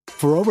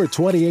For over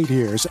 28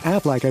 years,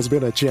 Aflac has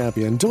been a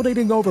champion,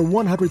 donating over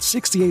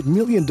 $168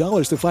 million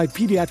to fight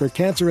pediatric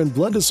cancer and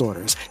blood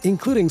disorders,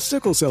 including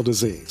sickle cell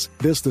disease.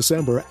 This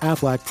December,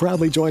 Aflac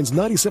proudly joins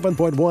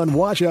 97.1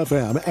 Wash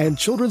FM and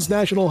Children's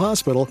National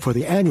Hospital for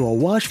the annual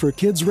Wash for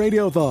Kids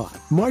Radiothon.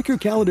 Mark your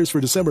calendars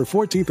for December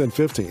 14th and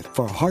 15th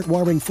for a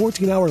heartwarming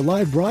 14-hour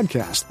live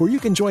broadcast where you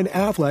can join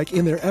Aflac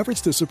in their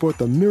efforts to support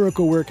the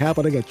miracle work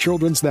happening at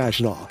Children's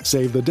National.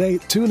 Save the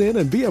date, tune in,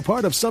 and be a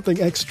part of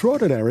something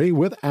extraordinary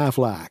with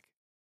Aflac.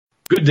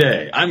 Good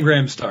day, I'm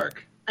Graham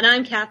Stark. And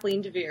I'm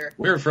Kathleen DeVere.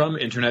 We're from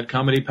Internet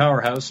Comedy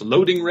Powerhouse,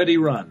 Loading Ready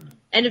Run.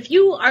 And if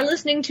you are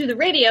listening to the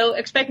radio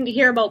expecting to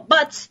hear about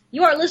butts,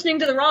 you are listening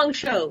to the wrong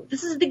show.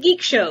 This is The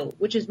Geek Show,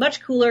 which is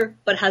much cooler,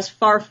 but has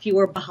far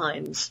fewer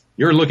behinds.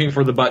 You're looking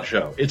for the butt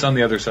show. It's on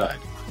the other side.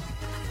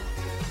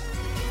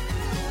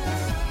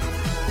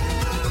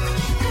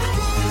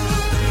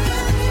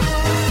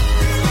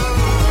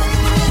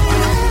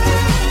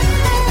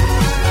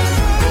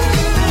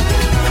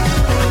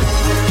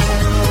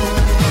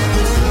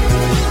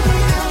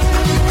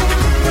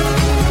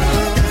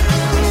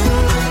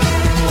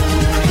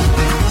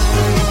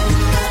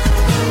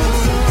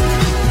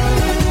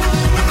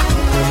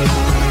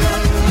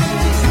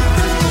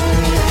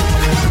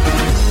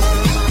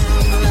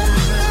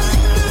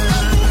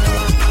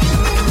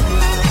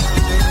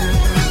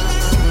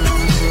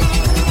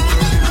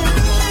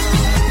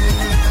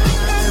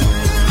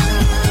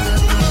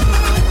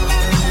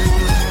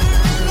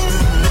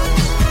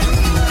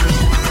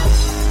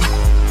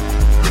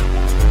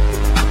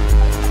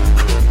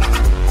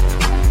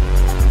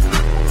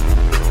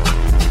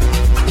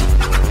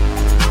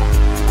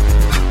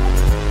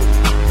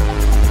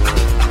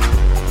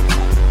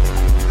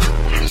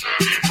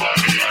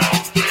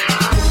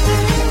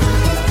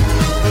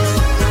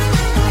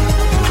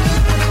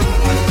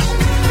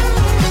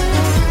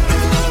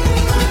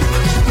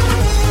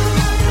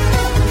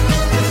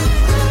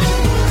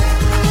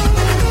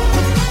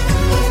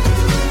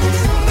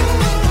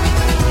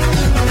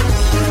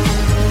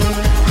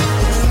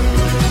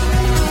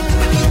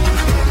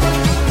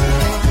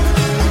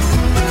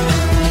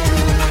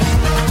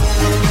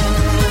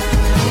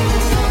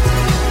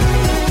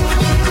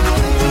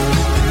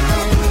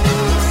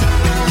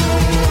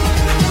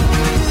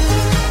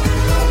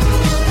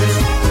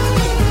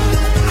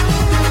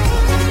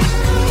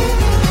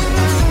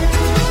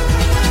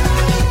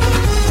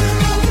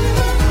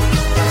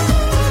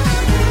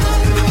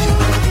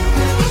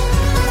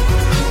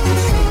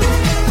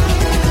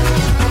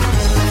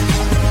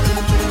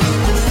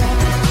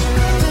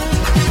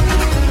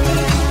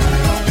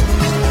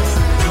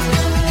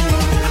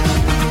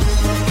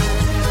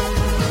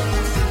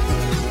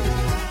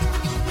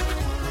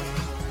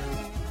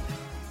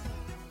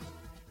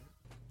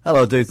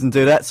 Hello, dudes and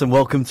dudettes, and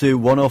welcome to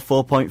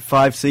 104.5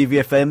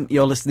 CVFM.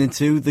 You're listening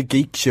to The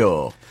Geek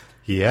Show.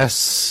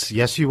 Yes,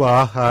 you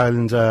are,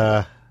 and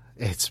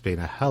it's been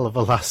a hell of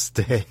a last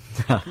day.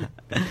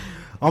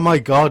 Oh my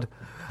god.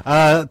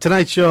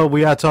 Tonight's show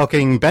we are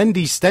talking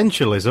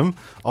Bendystentialism,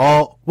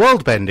 or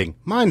world bending,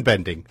 mind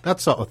bending, that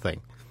sort of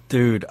thing.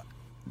 Dude,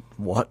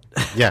 what?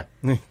 Yeah.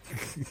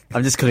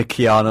 I'm just going to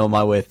Keanu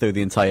my way through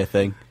the entire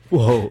thing.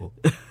 Whoa.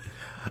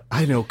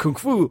 I know Kung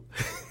Fu.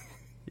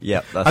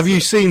 Yep. Have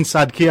you seen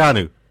Sad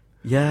Keanu?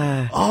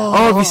 Yeah.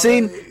 Oh, have you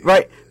seen?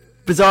 Right.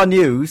 Bizarre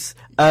news.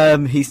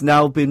 He's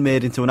now been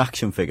made into an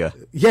action figure.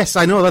 Yes,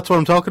 I know. That's what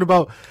I'm talking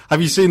about. Have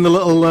you seen the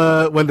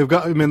little when they've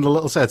got him in the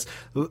little sets?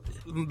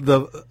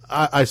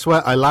 I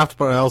swear I laughed,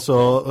 but I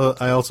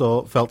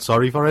also felt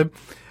sorry for him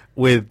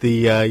with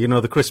the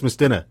the Christmas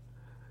dinner.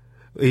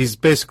 He's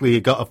basically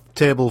got a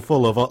table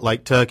full of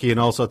like turkey and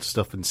all sorts of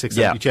stuff and six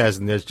empty chairs,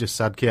 and there's just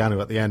Sad Keanu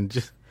at the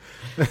end.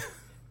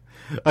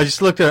 I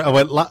just looked at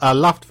it, I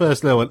laughed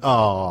first, and I went,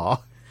 "Aww."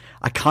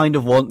 I kind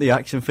of want the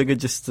action figure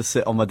just to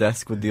sit on my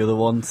desk with the other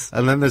ones.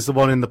 And then there's the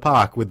one in the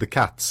park with the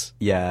cats.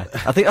 Yeah,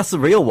 I think that's the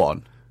real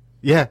one.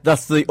 Yeah,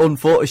 that's the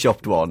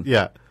unphotoshopped one.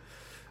 Yeah.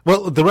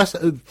 Well,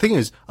 the thing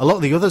is, a lot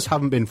of the others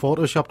haven't been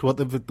photoshopped. What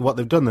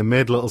they've done, they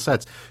made little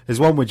sets. There's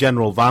one with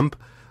General Vamp,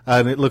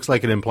 and it looks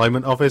like an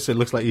employment office. It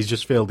looks like he's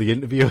just failed the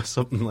interview or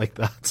something like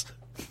that.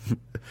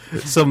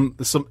 some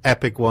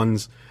epic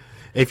ones.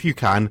 If you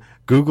can,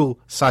 Google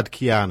Sad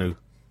Keanu.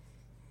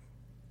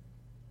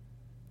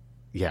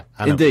 Yeah,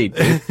 I know. Indeed.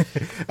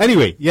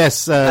 Anyway,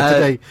 yes,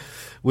 today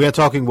we are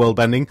talking world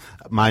bending,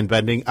 mind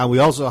bending, and we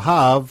also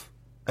have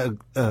an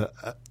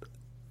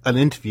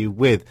interview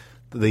with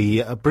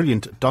the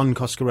brilliant Don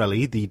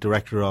Coscarelli, the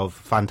director of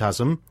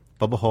Phantasm,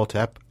 Bubba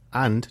Hotep,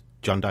 and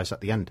John Dice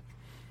at the End.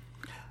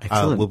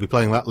 Excellent. We'll be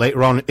playing that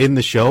later on in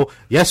the show.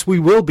 Yes, we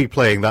will be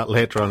playing that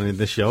later on in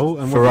the show.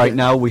 And for right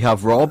now, we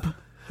have Rob,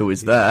 who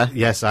is there.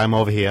 Yes, I'm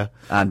over here.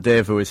 And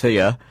Dave, who is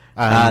here.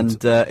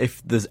 And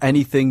if there's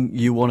anything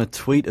you want to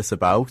tweet us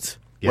about,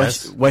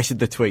 yes. where should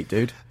they tweet,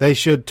 dude? They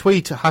should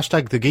tweet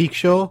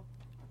 #TheGeekShow,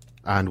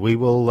 and we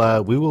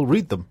will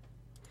read them.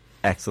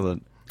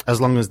 Excellent.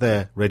 As long as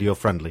they're radio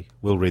friendly,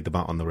 we'll read them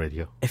out on the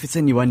radio. If it's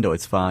innuendo,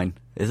 it's fine.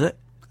 Is it?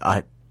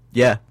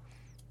 Yeah.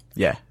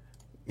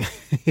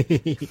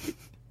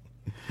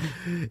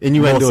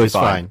 Innuendo Mostly is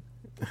fine.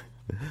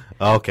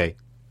 Okay.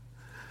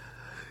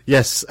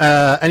 Yes.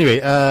 Anyway,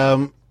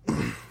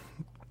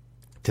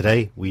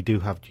 today we do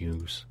have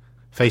news.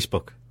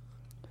 Facebook.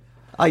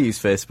 I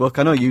use Facebook.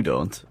 I know you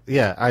don't.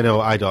 Yeah, I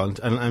know I don't,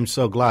 and I'm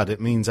so glad. It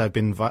means I've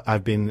been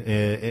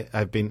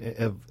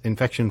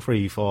infection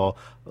free for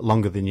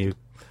longer than you.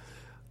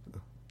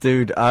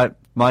 Dude,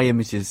 my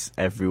image is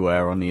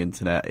everywhere on the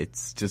internet.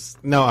 It's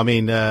just... No, I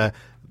mean,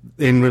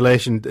 in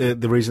relation,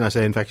 the reason I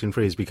say infection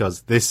free is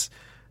because this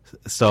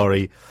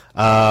story,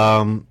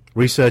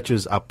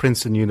 researchers at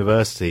Princeton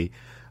University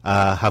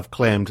have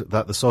claimed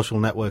that the social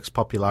network's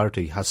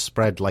popularity has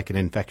spread like an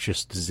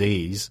infectious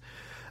disease.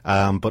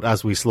 But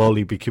as we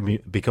slowly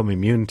become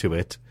immune to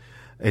it,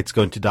 it's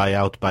going to die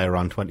out by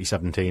around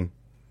 2017.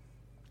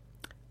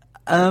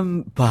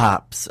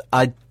 Perhaps.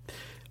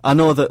 I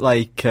know that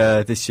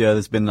this year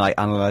there's been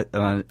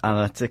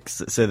analytics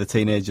that say the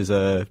teenagers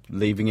are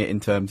leaving it in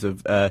terms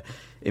of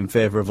in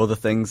favour of other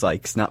things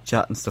like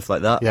Snapchat and stuff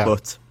like that. Yeah.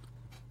 But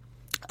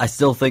I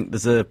still think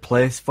there's a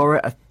place for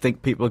it. I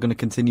think people are going to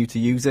continue to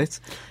use it.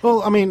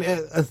 Well, I mean,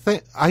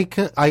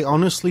 I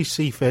honestly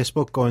see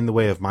Facebook going the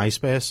way of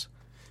MySpace.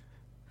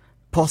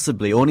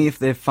 Possibly, only if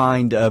they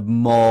find a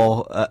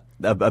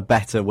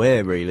better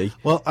way, really.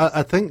 Well,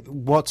 I think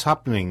what's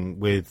happening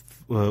with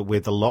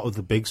a lot of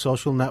the big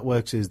social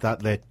networks is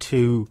that they're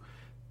too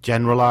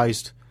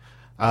generalized.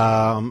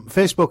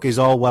 Facebook is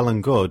all well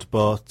and good,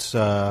 but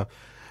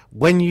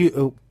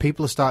when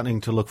people are starting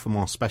to look for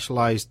more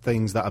specialized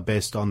things that are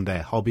based on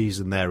their hobbies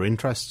and their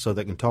interests, so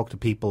they can talk to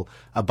people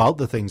about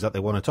the things that they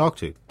want to talk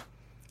to.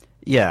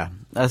 Yeah,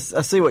 I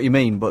see what you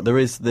mean, but there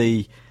is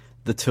the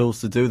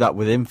tools to do that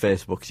within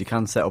Facebook. You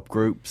can set up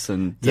groups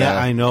and... Yeah,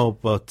 I know,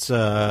 but,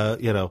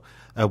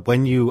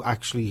 when you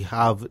actually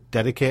have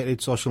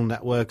dedicated social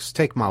networks,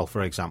 take Mal,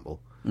 for example.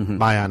 Mm-hmm.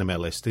 My anime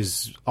list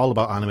is all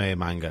about anime and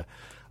manga.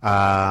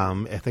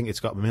 I think it's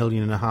got 1.5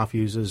 million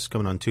users,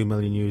 coming on 2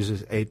 million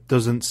users. It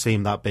doesn't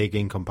seem that big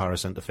in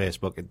comparison to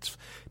Facebook. It's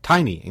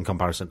tiny in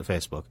comparison to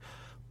Facebook.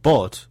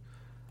 But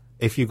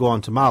if you go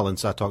on to Mal and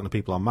start talking to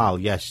people on Mal,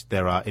 yes,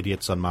 there are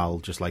idiots on Mal,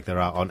 just like there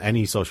are on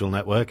any social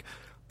network.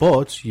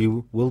 But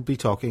you will be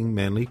talking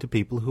mainly to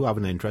people who have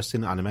an interest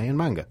in anime and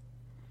manga.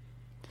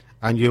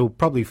 And you'll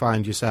probably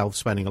find yourself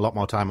spending a lot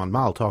more time on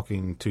Mal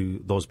talking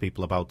to those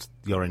people about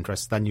your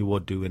interests than you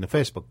would do in a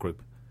Facebook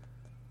group.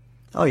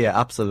 Oh, yeah,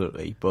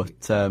 absolutely.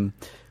 But, I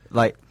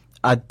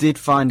did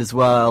find as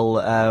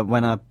well,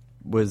 when I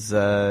was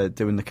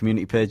doing the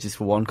community pages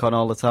for OneCon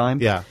all the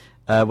time, yeah.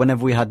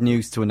 Whenever we had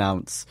news to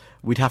announce,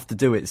 we'd have to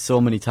do it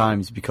so many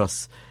times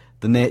because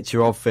the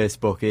nature of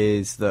Facebook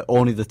is that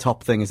only the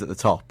top thing is at the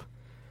top.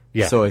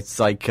 Yeah. So it's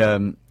like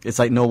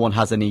no one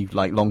has any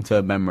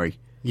long-term memory.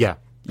 Yeah,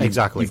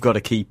 exactly. You've got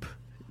to keep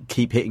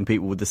hitting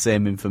people with the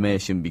same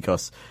information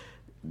because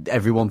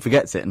everyone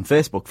forgets it and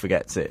Facebook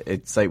forgets it.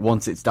 It's like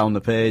once it's down the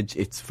page,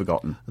 it's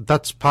forgotten.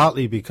 That's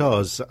partly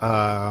because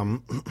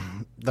of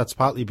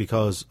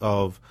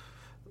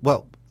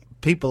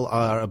people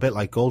are a bit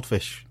like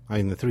goldfish. I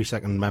mean, the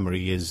 3-second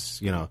memory is,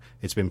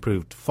 it's been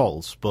proved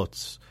false,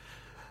 but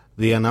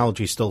the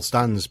analogy still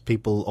stands.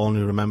 People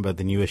only remember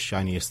the newest,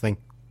 shiniest thing.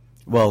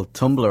 Well,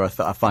 Tumblr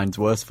I find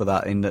worse for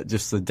that, in that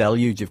just the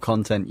deluge of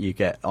content you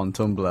get on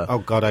Tumblr. Oh,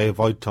 God, I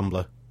avoid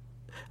Tumblr.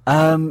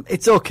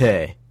 It's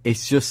okay.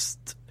 It's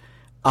just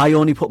I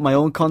only put my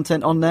own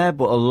content on there,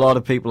 but a lot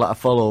of people that I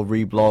follow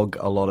reblog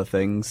a lot of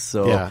things.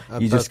 So yeah,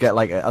 you just get,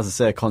 as I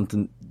say, a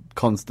constant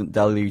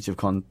deluge of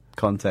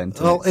content.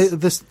 Well,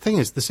 the thing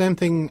is, the same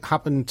thing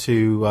happened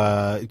to...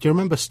 do you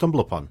remember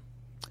StumbleUpon?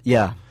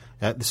 Yeah.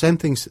 The same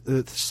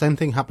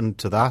thing happened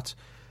to that.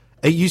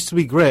 It used to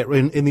be great.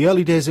 In the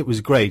early days, it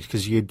was great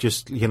because you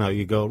just,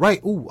 you go,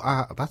 right,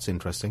 that's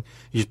interesting.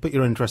 You just put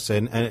your interests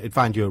in and it'd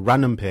find you a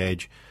random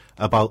page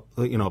about,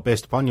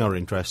 based upon your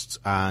interests,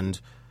 and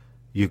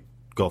you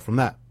go from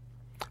there.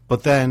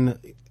 But then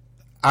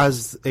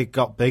as it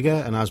got bigger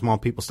and as more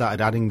people started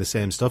adding the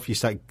same stuff, you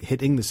start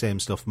hitting the same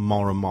stuff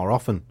more and more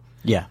often.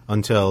 Yeah.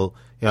 Until,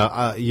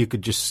 you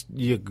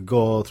could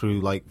go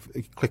through,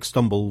 click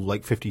stumble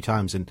 50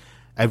 times and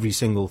every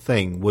single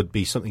thing would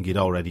be something you'd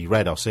already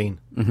read or seen.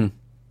 Mm-hmm.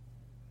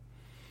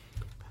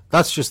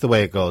 That's just the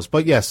way it goes.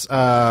 But yes,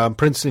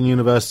 Princeton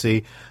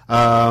University,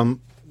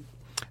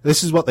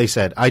 this is what they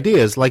said.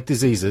 Ideas like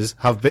diseases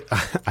have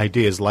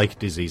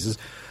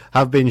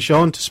been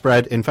shown to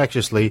spread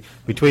infectiously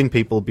between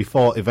people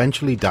before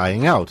eventually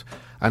dying out,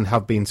 and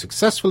have been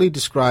successfully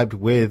described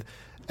with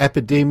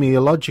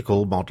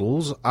epidemiological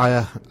models.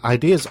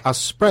 Ideas are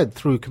spread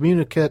through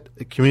communicative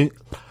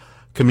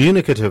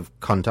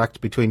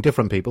contact between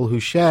different people who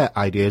share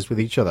ideas with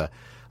each other.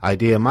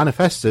 Idea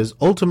manifestors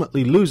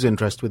ultimately lose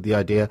interest with the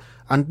idea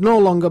and no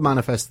longer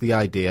manifest the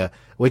idea,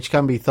 which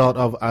can be thought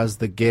of as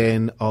the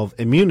gain of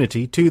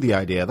immunity to the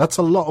idea. That's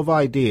a lot of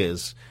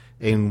ideas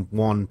in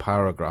one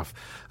paragraph.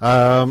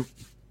 But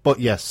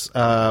yes,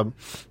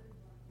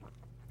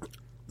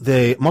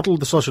 they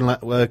modelled the social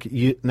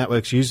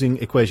networks using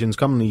equations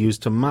commonly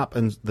used to map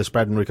the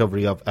spread and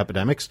recovery of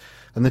epidemics,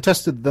 and they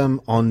tested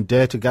them on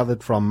data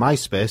gathered from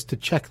MySpace to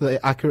check that they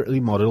accurately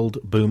modelled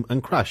boom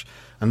and crash,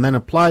 and then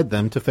applied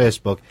them to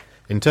Facebook.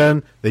 In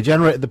turn, they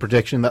generated the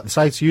prediction that the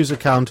site's user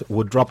count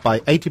would drop by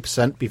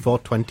 80% before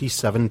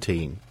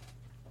 2017.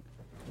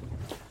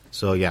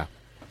 So, yeah.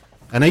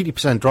 An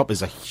 80% drop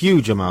is a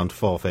huge amount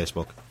for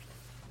Facebook.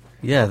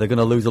 Yeah, they're going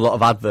to lose a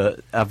lot of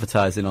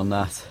advertising on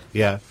that.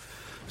 Yeah.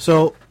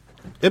 So,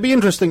 it'd be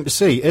interesting to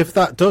see if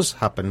that does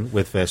happen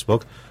with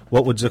Facebook.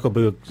 What would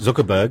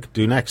Zuckerberg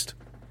do next?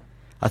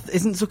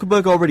 Isn't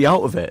Zuckerberg already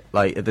out of it?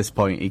 Like, at this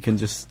point, he can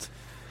just...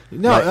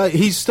 No,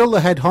 he's still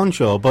the head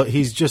honcho, but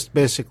he's just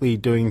basically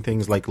doing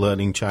things like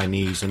learning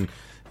Chinese and,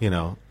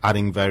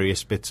 adding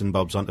various bits and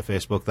bobs onto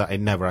Facebook that it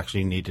never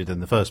actually needed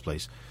in the first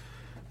place.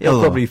 He'll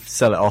probably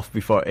sell it off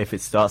if it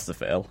starts to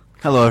fail.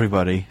 Hello,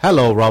 everybody.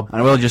 Hello, Rob. And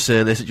I will just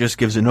say this, it just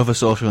gives another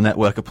social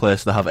network a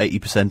place to have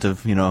 80%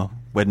 of,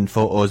 wedding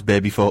photos,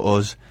 baby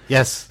photos.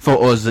 Yes.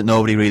 Photos that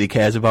nobody really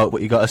cares about,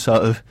 but you got a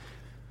sort of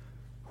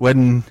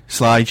wedding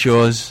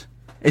slideshows.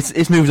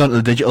 It's moved on to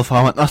the digital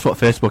format. That's what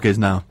Facebook is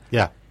now.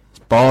 Yeah.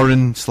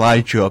 Boring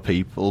slideshow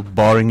people,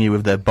 boring you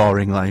with their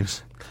boring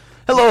lives.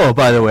 Hello,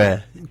 by the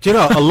way. Do you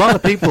know, a lot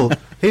of people...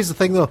 Here's the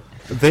thing, though.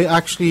 They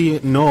actually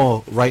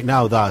know right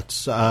now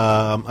that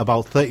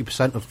about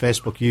 30% of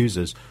Facebook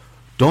users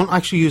don't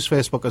actually use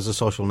Facebook as a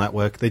social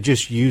network. They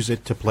just use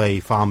it to play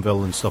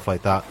Farmville and stuff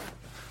like that.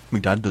 My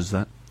dad does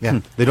that.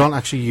 Yeah, they don't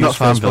actually use Not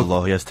Farmville, Facebook.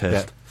 though. He has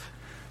taste. Yeah.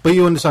 But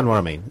you understand what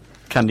I mean.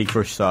 Candy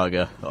Crush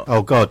Saga.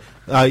 Oh, God.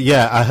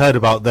 Yeah, I heard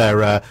about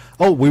their...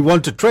 we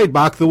want to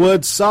trademark the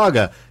word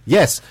saga.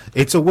 Yes,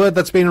 it's a word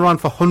that's been around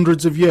for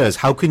hundreds of years.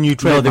 How can you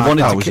trademark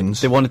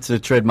they wanted to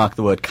trademark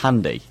the word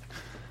candy.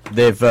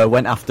 They've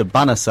went after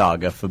Banner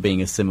Saga for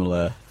being a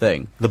similar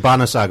thing. The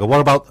Banner Saga. What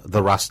about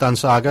the Rastan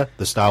Saga?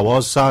 The Star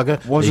Wars Saga?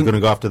 Are you going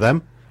to go after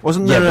them?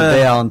 Wasn't there? Yeah, but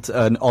they aren't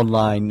an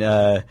online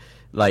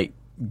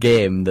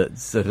game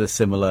that's a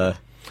similar...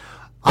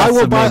 I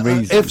will buy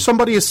if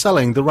somebody is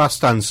selling the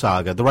Rastan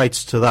Saga, the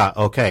rights to that.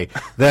 Okay,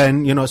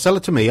 then sell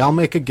it to me. I'll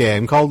make a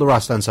game called the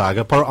Rastan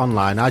Saga. Put it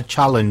online. I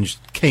challenge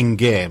King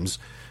Games.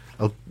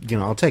 I'll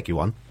take you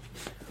on.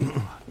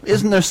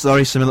 Isn't there a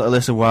story similar to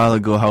this a while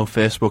ago? How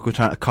Facebook were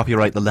trying to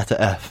copyright the letter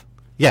F.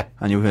 Yeah,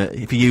 and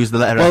if you use the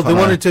letter F,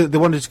 they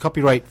wanted to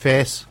copyright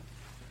face.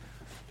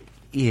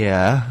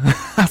 Yeah,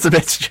 that's a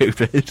bit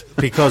stupid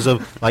because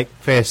of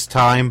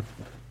FaceTime.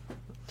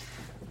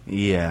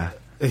 Yeah.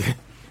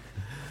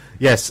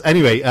 Yes,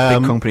 anyway...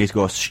 big companies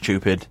go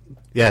stupid.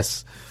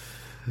 Yes.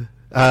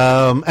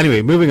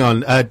 Anyway, moving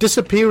on.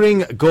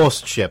 Disappearing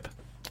ghost ship.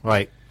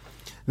 Right.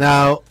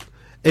 Now,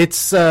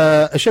 it's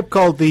a ship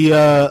called the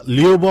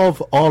Lyubov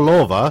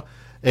Orlova.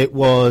 It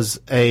was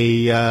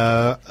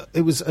a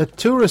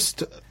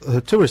tourist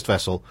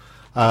vessel.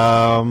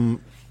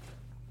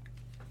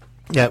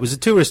 It was a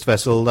tourist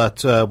vessel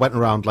that went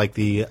around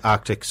the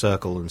Arctic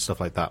Circle and stuff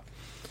like that.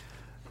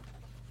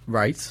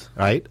 Right.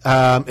 Right.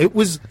 It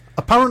was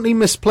apparently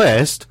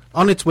misplaced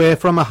on its way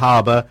from a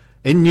harbour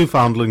in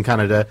Newfoundland,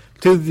 Canada,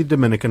 to the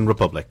Dominican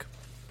Republic,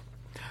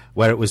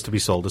 where it was to be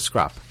sold as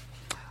scrap.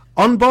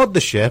 On board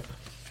the ship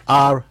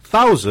are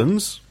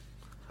thousands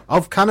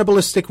of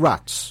cannibalistic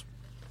rats.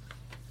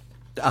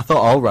 I thought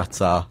all rats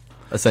are,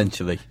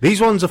 essentially.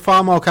 These ones are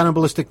far more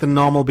cannibalistic than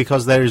normal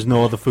because there is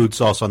no other food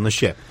source on the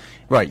ship.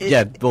 Right,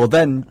 yeah, well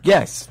then,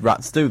 yes,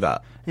 rats do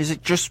that. Is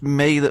it just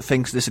me that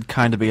thinks this would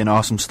kind of be an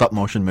awesome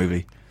stop-motion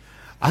movie?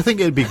 I think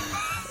it'd be...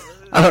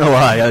 I don't know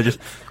why. I just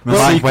went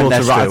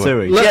to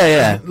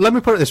Ratatouille. Let me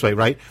put it this way,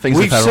 right?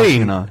 We've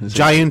seen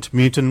giant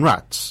mutant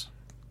rats,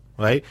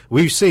 right?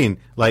 We've seen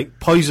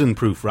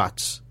poison-proof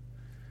rats.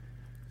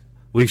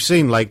 We've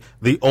seen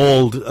the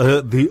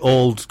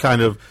old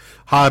kind of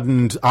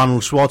hardened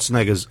Arnold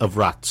Schwarzeneggers of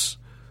rats.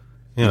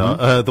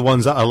 The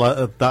ones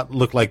that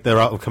look like they're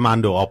out of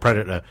Commando or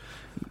Predator.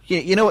 Yeah,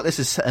 you know what this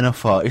is setting up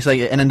for? It's like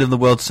an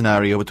end-of-the-world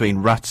scenario between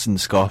rats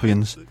and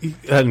scorpions.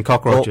 And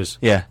cockroaches.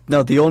 Well, yeah.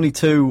 No, the only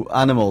two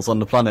animals on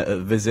the planet that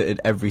visited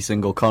every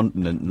single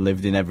continent and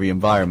lived in every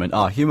environment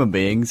are human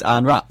beings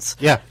and rats.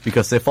 Yeah.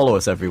 Because they follow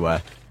us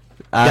everywhere.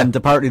 And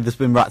apparently there's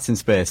been rats in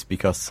space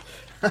because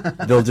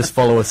they'll just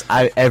follow us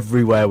out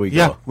everywhere we go.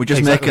 Yeah, we're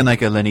just making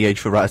a lineage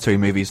for Ratatouille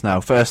movies now.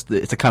 First,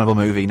 it's a cannibal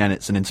movie, and then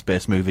it's an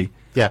in-space movie.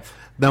 Yeah.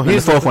 Now,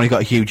 here's the fourth one, he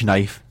got a huge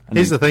knife.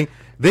 Here's the thing.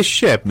 This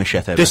ship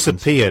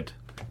disappeared.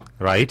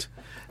 Right?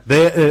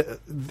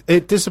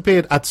 It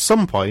disappeared at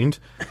some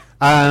point,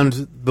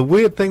 and the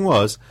weird thing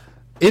was,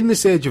 in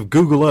this age of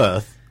Google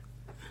Earth,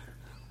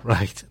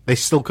 right, they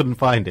still couldn't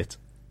find it.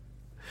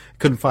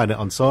 Couldn't find it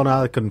on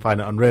sonar, couldn't find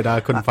it on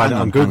radar, couldn't find it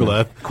on Google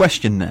Earth.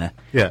 Question there.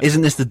 Yeah.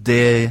 Isn't this the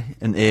day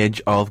and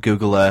age of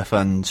Google Earth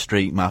and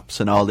street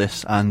maps and all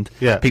this, and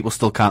people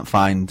still can't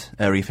find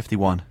Area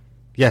 51?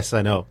 Yes,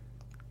 I know.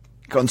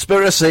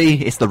 Conspiracy!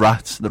 It's the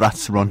rats. The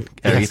rats run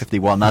Area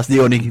 51. That's the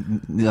only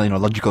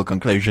logical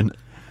conclusion.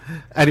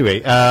 Anyway,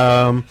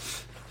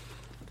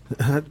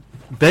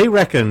 they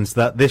reckoned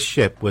that this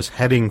ship was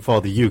heading for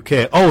the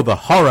UK. Oh, the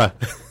horror!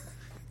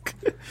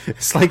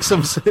 It's like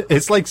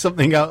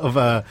something out of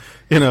a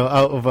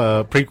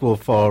prequel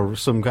for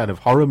some kind of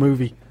horror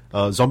movie,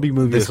 zombie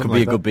movie. This could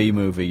be a good B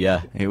movie.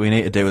 Yeah, we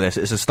need to do this.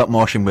 It's a stop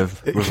motion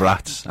with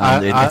rats.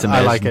 And it's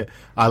I like it.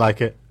 I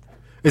like it.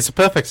 It's a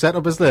perfect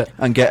setup, isn't it?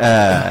 And get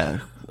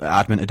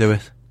admin to do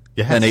it.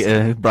 Yes. They need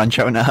to branch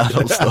out into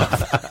adult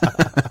stuff.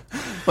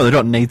 Well, they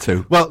don't need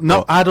to. Well,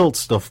 not adult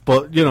stuff,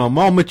 but,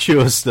 more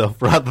mature stuff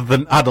rather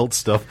than adult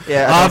stuff.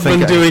 Yeah,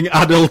 admin doing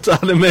adult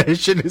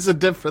animation is a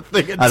different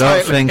thing entirely. I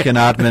don't think an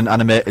admin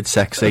animated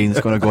sex scene is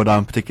going to go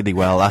down particularly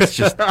well. That's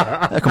just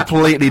a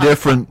completely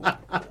different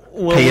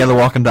PL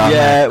walking down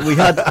there.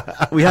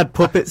 Yeah, we had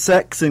puppet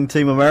sex in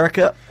Team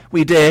America.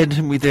 We did.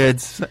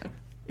 There's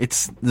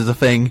a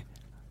thing,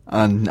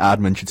 and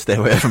admin should stay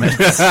away from it.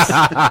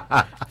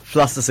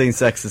 Plasticine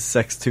sex is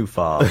sex too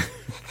far.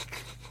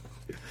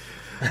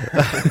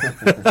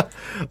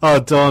 Oh,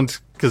 don't,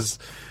 because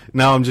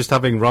now I'm just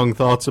having wrong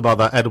thoughts about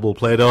that edible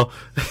Play-Doh.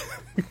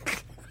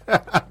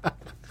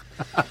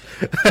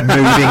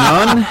 Moving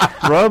on,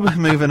 Rob,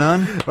 moving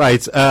on.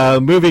 Right,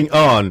 moving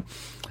on.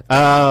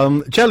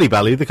 Jelly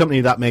Belly, the company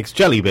that makes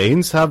jelly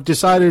beans, have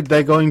decided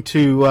they're going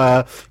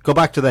to go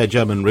back to their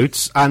German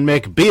roots and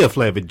make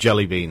beer-flavoured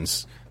jelly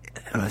beans.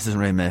 This doesn't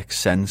really make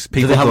sense.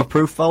 Do they have a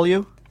proof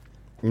value?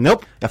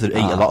 Nope. You have to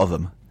eat a lot of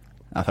them,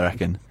 I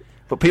reckon.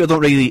 But people don't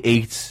really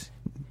eat...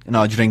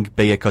 drink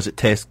beer because it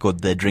tastes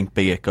good. They drink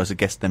beer because it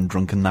gets them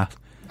drunk and that.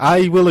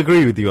 I will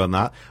agree with you on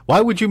that.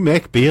 Why would you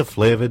make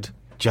beer-flavoured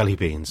jelly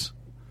beans?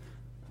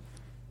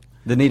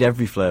 They need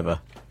every flavour.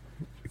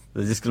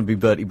 They're just going to be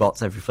Bertie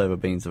Bott's every flavour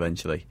beans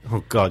eventually.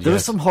 Oh, God, There are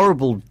some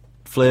horrible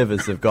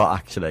flavours they've got,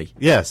 actually.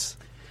 Yes.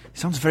 It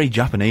sounds very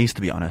Japanese,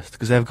 to be honest,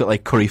 because they've got,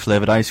 like,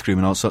 curry-flavoured ice cream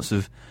and all sorts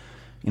of...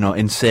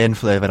 insane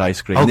flavoured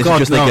ice cream. Oh, this God,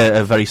 is just like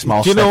a very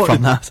small step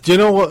from that. Do you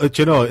know what?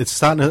 It's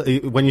starting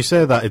to, when you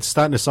say that, it's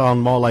starting to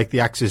sound more like the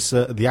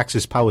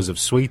Axis powers of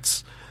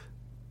sweets.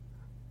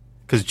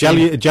 Because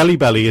Jelly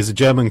Belly is a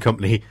German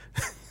company.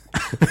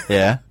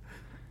 Yeah.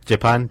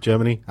 Japan,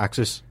 Germany,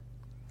 Axis.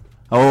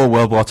 Oh,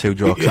 World War II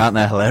jokes, aren't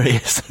they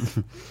hilarious?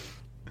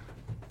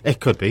 It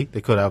could be.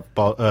 They could have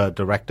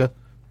director.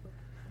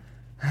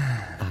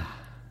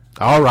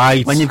 All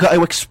right. When you've got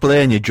to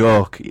explain your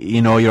joke,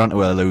 you're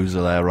onto a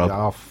loser there, Rob.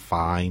 Oh,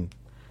 fine.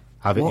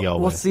 Have it your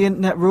way. What's the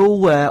internet rule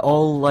where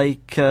all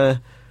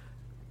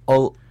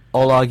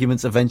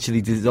arguments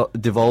eventually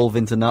devolve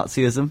into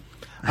Nazism?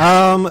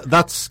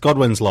 That's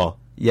Godwin's law.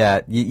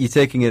 Yeah, you're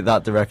taking it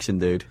that direction,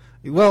 dude.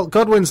 Well,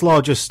 Godwin's law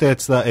just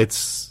states that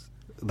it's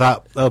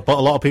that, but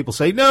a lot of people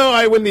say, no,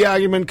 I win the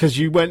argument because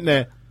you went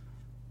there.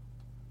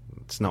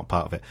 It's not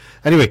part of it.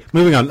 Anyway,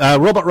 moving on.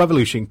 Robot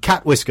Revolution,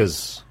 cat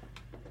whiskers.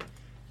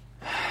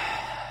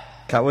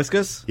 Cat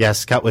whiskers?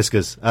 Yes, cat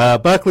whiskers.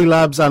 Berkeley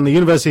Labs and the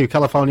University of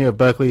California,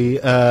 Berkeley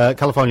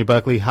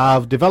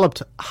have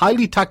developed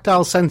highly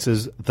tactile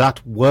sensors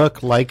that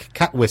work like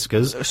cat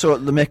whiskers. So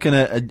they're making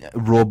a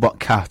robot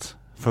cat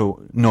for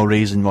no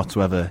reason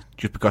whatsoever,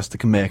 just because they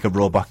can make a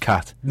robot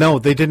cat. No,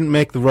 they didn't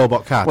make the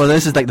robot cat. Well,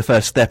 this is like the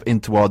first step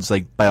in towards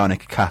like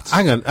bionic cats.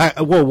 Hang on.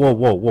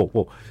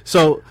 Whoa.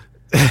 So,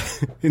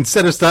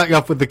 instead of starting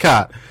off with the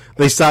cat,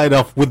 they started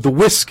off with the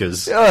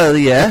whiskers. Oh,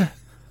 yeah.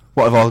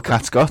 What have all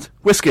cats got?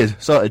 Whiskers,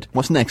 sorted.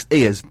 What's next?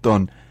 Ears,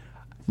 done.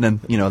 And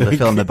then, they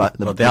fill in the back.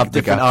 They have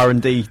different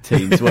R&D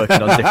teams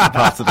working on different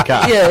parts of the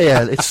cat.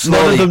 Yeah, it's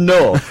slowly... None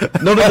of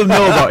them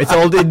know about it. It's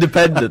all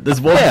independent. There's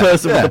one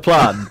person with a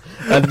plan.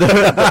 And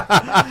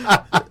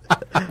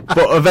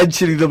but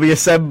eventually they'll be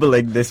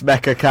assembling this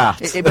mecha cat.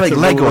 It'd be like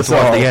Lego towards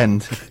the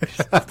end.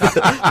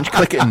 Just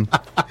click it and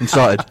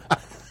sorted.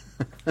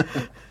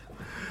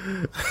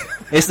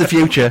 It's the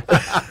future.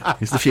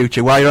 It's the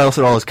future. Why else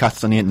are all those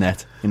cats on the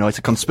internet? It's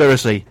a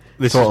conspiracy.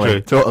 This is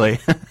true. Totally.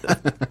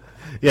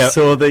 Yeah.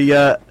 So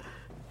the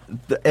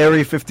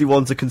Area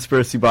 51's a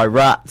conspiracy by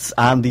rats,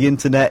 and the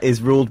internet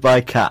is ruled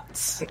by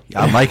cats.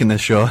 Yeah, I'm liking this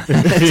show.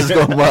 This is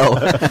going well.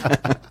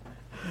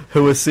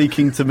 Who are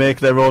seeking to make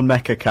their own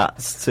mecha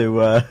cats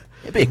to...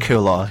 It'd be a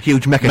cool law.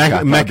 Huge mecha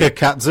cat. Mecha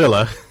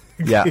Catzilla.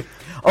 Yeah.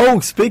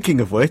 Oh, speaking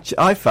of which,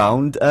 I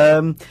found...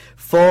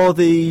 for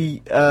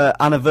the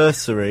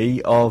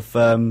anniversary of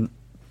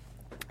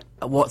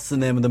what's the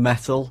name of the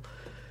metal?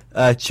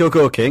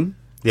 Choco King.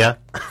 Yeah.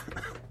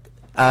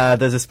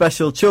 There's a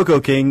special Choco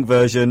King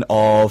version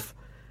of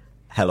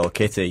Hello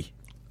Kitty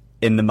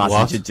in the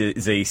Mazinger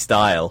Z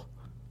style.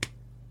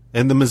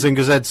 In the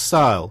Mazinger Z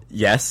style?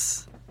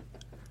 Yes.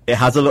 It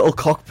has a little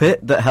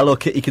cockpit that Hello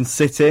Kitty can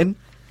sit in.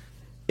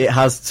 It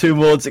has 2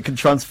 modes it can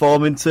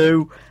transform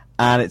into,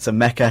 and it's a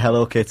mecha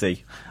Hello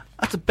Kitty.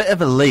 That's a bit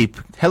of a leap.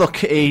 Hello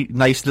Kitty,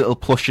 nice little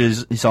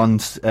plushes. It's on,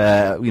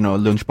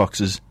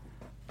 lunchboxes.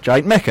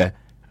 Giant mecha.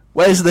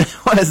 Where's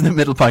the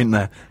middle point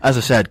there? As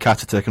I said,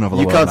 cats are taking over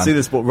the world. You can't see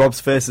this, but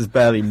Rob's face has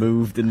barely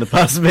moved in the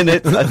past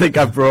minute. I think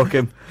I broke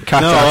him.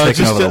 Cats are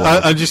taking over the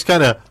world. I just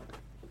kind of...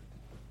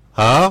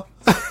 Huh?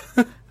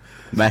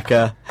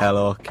 Mecha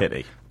Hello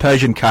Kitty.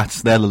 Persian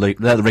cats, they're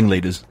the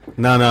ringleaders.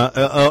 No,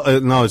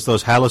 it's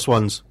those hairless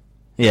ones.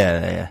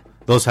 Yeah.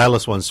 Those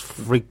hairless ones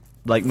freak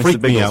Like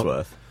Mr. me out.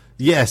 Bigglesworth.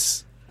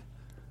 Yes.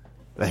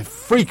 They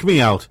freak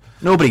me out.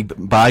 Nobody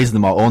buys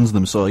them or owns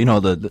them, so,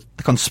 they're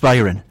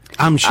conspiring.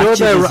 I'm sure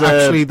they're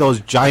actually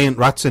those giant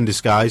rats in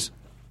disguise.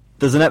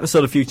 There's an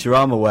episode of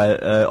Futurama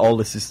where all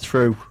this is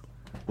true,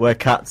 where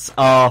cats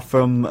are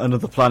from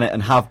another planet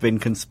and have been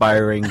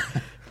conspiring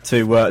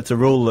to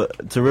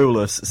rule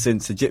us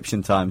since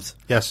Egyptian times.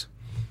 Yes.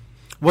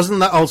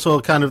 Wasn't that also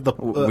kind of the...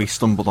 we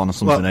stumbled on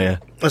something here.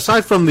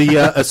 Aside from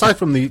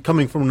the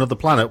coming from another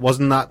planet,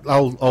 wasn't that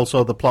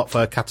also the plot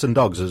for Cats and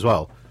Dogs as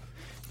well?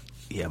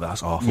 Yeah, but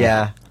that's awful.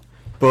 Yeah,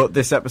 but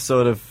this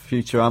episode of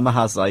Futurama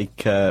has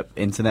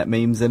internet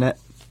memes in it.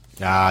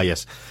 Ah,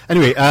 yes.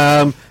 Anyway,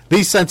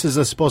 these sensors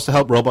are supposed to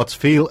help robots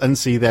feel and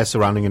see their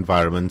surrounding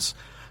environments.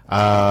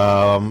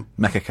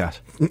 Mecha Cat.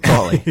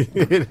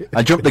 Totally.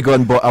 I jumped the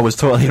gun, but I was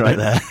totally right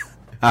there.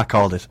 I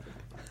called it.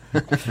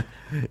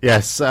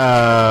 Yes,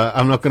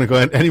 I'm not going to go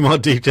into any more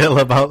detail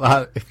about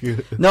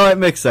that. No, it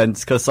makes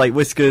sense, because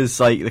whiskers,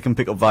 they can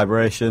pick up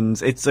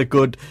vibrations. It's a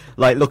good,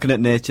 looking at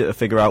nature to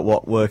figure out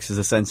what works as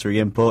a sensory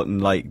input and,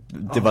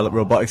 develop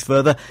robotics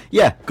further.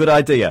 Yeah, good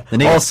idea.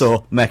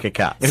 Also, mecha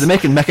cats. If they're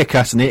making mecha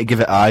cats, they need to give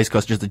it eyes,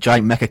 because just a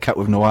giant mecha cat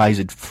with no eyes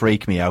would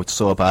freak me out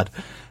so bad.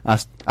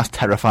 That's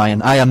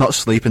terrifying. I am not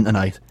sleeping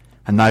tonight.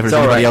 And neither is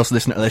anybody else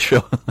listening to this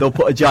show. They'll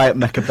put a giant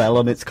mecha bell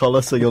on its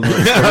collar so you'll know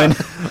it's coming.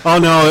 Oh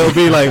no, it'll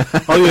be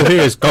all you'll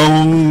hear is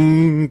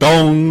gong,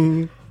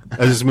 gong,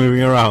 as it's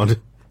moving around.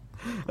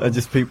 And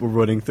just people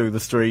running through the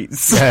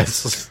streets.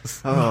 Yes.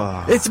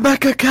 It's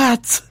Mecha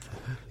Cat!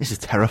 This is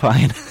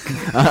terrifying.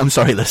 I'm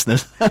sorry,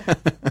 listeners.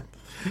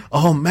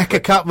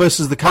 Mecha Cat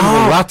versus the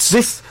cannibal rats.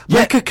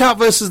 Mecha Cat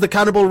versus the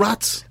cannibal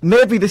rats.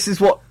 Maybe this is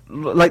what,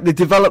 they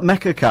developed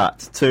Mecha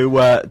Cat to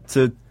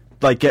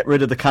get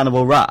rid of the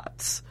cannibal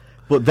rats.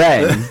 But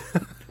then,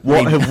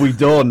 what have we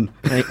done?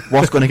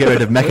 What's going to get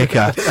rid of Mecha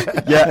Cat?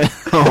 Yeah.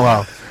 Oh,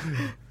 wow.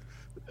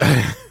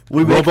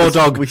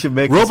 Robo-Dog. We should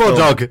make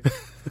Robo-Dog.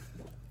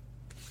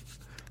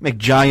 Make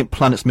giant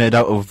planets made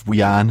out of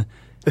yarn,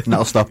 and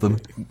that'll stop them.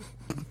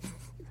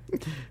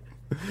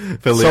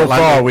 So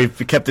far, we've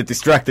kept it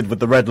distracted with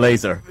the red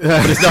laser.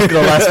 But it's not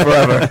going to last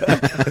forever.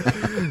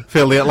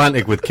 Fill the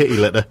Atlantic with kitty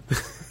litter.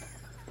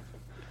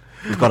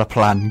 We've got a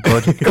plan.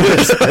 Good.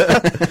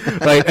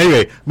 Right,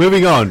 anyway,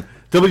 moving on.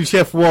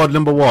 WTF Award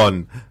number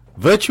 1.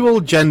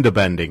 Virtual gender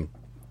bending.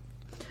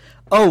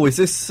 Oh, is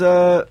this...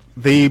 the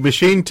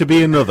machine to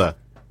be another.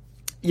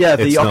 Yeah,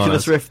 the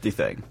Oculus Rifty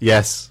thing.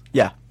 Yes.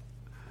 Yeah.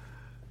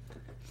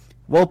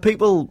 Well,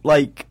 people,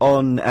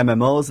 on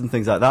MMOs and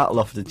things like that will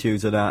often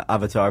choose an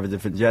avatar of a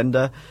different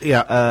gender.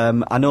 Yeah.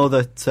 I know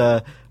that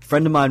a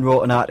friend of mine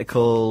wrote an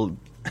article...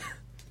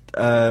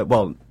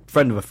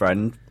 friend of a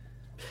friend...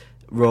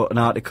 wrote an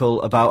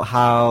article about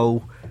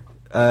how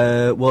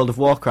World of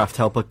Warcraft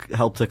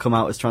helped her come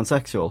out as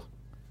transsexual.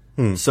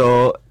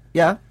 So,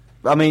 yeah,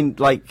 I mean,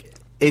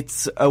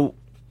 it's a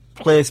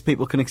place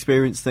people can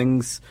experience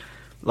things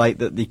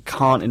that they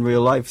can't in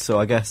real life, so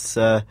I guess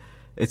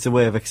it's a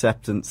way of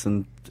acceptance,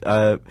 and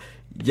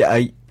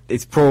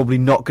it's probably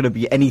not going to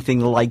be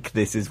anything like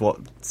this is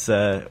what's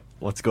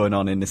going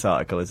on in this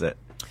article, is it?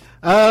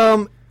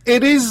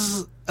 It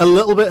is a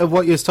little bit of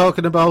what you're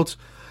talking about,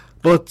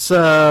 but...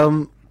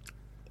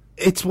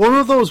 it's one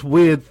of those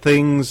weird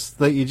things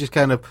that you just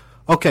kind of...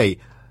 Okay,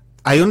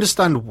 I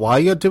understand why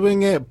you're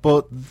doing it,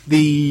 but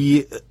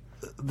the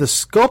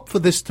scope for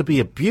this to be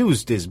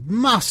abused is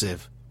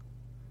massive.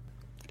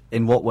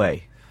 In what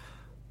way?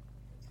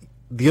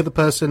 The other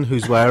person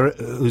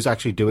who's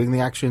actually doing the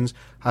actions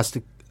has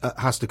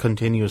to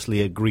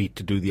continuously agree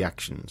to do the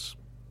actions.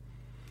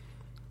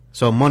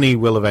 So money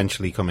will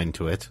eventually come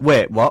into it.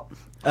 Wait, what?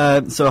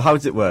 So how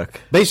does it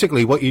work?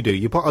 Basically, what you do,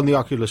 you put on the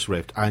Oculus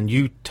Rift and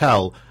you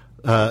tell...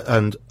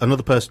 and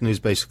another person is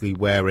basically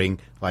wearing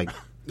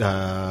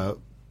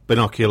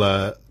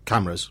binocular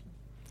cameras,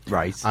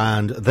 right?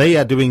 And they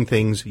are doing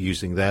things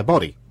using their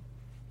body,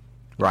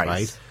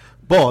 right?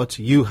 But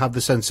you have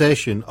the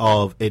sensation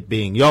of it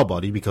being your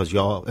body because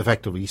you're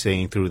effectively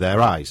seeing through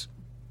their eyes.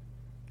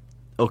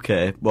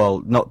 Okay, well,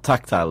 not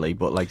tactilely,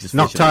 but just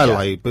not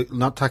visually,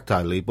 not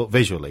tactilely, but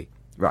visually,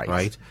 right?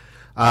 Right.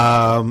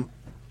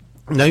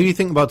 Now you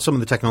think about some of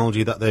the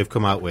technology that they've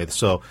come out with,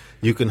 so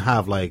you can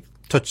have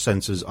touch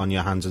sensors on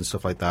your hands and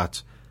stuff like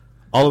that.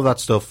 All of that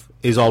stuff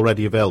is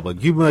already available.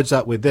 You merge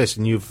that with this,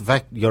 and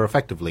you're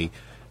effectively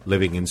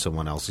living in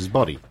someone else's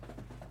body.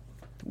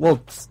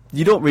 Well,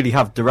 you don't really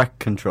have direct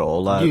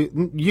control.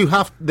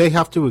 They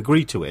have to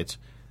agree to it.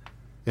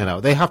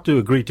 They have to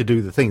agree to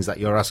do the things that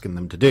you're asking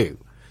them to do.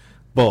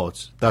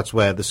 But that's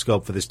where the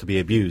scope for this to be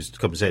abused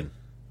comes in.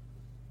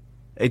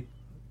 It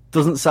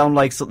doesn't sound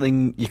like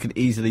something you could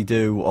easily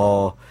do,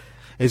 or...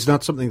 It's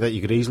not something that you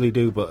could easily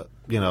do, but,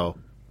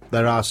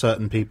 there are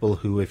certain people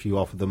who, if you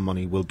offer them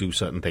money, will do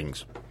certain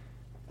things.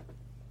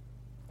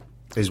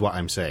 Is what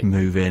I'm saying.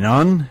 Moving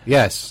on.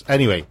 Yes.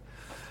 Anyway,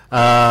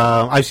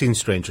 I've seen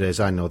Strange Days.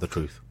 I know the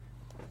truth.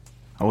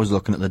 I was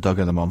looking at the Dog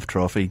of the Month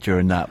trophy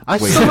during that. I'm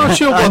still not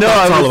sure what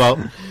that's all about.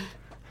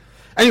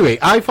 Anyway,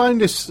 I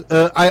find this...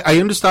 I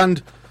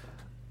understand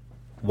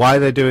why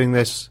they're doing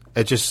this.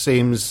 It just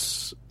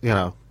seems,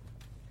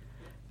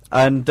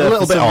 And a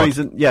little for bit some odd.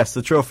 reason, yes,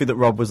 the trophy that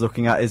Rob was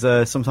looking at is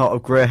some sort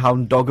of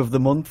greyhound dog of the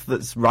month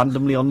that's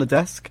randomly on the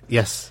desk.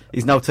 Yes.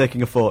 He's now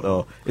taking a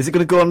photo. Is it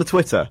going to go on the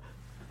Twitter?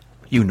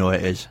 You know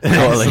it is.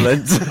 Totally.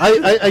 Excellent.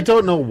 I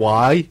don't know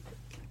why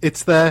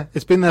it's there.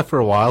 It's been there for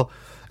a while.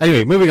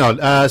 Anyway, moving on.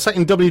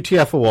 Second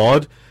WTF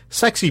award,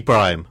 Sexy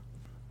Prime.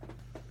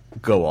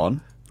 Go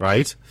on.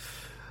 Right.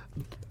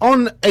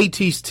 On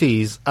 80s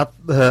Tees at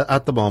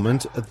the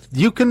moment,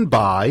 you can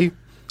buy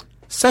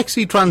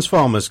sexy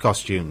Transformers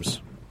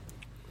costumes.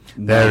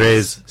 Nice. There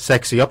is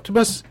Sexy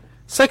Optimus,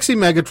 Sexy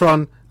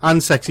Megatron,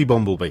 and Sexy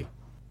Bumblebee.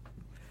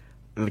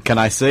 Can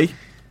I see?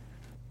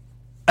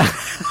 No,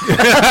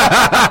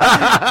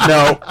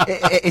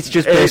 it's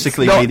just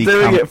basically not really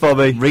doing it for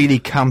me. Really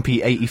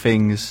campy 80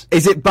 things.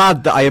 Is it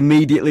bad that I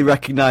immediately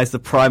recognise the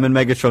Prime and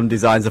Megatron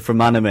designs are from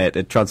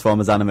animated,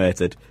 Transformers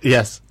Animated?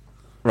 Yes.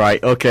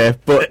 Right, okay,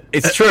 but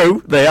it's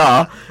true, they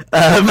are.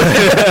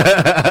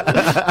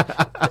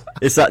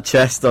 It's that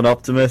chest on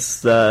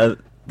Optimus,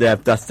 yeah,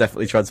 that's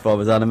definitely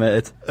Transformers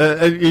Animated.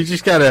 You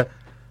just gotta...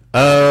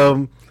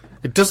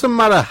 it doesn't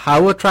matter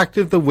how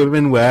attractive the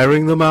women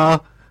wearing them are.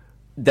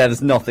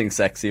 There's nothing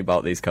sexy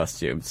about these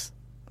costumes.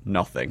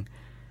 Nothing.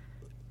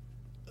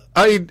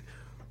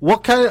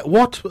 What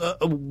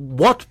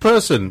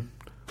person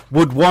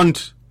would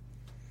want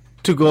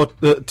to go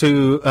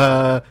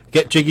to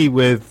get jiggy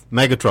with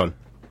Megatron?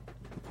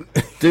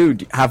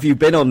 Dude, have you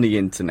been on the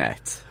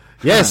internet?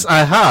 Yes,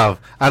 I have,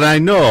 and I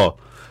know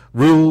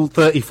Rule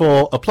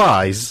 34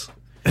 applies.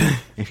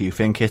 If you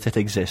think it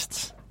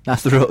exists.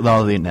 That's the rule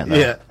of the internet.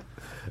 Though.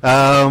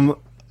 Yeah.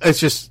 It's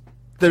just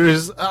there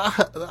is.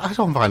 I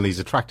don't find these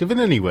attractive in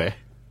any way.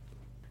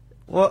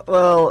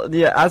 Well,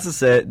 yeah. As I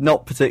say,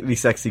 not particularly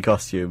sexy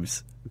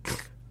costumes.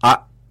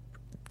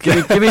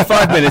 Give me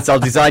 5 minutes. I'll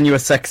design you a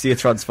sexier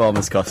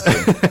Transformers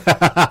costume,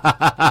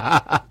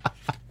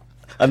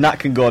 and that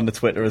can go on the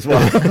Twitter as well.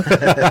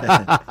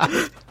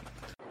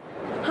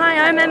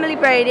 Hi, I'm Emily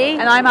Brady.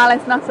 And I'm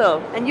Alice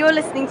Nuttall. And you're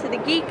listening to The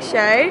Geek Show.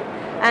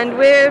 And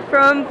we're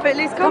from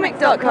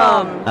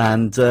FootLooseComics.com.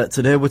 And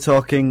today we're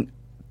talking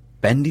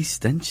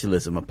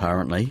Bendystentialism,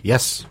 apparently.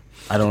 Yes.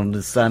 I don't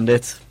understand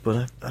it,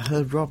 but I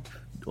heard Rob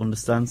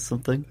understands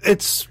something.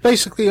 It's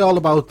basically all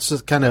about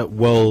kind of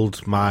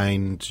world,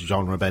 mind,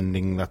 genre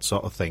bending, that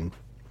sort of thing.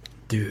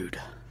 Dude.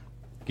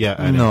 Yeah,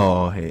 I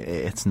No, know.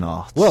 it's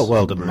not. Well,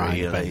 world and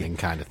really. mind bending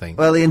kind of thing.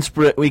 Well,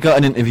 we got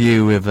an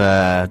interview with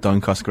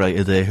Don Cosgrave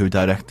today, who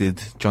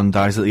directed John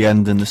Dies at the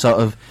End, and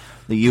the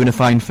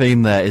unifying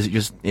theme there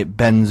is it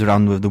bends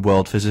around with the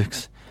world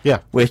physics.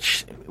 Yeah.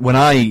 Which, when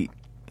I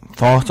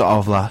thought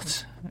of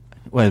that,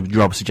 well,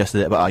 Rob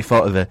suggested it, but I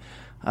thought of it,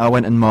 I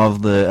went in more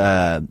of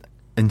the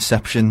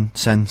Inception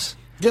sense.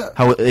 Yeah.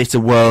 How it's a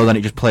world and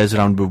it just plays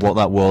around with what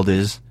that world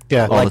is.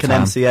 Yeah. all Like the an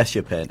time. MCS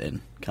you're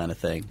painting kind of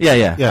thing.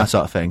 Yeah, that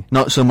sort of thing.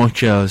 Not so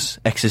much as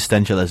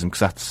existentialism,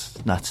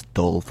 because that's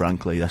dull,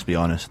 frankly, let's be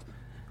honest.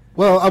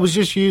 Well, I was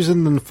just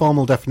using the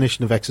formal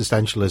definition of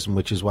existentialism,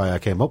 which is why I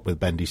came up with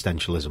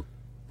Bendystentialism.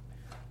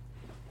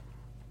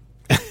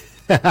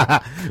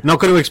 Not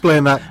going to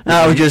explain that. No,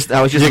 I was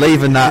just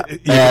leaving that You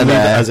can leave it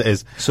there. as it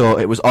is. So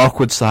it was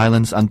awkward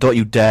silence, and don't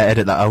you dare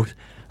edit that out.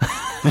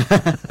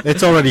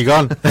 It's already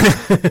gone.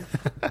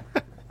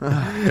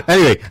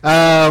 Anyway,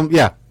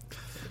 yeah.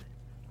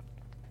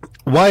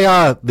 Why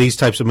are these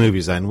types of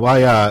movies then?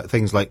 Why are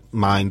things like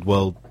mind,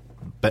 world,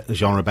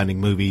 genre-bending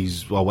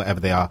movies, or whatever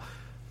they are,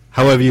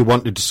 however you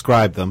want to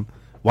describe them,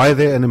 why are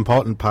they an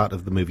important part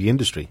of the movie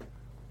industry?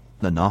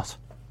 They're not.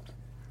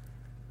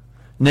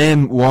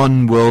 Name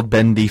one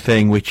world-bendy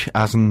thing which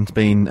hasn't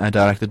been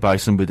directed by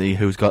somebody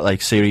who's got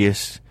like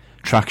serious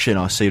traction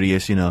or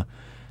serious,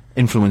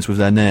 influence with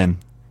their name.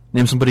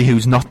 Name somebody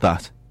who's not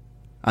that,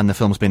 and the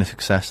film's been a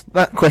success.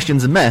 That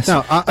question's a mess.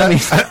 No,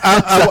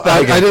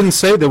 I didn't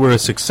say they were a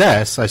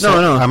success. I said,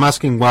 No. I'm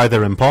asking why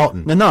they're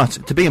important. They're not.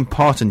 To be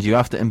important, you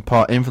have to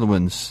impart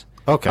influence.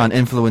 Okay. And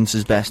influence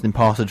is best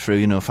imparted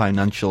through,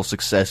 financial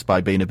success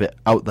by being a bit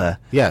out there.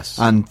 Yes.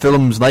 And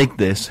films like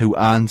this, who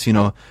aren't,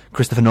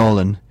 Christopher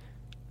Nolan,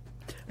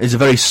 is a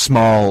very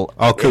small...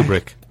 Or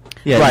Kubrick.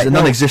 Yeah, Right,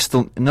 there's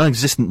a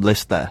non-existent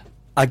list there.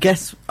 I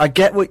guess I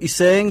get what you're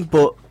saying,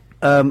 but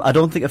I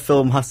don't think a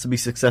film has to be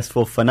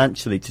successful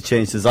financially to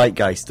change the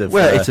zeitgeist of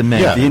Well, it's a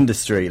myth. the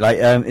industry. Like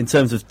in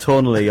terms of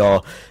tonally,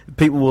 or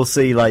people will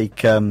see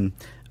like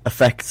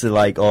effects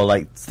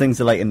or things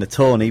are like in the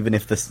tone, even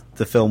if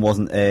the film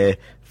wasn't a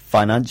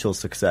financial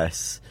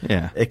success.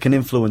 Yeah. It can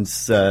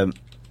influence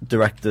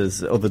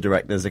directors, other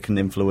directors. It can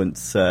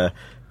influence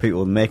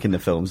people making the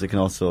films. It can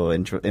also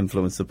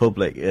influence the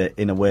public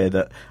in a way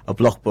that a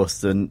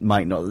blockbuster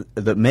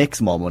that makes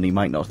more money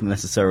might not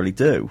necessarily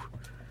do.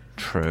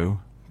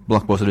 True.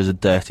 Blockbuster is a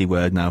dirty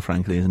word now,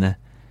 frankly, isn't it?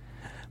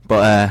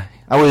 But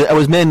I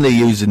was mainly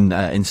using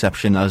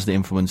Inception as the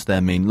influence there.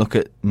 I mean, look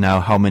at now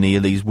how many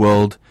of these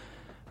world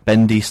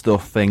bendy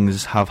stuff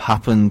things have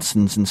happened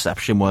since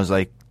Inception was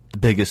like the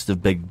biggest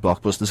of big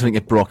blockbusters. I think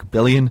it broke 1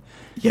 billion.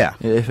 Yeah.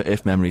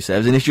 If memory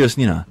serves. And it's just,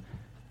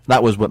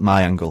 that was what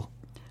my angle.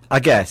 I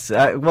guess.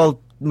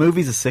 Well,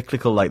 movies are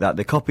cyclical like that.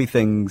 They copy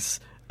things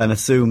and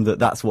assume that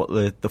that's what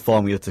the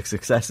formula to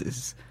success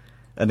is,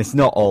 and it's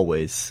not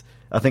always.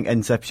 I think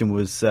Inception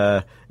was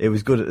it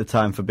was good at the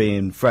time for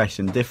being fresh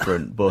and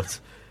different, but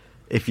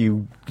if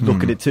you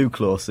look at it too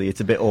closely, it's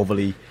a bit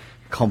overly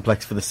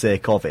complex for the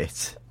sake of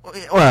it.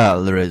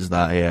 Well, there is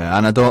that, yeah,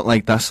 and I don't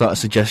like that sort of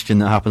suggestion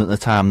that happened at the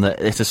time that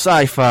it's a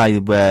sci-fi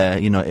where,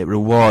 you know, it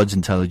rewards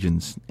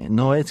intelligence.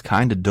 No, it's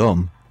kind of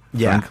dumb,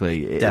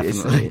 frankly.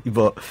 Definitely,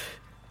 but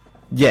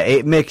yeah,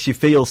 it makes you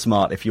feel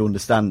smart if you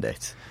understand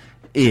it.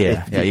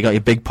 Yeah, you got your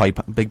big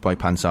boy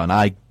pants on.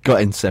 I got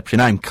Inception.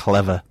 I'm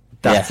clever.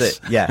 That's it.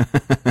 Yeah,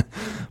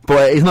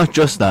 but it's not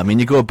just that. I mean,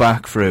 you go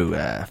back through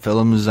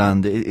films,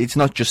 and it's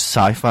not just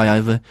sci-fi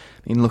either.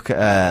 I mean, look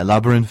at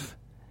Labyrinth.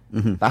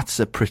 Mm-hmm. That's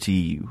a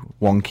pretty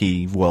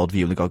wonky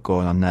worldview they got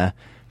going on there.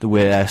 The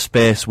way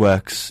space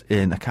works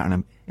I can't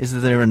remember. Is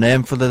there a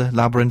name for the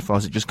labyrinth, or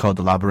is it just called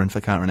the Labyrinth?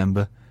 I can't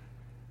remember.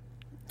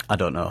 I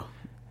don't know.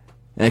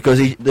 Because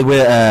the way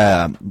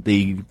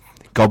the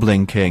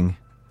Goblin King,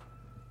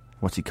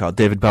 what's he called?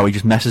 David Bowie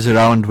just messes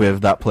around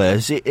with that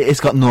place. It's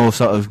got no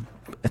sort of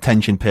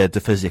attention paid to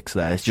physics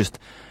there. It's just,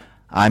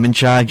 I'm in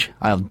charge.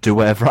 I'll do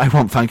whatever I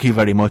want. Thank you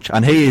very much.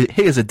 And he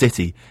is a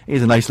ditty.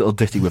 He's a nice little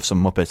ditty with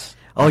some Muppets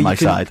on my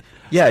side.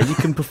 Yeah, you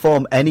can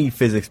perform any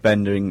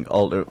physics-bending,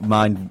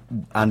 mind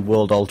and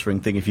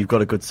world-altering thing if you've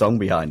got a good song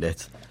behind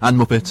it. And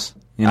Muppets.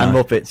 You know, and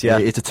Muppets, yeah.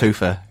 It's a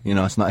twofer. You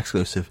know, it's not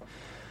exclusive.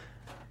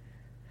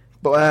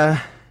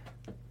 But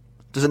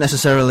does it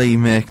necessarily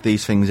make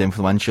these things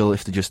influential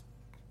if they just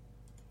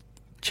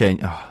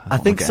change? I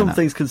think some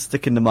things can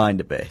stick in the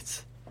mind a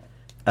bit.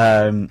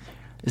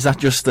 Is that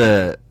just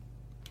ooh,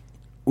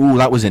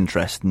 that was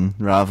interesting,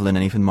 rather than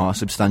anything more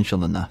substantial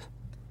than that?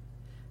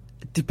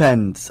 It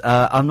depends.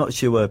 I'm not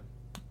sure.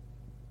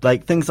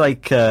 Like things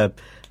like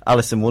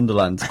Alice in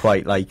Wonderland's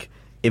quite like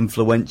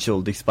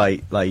influential,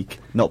 despite like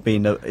not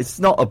being. It's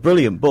not a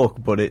brilliant book,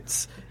 but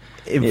it's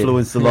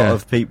influenced a lot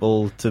of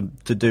people to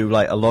do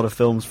like a lot of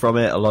films from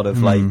it. A lot of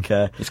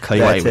it's clear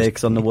their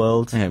takes on the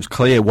world. Yeah, it was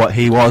clear what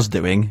he was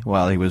doing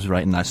while he was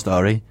writing that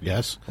story.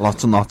 Yes,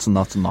 lots and lots and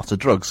lots and lots of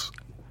drugs.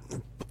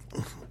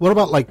 What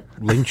about like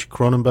Lynch,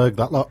 Cronenberg,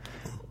 that lot?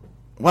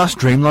 Well, that's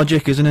dream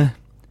logic, isn't it?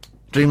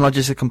 Dream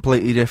logic's a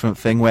completely different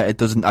thing where it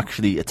doesn't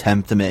actually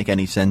attempt to make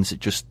any sense.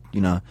 It just,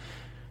 you know,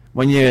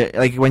 when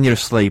you're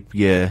asleep,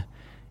 your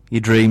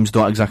dreams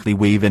don't exactly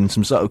weave in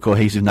some sort of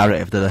cohesive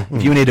narrative, do they?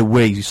 If you need a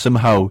wee,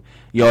 somehow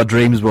your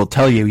dreams will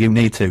tell you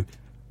need to.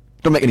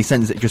 Don't make any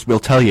sense. It just will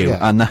tell you,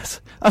 and that's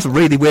a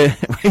really weird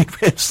way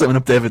of summing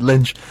up David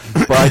Lynch.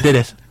 But I did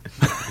it.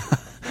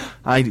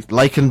 I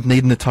likened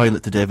needing the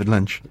toilet to David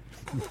Lynch.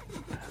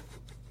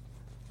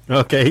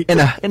 Okay. In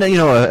a you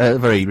know a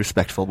very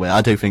respectful way.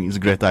 I do think he's a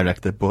great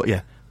director, but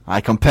yeah, I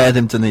compared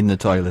him to needing the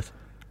toilet.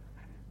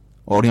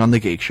 Only on the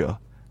Geek Show.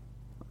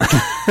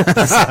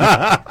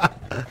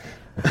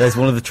 There's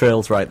one of the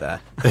trails right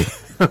there.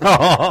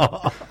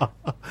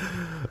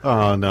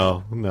 Oh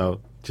no,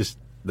 just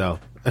no.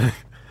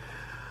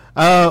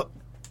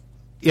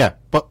 Yeah,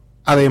 but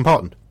are they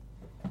important?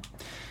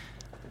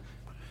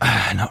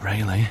 Not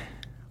really.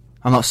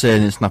 I'm not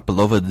saying it's not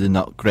beloved. They're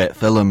not great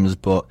films,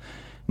 but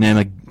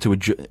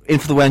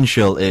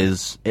influential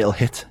is it'll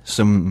hit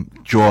some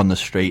Joe on the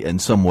street in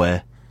some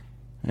way,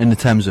 in the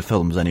terms of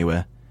films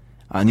anyway.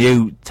 And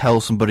you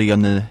tell somebody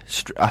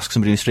ask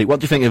somebody in the street, what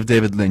do you think of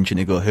David Lynch? And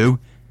they go, who?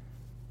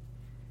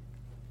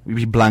 It'd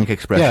be blank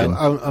expression.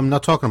 Yeah, I'm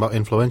not talking about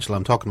influential.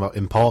 I'm talking about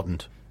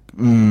important.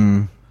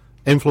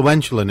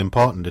 Influential and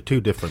important are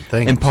two different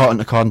things. Important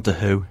according to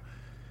who?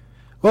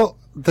 Well,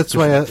 that's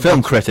why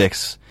film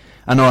critics.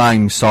 I know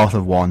I'm sort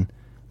of one,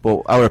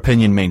 but our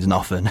opinion means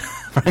nothing,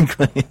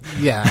 frankly.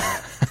 Yeah.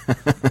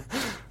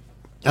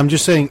 I'm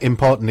just saying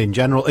important in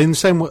general. In the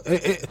same way,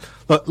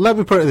 look, let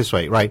me put it this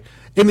way, right?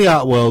 In the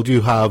art world,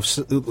 you have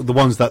the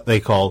ones that they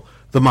call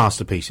the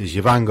masterpieces,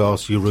 your Van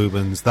Goghs, your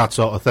Rubens, that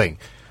sort of thing.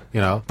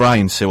 You know,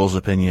 Brian Sewell's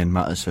opinion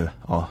matters to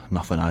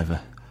nothing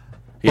either.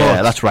 Yeah,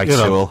 but, that's right,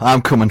 Sewell.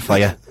 I'm coming for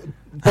you.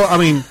 But I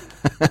mean,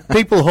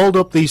 people hold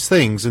up these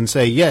things and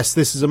say, "Yes,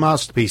 this is a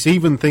masterpiece."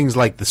 Even things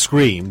like The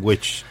Scream,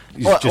 which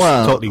is just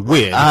totally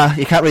weird.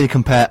 You can't really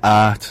compare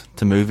art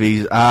to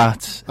movies. I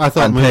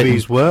thought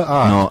movies were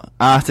art. No,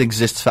 art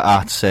exists for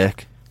art's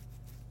sake.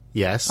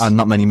 Yes, and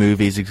not many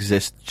movies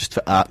exist just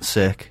for art's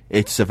sake.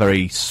 It's a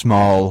very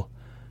small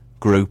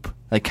group,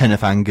 like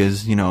Kenneth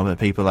Anger's,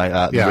 people like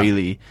that. Yeah.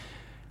 Really.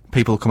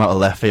 People come out of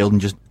left field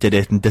and just did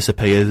it and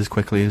disappeared as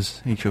quickly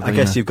as each other. I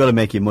guess you've got to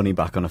make your money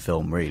back on a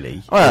film,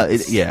 really. Well,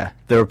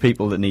 there are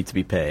people that need to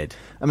be paid.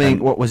 I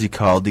mean, what was he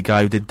called? The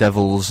guy who did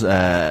Devils,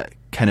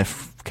 Ken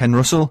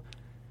Russell?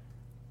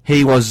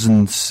 He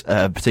wasn't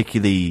a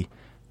particularly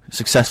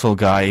successful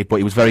guy, but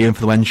he was very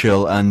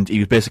influential, and he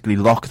was basically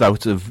locked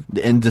out of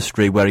the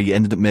industry where he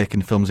ended up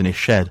making films in his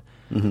shed.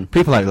 Mm-hmm.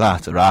 People like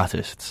that are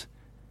artists.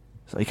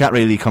 So you can't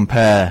really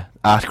compare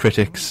art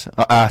critics,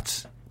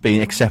 art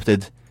being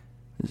accepted.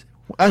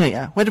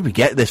 Where did we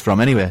get this from,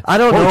 anyway? I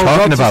don't know. What are we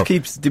talking about? Just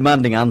keeps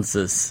demanding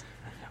answers.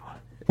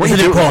 Is it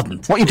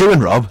important? What are you doing,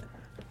 Rob?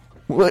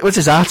 What's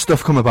this art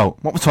stuff come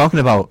about? What we're talking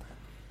about?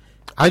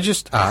 I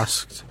just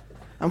asked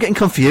I'm getting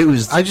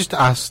confused. I just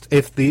asked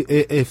if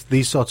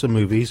these sorts of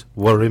movies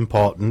were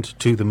important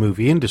to the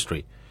movie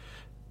industry.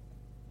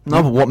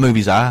 No, but what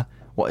movies are?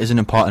 What is an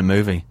important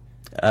movie?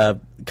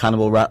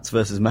 Cannibal Rats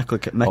versus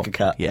Mecha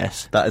Cat.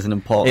 Yes. That is an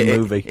important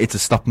movie. It's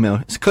a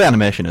it's clear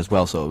animation as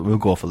well, so we'll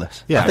go for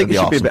this. Yeah, I think it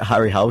should be a bit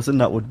Harryhausen.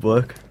 That would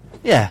work.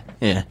 Yeah.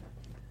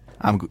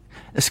 A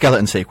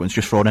skeleton sequence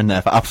just thrown in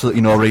there for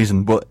absolutely no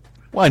reason, but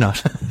why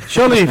not?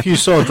 Surely if you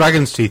saw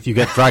dragon's teeth, you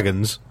get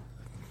dragons.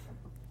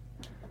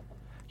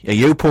 Are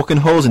you poking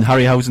holes in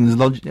Harryhausen's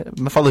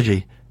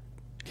mythology?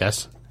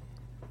 Yes.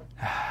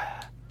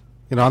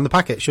 On the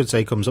packet it should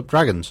say comes up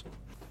dragons.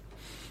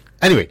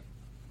 Anyway.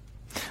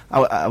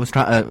 I was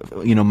trying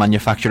to,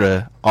 manufacture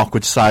a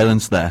awkward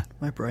silence there.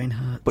 My brain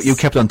hurts. But you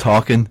kept on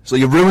talking, so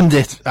you ruined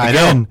it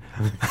again.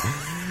 I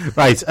know.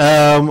 Right.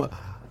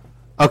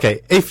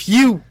 Okay. If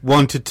you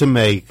wanted to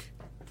make,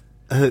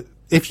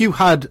 if you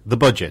had the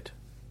budget,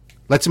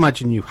 let's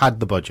imagine you had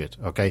the budget,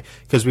 okay?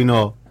 Because we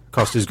know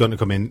cost is going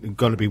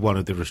to be one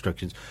of the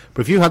restrictions.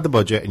 But if you had the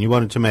budget and you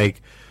wanted to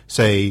make,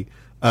 say,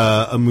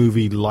 a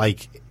movie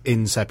like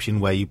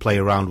Inception, where you play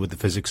around with the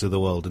physics of the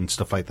world and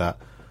stuff like that,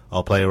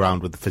 or play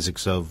around with the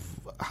physics of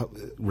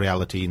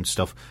reality and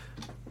stuff,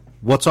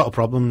 what sort of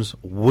problems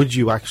would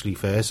you actually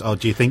face, or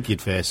do you think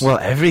you'd face? Well,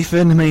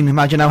 everything. I mean,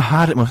 imagine how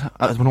hard it must.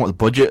 I don't know what the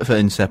budget for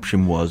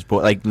Inception was,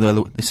 but like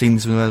the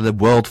scenes where the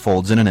world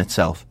folds in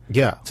itself.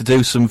 Yeah. To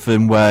do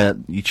something where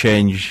you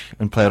change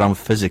and play around with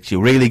physics,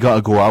 you really got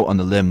to go out on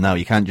the limb now.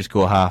 You can't just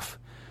go half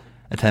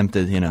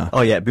attempted,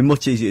 Oh yeah, it'd be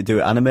much easier to do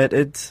it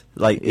animated,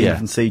 like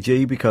even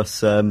CG,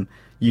 because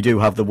you do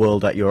have the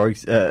world at your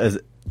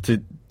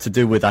to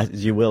do with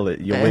as you will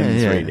your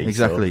whims, really.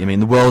 Exactly. So. I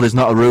mean, the world is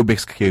not a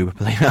Rubik's Cube.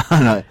 Believe it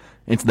or not.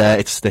 It's there,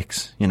 it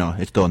sticks,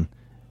 it's done.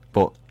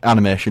 But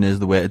animation is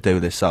the way to do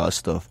this sort of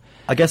stuff.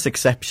 I guess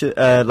acceptance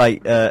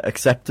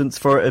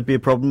for it would be a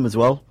problem as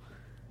well.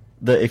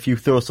 That if you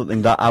throw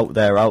something that out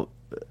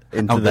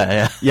into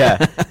there,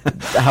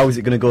 how is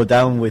it going to go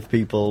down with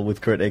people,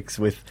 with critics,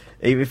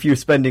 if you're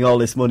spending all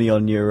this money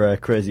on your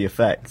crazy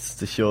effects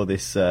to show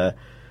this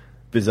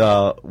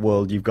bizarre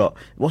world you've got.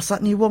 What's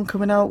that new one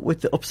coming out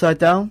with the Upside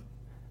Down?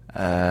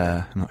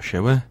 I'm not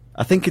sure.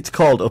 I think it's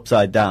called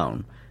Upside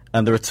Down.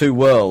 And there are two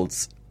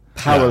worlds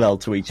parallel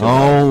to each other.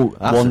 Oh,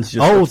 one's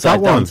just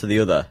upside down to the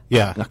other.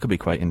 Yeah, that could be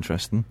quite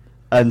interesting.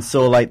 And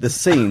so, like, the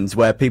scenes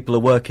where people are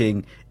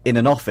working in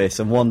an office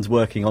and one's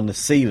working on the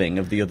ceiling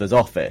of the other's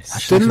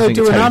office. Didn't they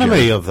do an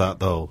anime of that,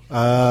 though?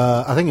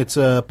 I think it's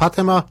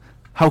Patema.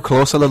 How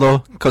close are they, though?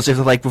 Because if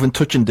they're, like, within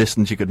touching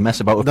distance, you could mess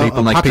about with people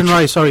and, like,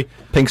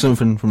 ping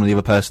something from the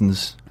other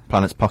person's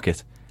planet's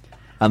pocket.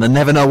 And they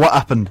never know what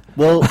happened.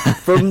 Well,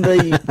 from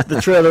the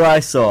trailer I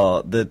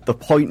saw, the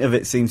point of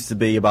it seems to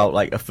be about,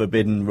 like, a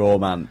forbidden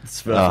romance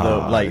for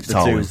it's the two.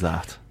 Always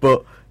that.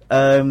 But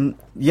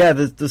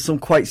there's some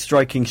quite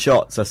striking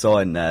shots I saw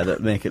in there that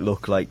make it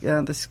look like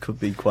this could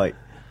be quite.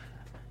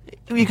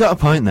 You got a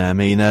point there. I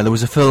mean, there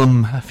was a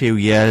film a few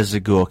years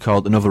ago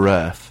called Another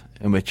Earth,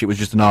 in which it was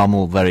just a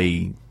normal,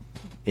 very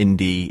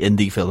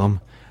indie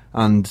film,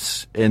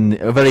 and in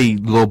a very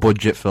low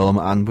budget film,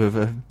 and with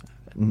a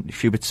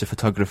few bits of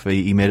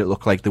photography, he made it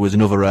look like there was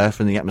another Earth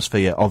in the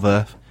atmosphere of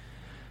Earth.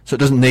 So it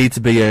doesn't need to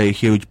be a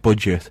huge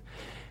budget.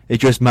 It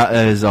just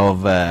matters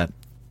of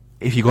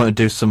if you're going to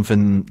do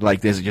something like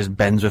this, it just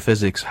bends with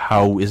physics.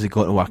 How is it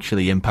going to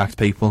actually impact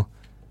people?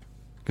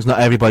 Because not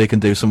everybody can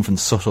do something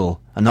subtle,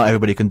 and not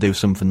everybody can do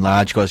something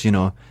large. Because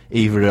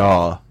either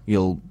or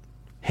you'll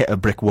hit a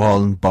brick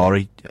wall and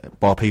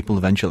bore people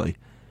eventually.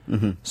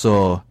 Mm-hmm.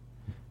 So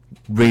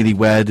really,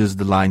 where does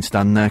the line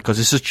stand there?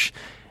 Because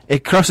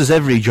it crosses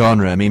every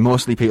genre. I mean,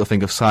 mostly people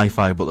think of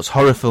sci-fi, but there's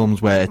horror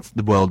films where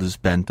the world is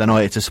bent. I know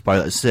it's a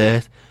spoiler to say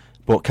it,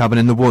 but Cabin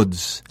in the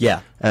Woods,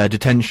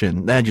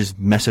 Detention, they just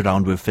mess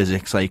around with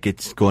physics like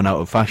it's going out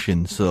of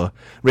fashion. So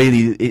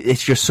really,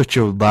 it's just such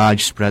a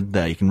large spread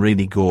there. You can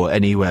really go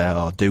anywhere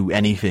or do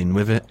anything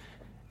with it.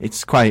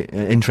 It's quite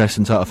an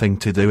interesting sort of thing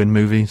to do in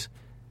movies.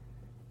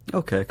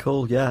 Okay,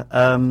 cool, yeah.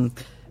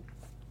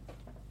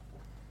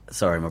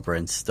 Sorry, my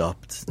brain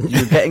stopped.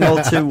 You're getting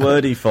all too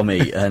wordy for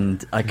me,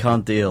 and I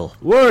can't deal.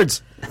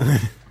 Words!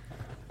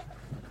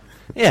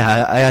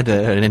 Yeah, I had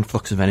an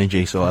influx of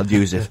energy, so I'd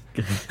use it.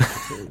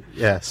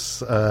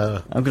 Yes.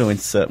 I'm going to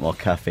insert more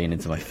caffeine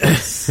into my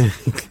face.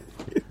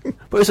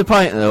 But it's a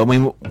point, though. I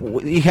mean,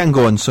 you can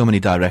go in so many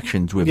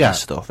directions with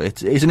this stuff.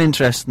 It's an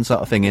interesting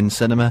sort of thing in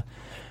cinema,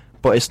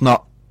 but it's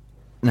not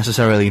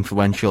necessarily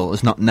influential.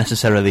 It's not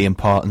necessarily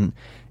important.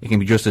 It can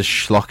be just as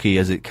schlocky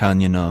as it can,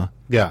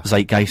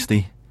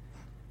 zeitgeisty.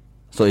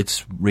 So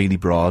it's really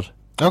broad.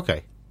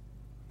 Okay.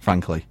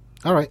 Frankly.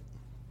 All right.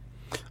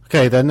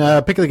 Okay, then,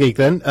 pick of the geek,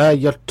 then.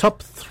 Your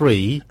top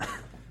 3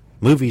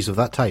 movies of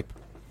that type.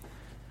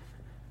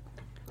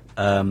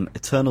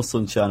 Eternal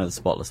Sunshine of the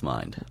Spotless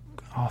Mind.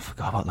 Oh, I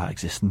forgot about that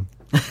existing.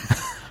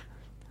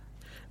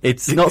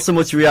 It's not so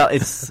much reality.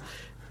 It's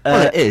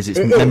well, it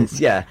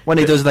is. Yeah. When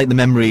it does, like, the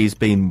memories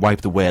being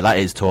wiped away, that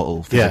is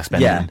total physics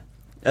bending. Yeah.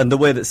 And the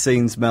way that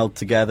scenes meld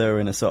together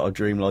in a sort of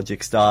dream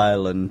logic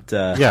style and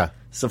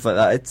stuff like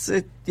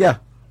that.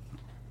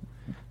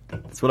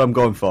 That's what I'm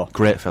going for.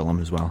 Great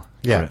film as well.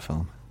 Yeah. Great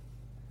film.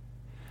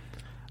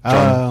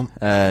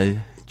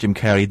 Jim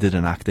Carrey did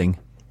an acting.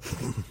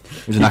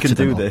 It was an He can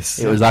do this.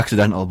 It was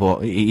accidental, but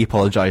he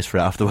apologised for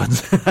it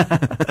afterwards.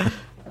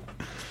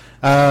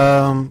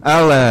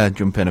 I'll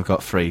jump in. I've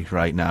got 3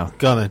 right now.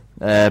 Go on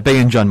then.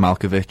 Being John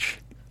Malkovich.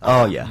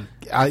 Oh, yeah.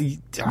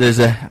 There's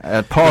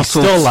a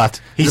portal.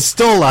 He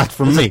stole that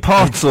from me. A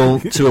portal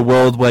to a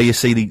world where you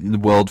see the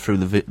world through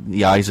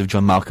the eyes of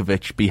John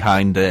Malkovich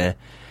behind the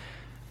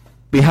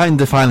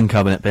filing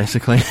cabinet,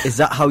 basically. Is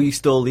that how you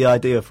stole the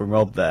idea from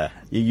Rob there?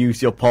 You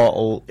use your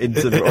portal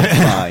into the Rob's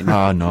mind?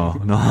 Oh,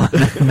 no.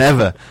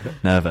 Never.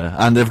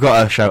 And they've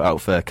got a shout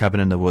out for Cabin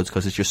in the Woods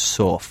because it's just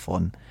so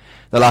fun.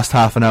 The last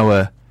half an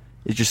hour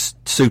is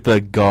just super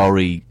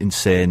gory,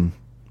 insane,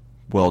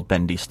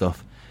 world-bendy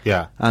stuff.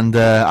 Yeah. And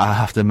I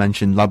have to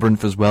mention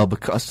Labyrinth as well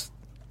because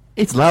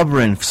it's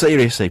Labyrinth.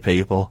 Seriously,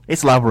 people.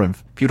 It's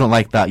Labyrinth. If you don't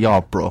like that,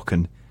 you're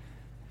broken.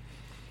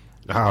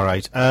 All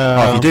right.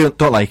 If you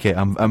don't like it,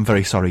 I'm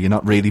very sorry. You're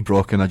not really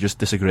broken. I just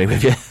disagree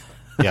with you.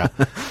 Yeah.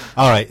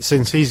 All right.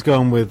 Since he's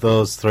gone with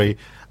those 3,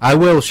 I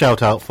will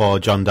shout out for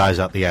John Dies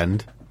at the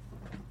End.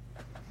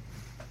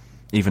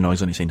 Even though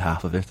he's only seen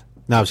half of it.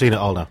 No, I've seen it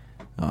all now.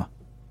 Oh.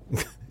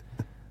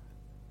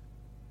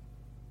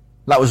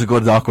 That was a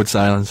good awkward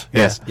silence.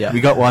 Yes. Yeah.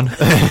 We got one.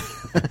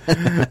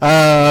 No,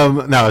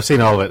 I've seen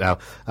all of it now.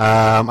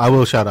 I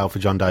will shout out for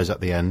John Dies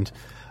at the End.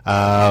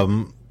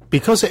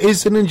 Because it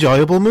is an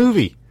enjoyable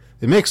movie.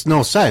 It makes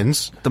no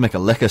sense. Don't make a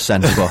lick of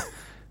sense, but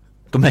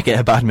don't make it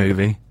a bad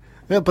movie.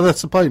 Yeah, but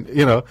that's the point.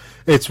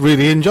 It's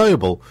really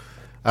enjoyable.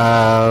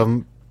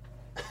 And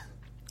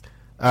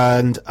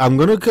I'm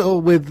going to go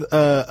with...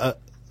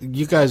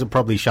 you guys will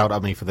probably shout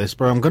at me for this,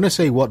 but I'm going to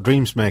say What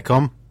Dreams May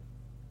Come.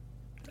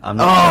 I'm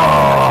not.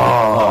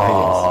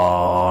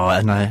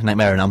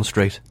 Nightmare on Elm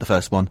Street, the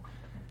first one.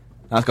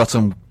 That's got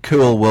some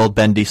cool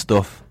world-bendy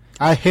stuff.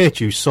 I hate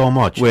you so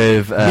much.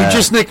 With you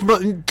just nicked...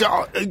 1-0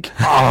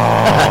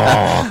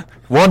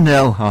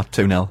 or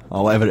 2-0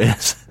 or whatever it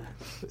is.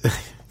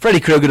 Freddy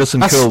Krueger does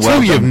some cool work. That's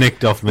 2 you've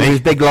nicked off me. With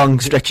his big,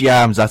 long, stretchy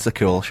arms, that's a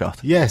cool shot.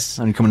 Yes.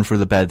 And coming through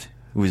the bed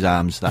with his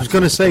arms. I was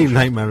going to say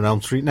Nightmare on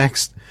Elm Street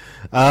next.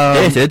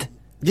 Hated.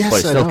 Yes,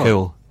 but it's still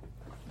cool.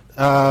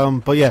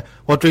 But yeah,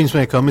 What Dreams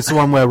May Come. It's the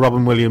one where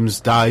Robin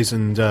Williams dies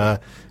and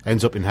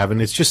ends up in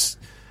heaven. It's just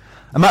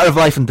A Matter of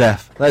Life and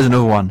Death. There's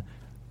another one.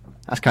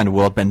 That's kind of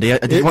world bendy. Is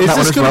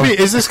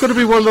this going to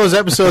be one of those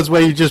episodes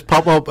where you just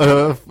pop up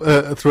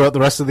throughout the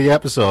rest of the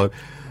episode,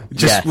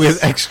 just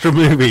with extra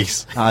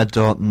movies? I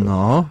don't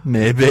know.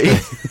 Maybe.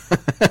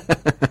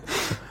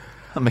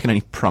 Not making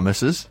any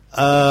promises.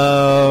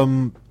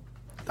 Oh,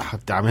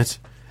 damn it!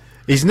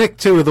 He's nicked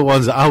 2 of the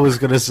ones that I was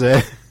going to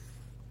say.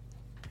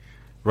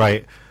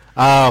 Right.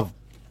 No,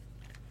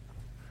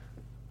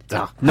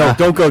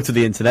 don't go to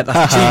the internet.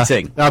 That's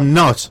cheating. I'm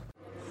not.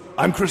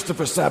 I'm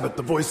Christopher Sabat,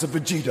 the voice of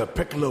Vegeta,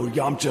 Piccolo,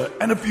 Yamcha,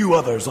 and a few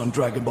others on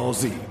Dragon Ball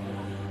Z.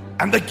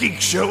 And the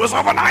Geek Show is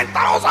over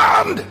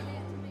 9,000!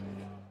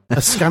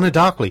 A Scanner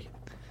Darkly.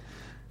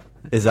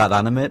 Is that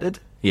animated?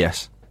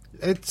 Yes.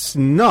 It's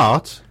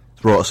not.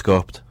 It's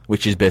rotoscoped,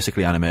 which is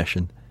basically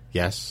animation.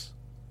 Yes.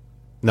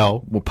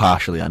 No. Well,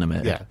 partially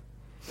animated. Yeah.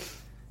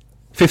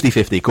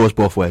 50-50. It goes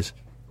both ways.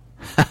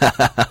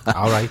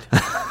 All right.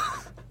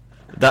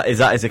 Is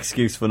that his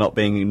excuse for not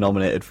being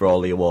nominated for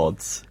all the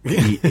awards?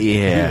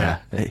 Yeah.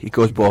 It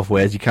goes both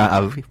ways. You can't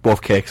have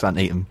both cakes and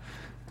eat them.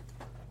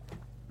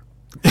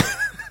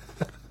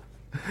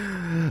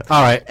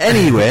 All right.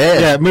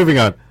 Anyway. Yeah, moving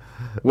on.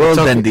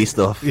 World-bendy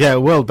stuff. Yeah,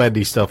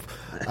 world-bendy stuff.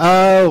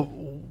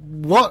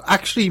 What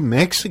actually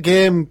makes a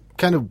game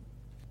kind of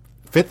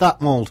fit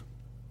that mould?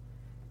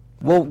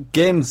 Well,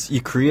 games, you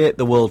create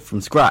the world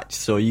from scratch,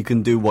 so you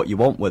can do what you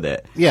want with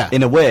it. Yeah.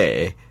 In a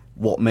way,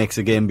 what makes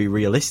a game be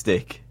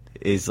realistic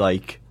is,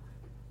 like,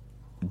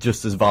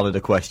 just as valid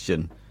a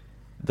question.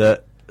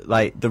 That,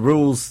 like, the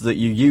rules that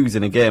you use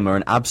in a game are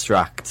an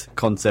abstract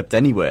concept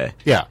anyway.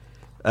 Yeah.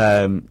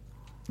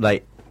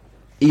 Like,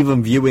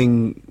 even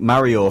viewing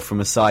Mario from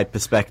a side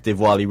perspective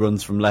while he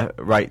runs from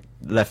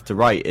left to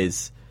right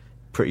is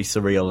pretty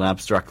surreal and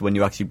abstract when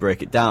you actually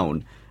break it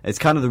down. It's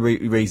kind of the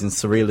reason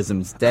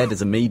surrealism's dead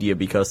as a media,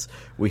 because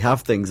we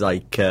have things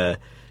like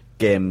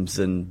games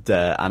and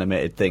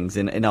animated things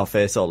in our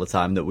face all the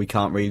time that we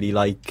can't really,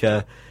 like...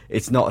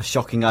 it's not a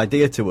shocking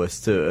idea to us,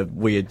 to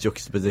weird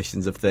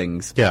juxtapositions of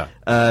things. Yeah.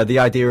 The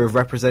idea of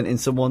representing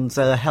someone's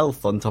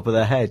health on top of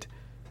their head.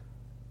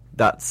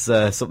 That's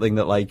something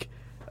that, like,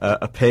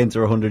 a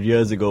painter 100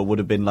 years ago would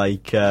have been,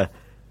 like...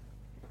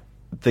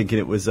 thinking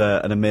it was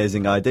an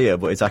amazing idea,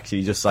 but it's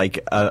actually just like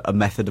a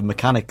method of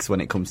mechanics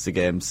when it comes to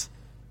games.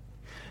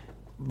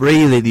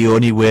 Really, the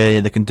only way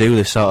they can do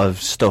this sort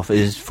of stuff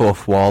is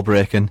fourth wall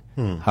breaking.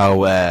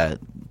 How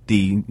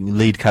the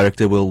lead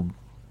character will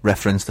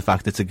reference the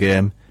fact it's a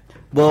game,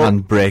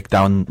 and break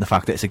down the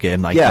fact that it's a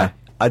game like that.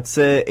 I'd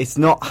say it's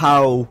not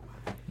how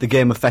the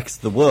game affects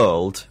the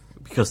world,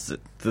 because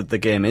the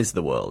game is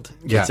the world.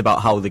 Yeah. It's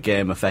about how the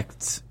game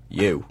affects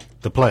you.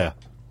 The player.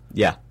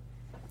 Yeah.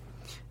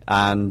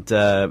 And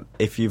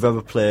if you've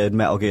ever played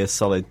Metal Gear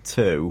Solid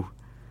 2,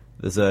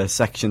 there's a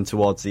section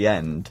towards the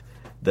end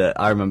that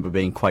I remember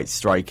being quite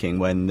striking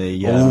when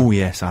the... oh,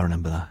 yes, I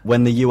remember that.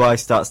 When the UI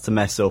starts to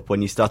mess up,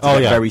 when you start to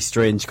get very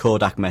strange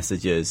Kodak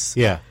messages.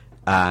 Yeah.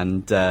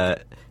 And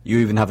you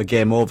even have a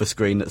game over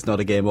screen that's not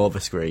a game over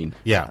screen.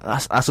 Yeah.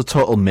 That's a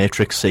total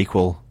Matrix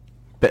sequel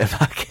bit of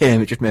that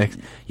game. It just makes...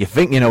 You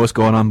think you know what's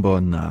going on,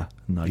 but no,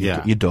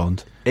 you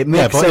don't. It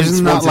makes sense.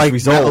 Isn't that like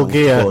Metal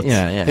Gear?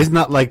 Yeah. Isn't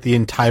that like the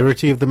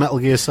entirety of the Metal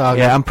Gear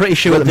saga? Yeah, I'm pretty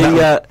sure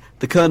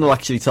the kernel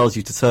actually tells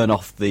you to turn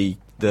off the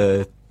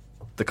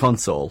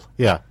console.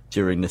 Yeah.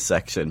 During this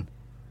section,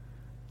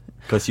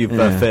 because you've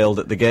failed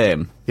at the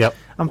game. Yep.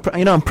 I'm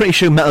pretty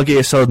sure Metal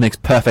Gear Solid makes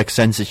perfect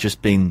sense. It's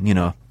just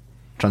been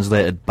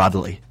translated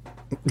badly.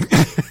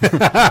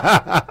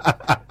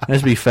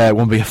 Let's be fair, it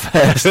won't be a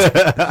first.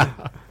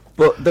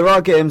 But there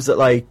are games that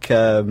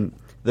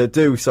that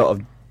do sort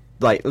of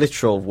like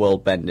literal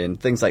world bending.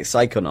 Things like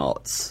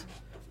Psychonauts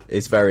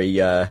is very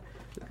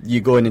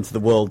you going into the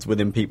worlds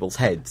within people's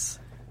heads.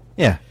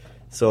 Yeah.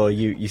 So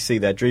you see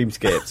their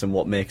dreamscapes and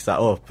what makes that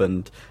up,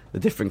 and the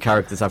different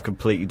characters have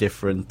completely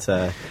different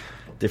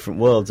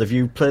worlds. Have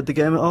you played the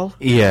game at all?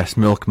 Yes,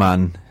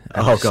 Milkman.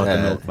 Oh god,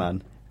 the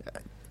Milkman.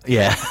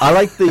 Yeah, I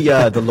like the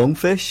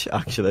lungfish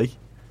actually.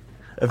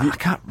 I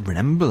can't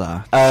remember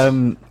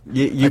that.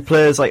 You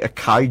play as like a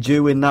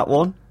kaiju in that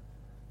one.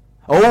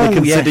 Oh, they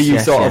consider you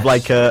sort of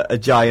like a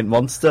giant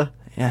monster.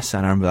 Yes,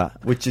 I remember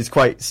that. Which is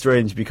quite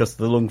strange because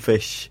the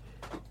lungfish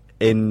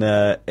in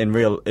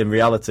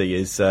reality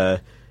is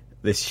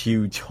this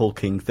huge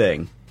hulking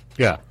thing.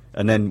 Yeah.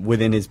 And then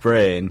within his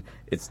brain,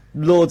 it's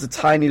loads of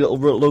tiny little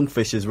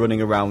lungfishes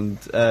running around,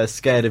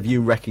 scared of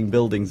you wrecking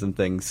buildings and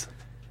things.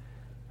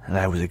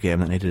 That was a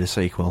game that needed a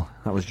sequel.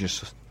 That was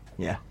just,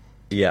 yeah,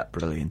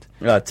 brilliant.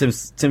 Tim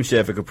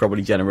Schafer could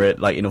probably generate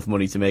like enough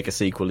money to make a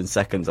sequel in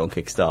seconds on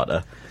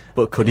Kickstarter,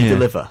 but could he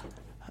deliver?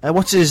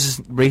 What's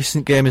his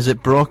recent game? Is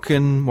it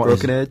Broken?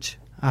 Broken Age.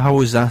 How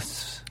was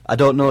that? I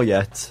don't know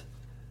yet.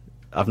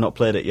 I've not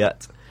played it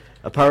yet.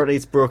 Apparently,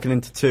 it's broken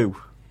into 2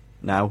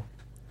 now.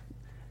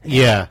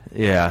 Yeah,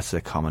 that's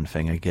a common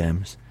thing in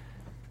games.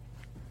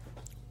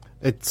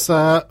 It's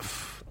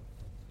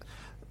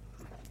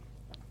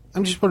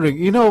I'm just wondering.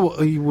 You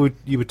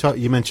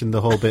mentioned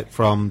the whole bit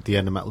from the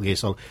end of Metal Gear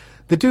Solid.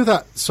 They do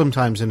that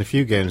sometimes in a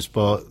few games,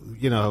 but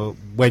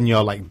when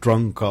you're like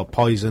drunk or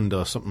poisoned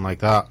or something like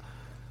that,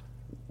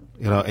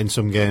 in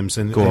some games,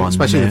 and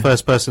especially the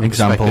first person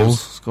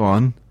examples. Go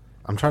on.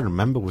 I'm trying to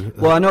remember.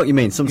 Well, I know what you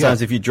mean.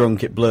 Sometimes if you're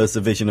drunk, it blurs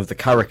the vision of the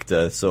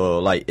character, so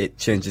like it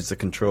changes the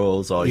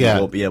controls, or you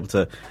won't be able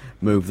to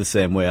move the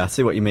same way. I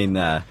see what you mean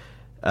there.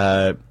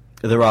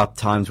 There are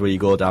times where you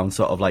go down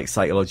sort of like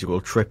psychological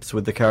trips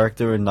with the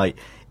character, and like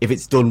if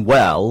it's done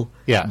well,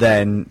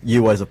 then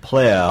you as a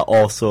player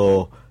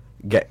also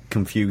get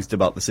confused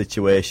about the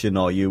situation,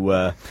 or you.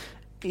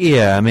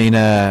 Yeah, I mean,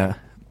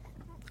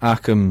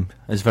 Arkham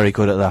is very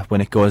good at that when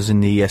it goes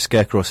in the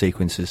Scarecrow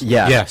sequences.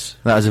 Yeah. Yes.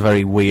 That is a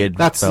very weird...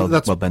 That's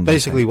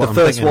basically what the I'm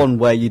first thinking. one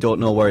where you don't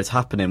know where it's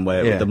happening,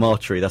 with the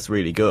mortuary, that's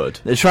really good.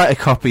 They try to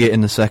copy it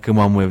in the second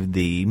one with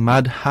the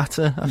Mad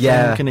Hatter, I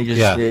think, and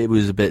it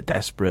was a bit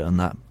desperate on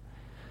that.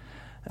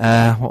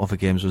 What other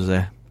games was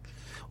there?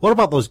 What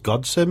about those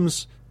God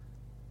Sims?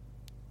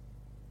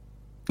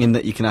 In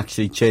that you can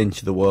actually change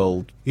the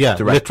world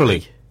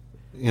directly.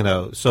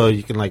 Literally. So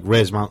you can like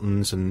raise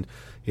mountains and...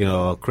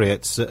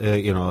 create,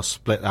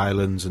 split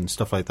islands and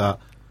stuff like that.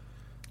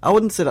 I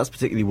wouldn't say that's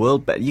particularly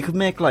world bending. You could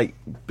make, like,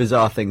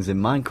 bizarre things in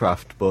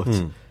Minecraft, but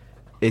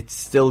it's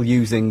still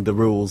using the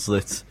rules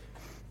that,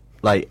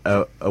 like,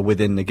 are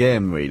within the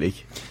game, really.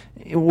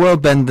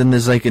 World bending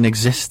is like an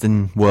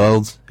existing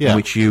world in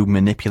which you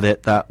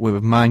manipulate that.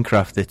 With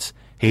Minecraft, it's,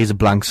 here's a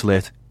blank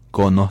slate,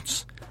 go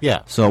nuts.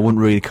 Yeah. So I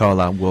wouldn't really call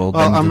that world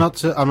bending. I'm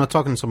not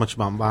talking so much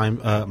about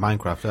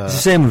Minecraft. It's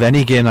the same with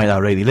any game like that,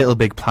 really. Little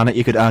Big Planet,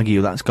 you could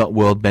argue that's got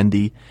world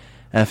bendy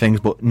things,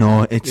 but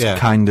no, it's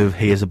kind of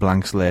here's a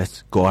blank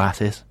slate, go at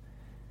it.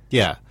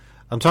 Yeah.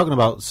 I'm talking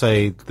about,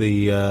 say,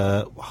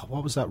 the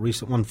what was that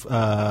recent one?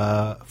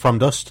 From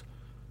Dust.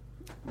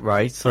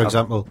 Right. For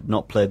example. I've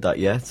not played that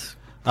yet.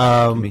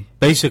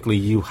 Basically,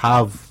 you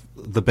have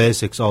the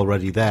basics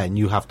already there, and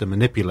you have to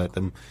manipulate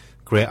them,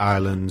 create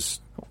islands.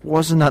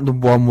 Wasn't that the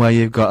one where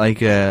you've got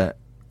like a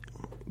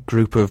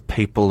group of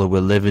people that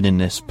were living in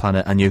this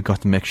planet, and you've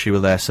got to make sure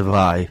they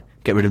survive,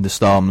 get rid of the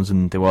storms,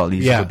 and do all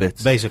these other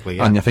bits? Basically,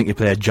 yeah. And I think you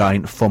play a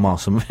giant thumb or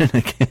something in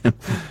the game.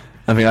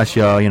 I think that's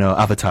your,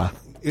 avatar.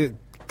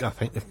 I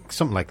think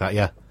something like that,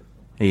 yeah.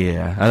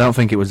 Yeah, I don't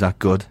think it was that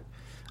good.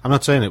 I'm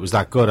not saying it was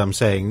that good. I'm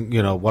saying,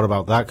 what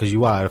about that? Because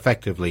you are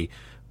effectively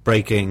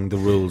breaking the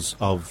rules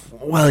of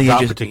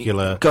that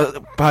particular...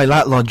 By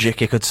that logic,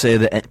 you could say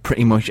that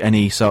pretty much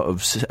any sort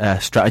of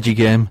strategy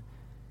game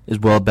is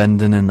world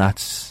bending, and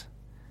that's...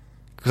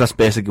 Because that's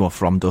basically what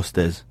From Dust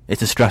is.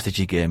 It's a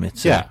strategy game.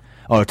 It's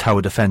or a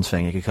tower defense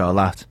thing, you could call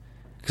that.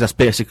 Because that's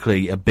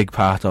basically a big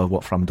part of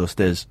what From Dust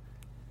is.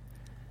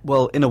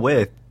 Well, in a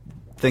way,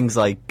 things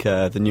like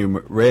the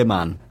new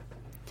Rayman,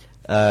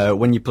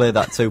 when you play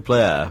that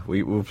 2-player,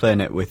 we were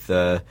playing it with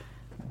the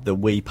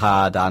Wii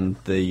pad and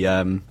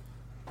the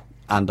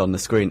and on the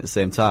screen at the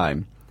same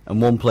time,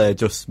 and one player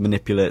just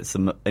manipulates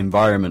the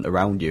environment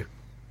around you,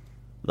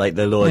 like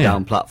the lower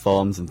down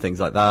platforms and things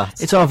like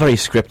that. It's all very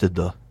scripted,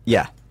 though.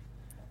 Yeah,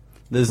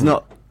 there's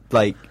not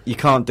like you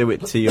can't do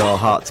it to your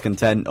heart's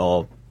content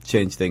or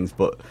change things,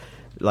 but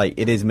like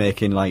it is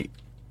making like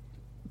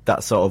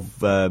that sort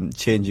of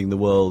changing the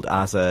world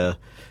as a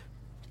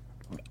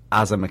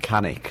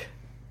mechanic.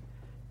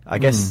 I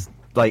guess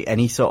like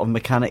any sort of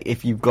mechanic,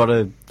 if you've got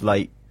to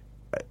like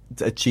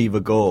achieve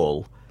a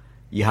goal,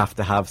 you have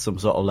to have some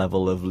sort of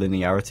level of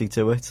linearity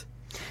to it.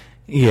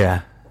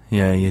 Yeah,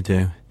 you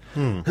do.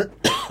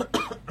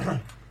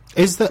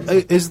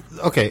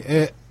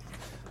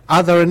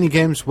 Are there any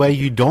games where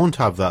you don't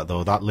have that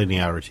though? That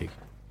linearity?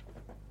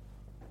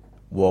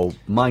 Well,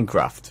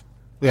 Minecraft.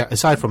 Yeah,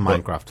 aside from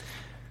Minecraft.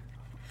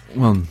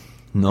 Well,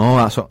 no,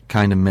 that's what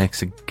kind of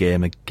makes a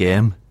game a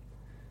game.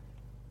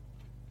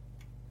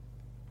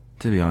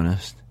 To be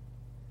honest.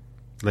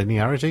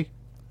 Linearity?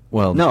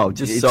 Well, no,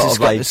 just it's sort of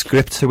like a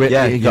script to it.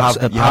 Yeah, you have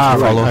rules.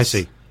 Right, I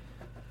see.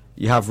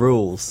 You have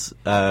rules,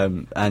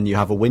 and you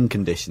have a win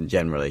condition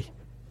generally.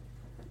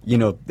 You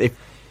know, if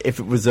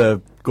it was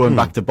going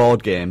back to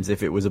board games,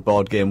 if it was a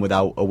board game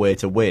without a way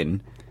to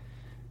win,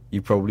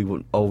 you probably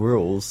wouldn't. Or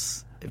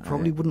rules, it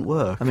probably wouldn't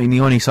work. I mean, the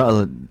only sort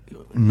of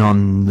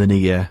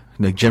non-linear,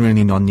 like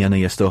generally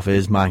non-linear stuff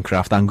is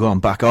Minecraft, and going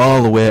back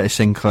all the way to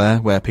Sinclair,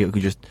 where people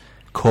could just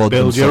code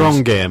build themselves. Your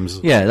own games.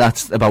 Yeah,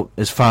 that's about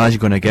as far as you're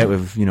going to get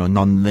with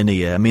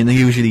non-linear. I mean, they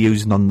usually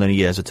use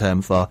non-linear as a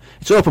term for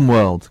it's open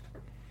world,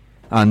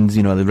 and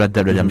the Red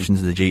Dead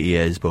Redemptions of the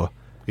GTAs, but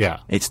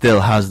it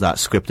still has that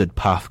scripted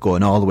path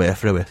going all the way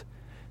through it.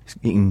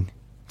 You can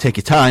take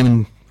your time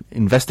and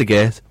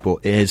investigate, but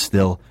it is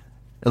still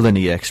a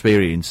linear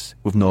experience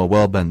with no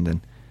world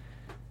bending.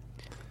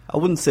 I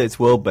wouldn't say it's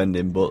world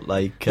bending, but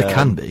like it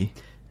can be.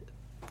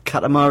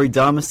 Katamari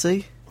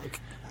Damacy.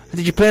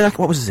 Did you play that?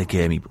 What was the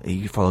game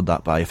he followed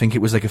that by? I think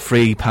it was like a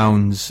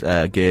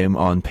 £3 game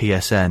on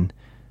PSN,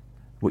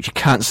 which you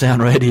can't say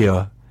on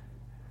radio.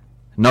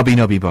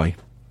 Nobby Boy.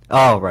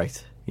 Oh,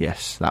 right.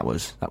 Yes, that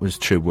was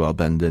true world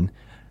bending.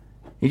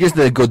 He's just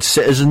a good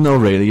citizen, though,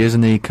 really,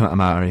 isn't he,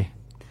 Katamari?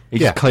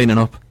 He's just cleaning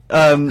up.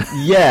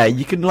 Yeah,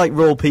 you can like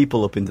roll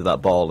people up into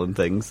that ball and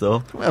things,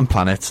 so and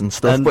planets and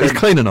stuff. But he's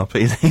cleaning up.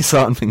 He's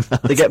sorting things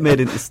out. They get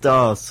made into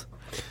stars.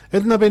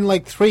 Hasn't there been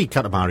like 3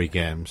 Katamari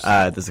games?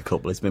 There's a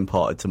couple. It's been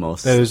ported to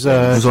most. There's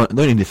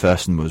only the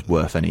first one was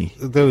worth any.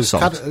 There was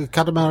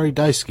Katamari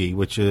Daisuke,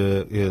 which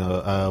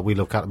we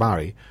love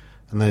Katamari,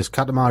 and there's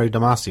Katamari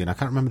Damacy, and I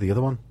can't remember the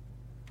other one.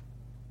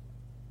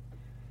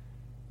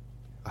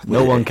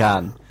 No one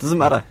can. Doesn't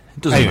matter.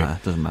 It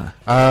doesn't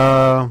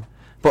matter.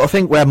 But I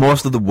think where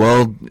most of the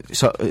world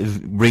sort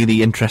of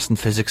really interesting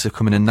physics are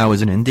coming in now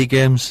is in indie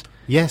games.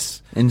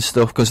 Yes. In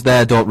stuff, because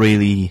they don't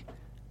really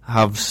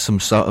have some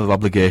sort of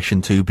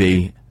obligation to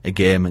be a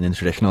game in the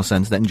traditional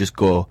sense. They can just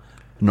go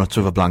nuts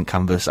with a blank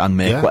canvas and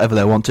make whatever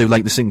they want to,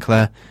 like the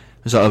Sinclair,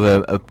 sort of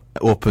a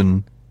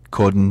open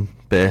coding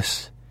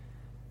base.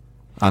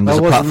 And there's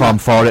a platform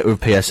for it with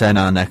PSN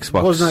and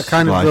Xbox. Wasn't that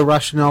kind of the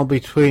rationale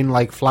between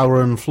like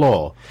Flower and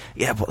Floor?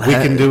 Yeah, but we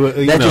can do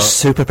it. They're just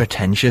super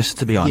pretentious,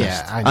 to be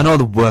honest. Yeah, I know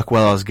they work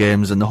well as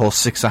games and the whole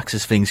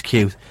 6-axis thing's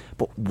cute,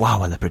 but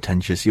wow, are they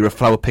pretentious? You're a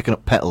flower picking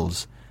up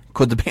petals.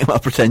 Could there be a more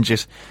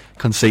pretentious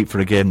conceit for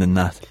a game than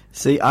that?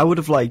 See, I would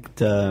have liked.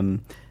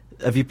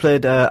 Have you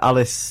played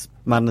Alice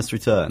Madness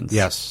Returns?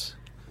 Yes.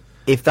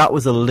 If that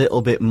was a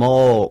little bit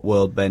more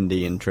world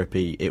bendy and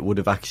trippy, it would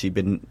have actually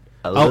been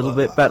a little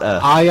bit better.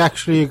 I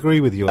actually agree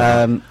with you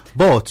on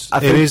that.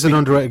 But it is an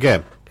underrated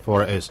game,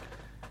 for it is.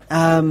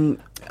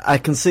 I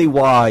can see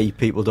why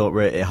people don't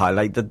rate it high.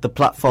 Like, the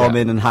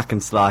platforming and hack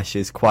and slash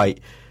is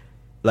quite...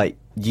 Like,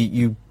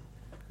 you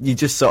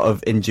just sort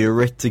of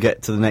endure it to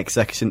get to the next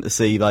section to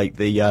see, like,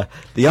 the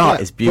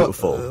art is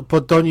beautiful.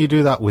 But don't you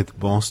do that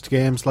with most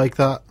games like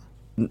that?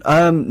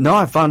 No,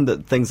 I found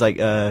that things like...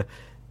 the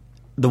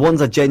ones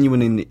I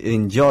genuinely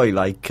enjoy,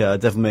 like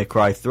Devil May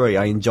Cry 3,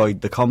 I enjoyed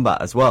the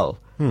combat as well.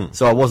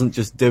 So I wasn't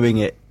just doing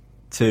it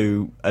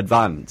to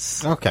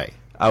advance. Okay.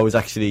 I was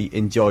actually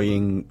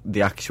enjoying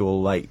the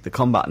actual, like, the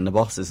combat and the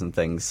bosses and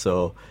things,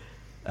 so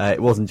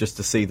it wasn't just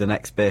to see the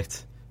next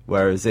bit.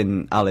 Whereas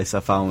in Alice,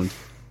 I found,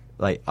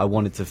 like, I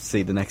wanted to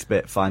see the next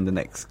bit, find the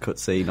next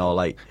cutscene, or,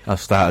 like...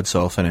 I've started, so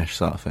I'll finish,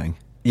 sort of thing.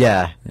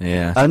 Yeah.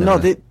 Yeah. And no,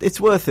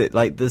 it's worth it.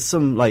 Like, there's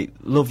some, like,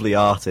 lovely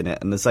art in it,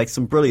 and there's, like,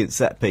 some brilliant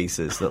set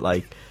pieces that,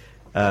 like...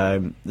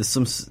 there's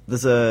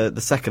the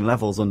second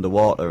level's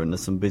underwater, and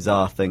there's some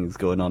bizarre things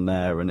going on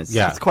there, and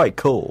it's quite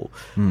cool.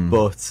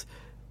 But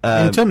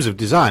in terms of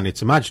design,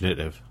 it's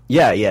imaginative.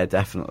 Yeah,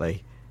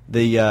 definitely.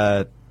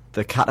 The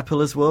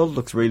Caterpillar's world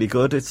looks really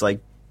good. It's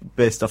like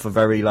based off a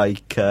very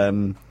like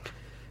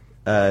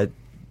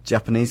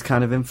Japanese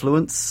kind of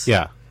influence.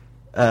 Yeah,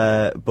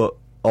 but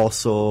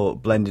also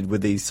blended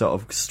with these sort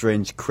of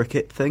strange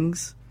cricket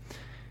things.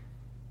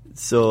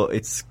 So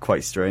it's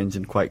quite strange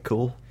and quite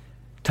cool.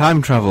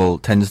 Time travel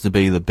tends to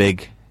be the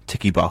big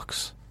ticky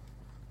box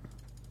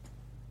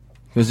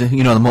Because,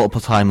 the multiple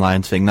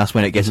timelines thing, that's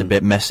when it gets a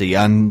bit messy,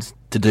 and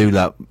to do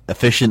that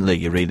efficiently,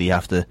 you really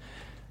have to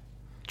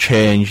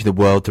change the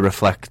world to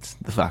reflect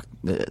the fact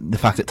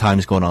that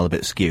time's gone all a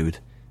bit skewed.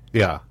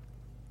 Yeah.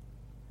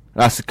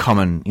 That's the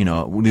common,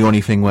 the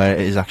only thing where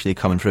it is actually a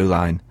common through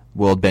line,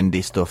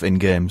 world-bendy stuff in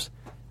games,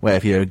 where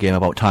if you're a game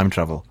about time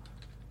travel.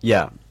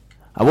 Yeah.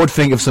 I would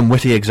think of some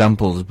witty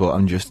examples, but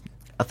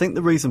I think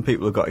the reason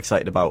people have got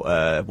excited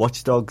about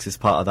Watch Dogs is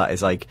part of that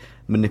is, like,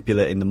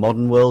 manipulating the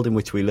modern world in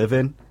which we live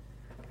in.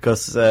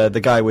 Because the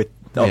guy with,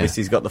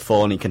 obviously he's got the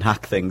phone he can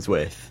hack things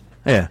with.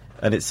 Yeah.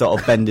 And it's sort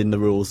of bending the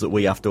rules that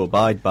we have to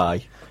abide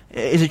by.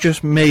 Is it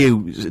just me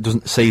who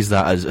sees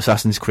that as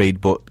Assassin's Creed,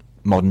 but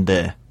modern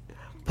day?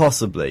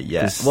 Possibly,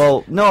 yes.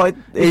 Well, no,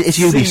 it's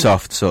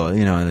Ubisoft, so,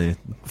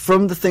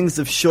 from the things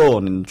they've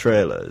shown in the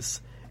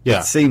trailers,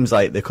 it seems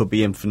like there could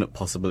be infinite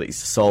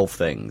possibilities to solve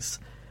things.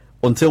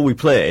 Until we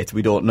play it,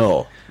 we don't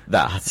know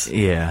that.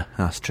 Yeah,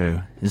 that's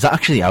true. Is that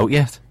actually out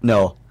yet?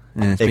 No.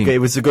 Yeah, it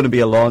was going to be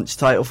a launch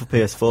title for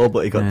PS4,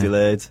 but it got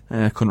delayed.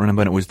 I couldn't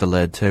remember when it was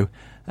delayed too.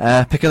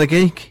 Pick of the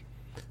Geek?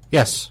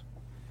 Yes.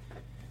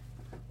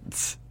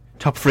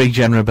 Top 3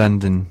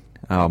 genre-bending,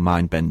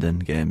 mind-bending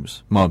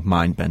games. More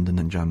mind-bending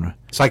than genre.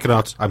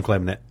 Psychonauts, I'm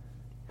claiming it.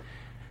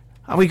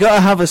 We got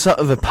to have a sort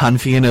of a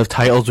pantheon of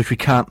titles which we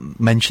can't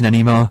mention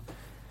anymore.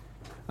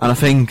 And I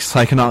think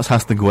Psychonauts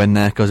has to go in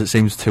there because it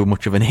seems too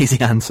much of an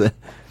easy answer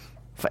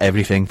for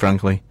everything,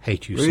 frankly.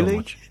 Hate you really? so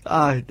much.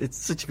 It's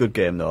such a good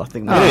game, though. I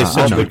think it is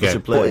such a good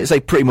game. But it's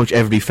like pretty much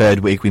every third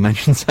week we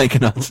mention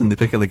Psychonauts in the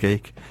Pick of the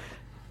Geek.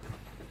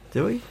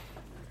 Do we?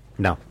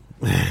 No.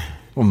 Well,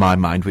 in my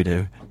mind we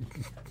do.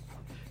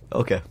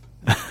 Okay.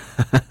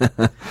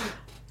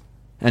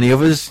 Any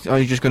others? Or are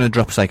you just going to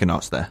drop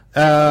Psychonauts there?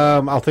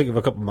 I'll think of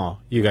a couple more.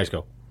 You guys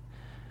go.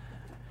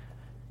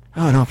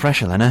 Oh, no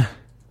pressure then, eh?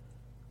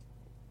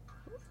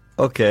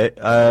 Okay,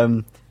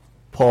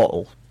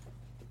 Portal.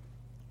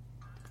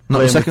 Not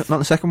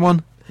the second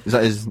one? Is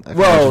that his?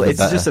 Well, it's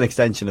just an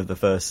extension of the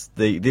first.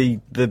 The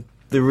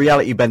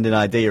reality bending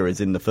idea is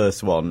in the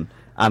first one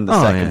and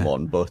the second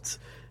one, but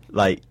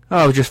like.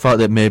 Oh, I just thought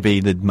that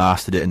maybe they'd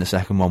mastered it in the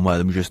second one, where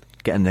they were just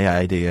getting the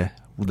idea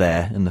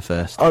there in the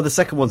first. Oh, the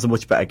second one's a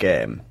much better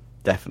game,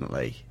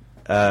 definitely.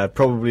 I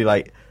probably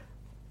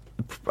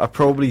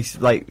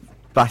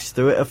bashed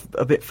through it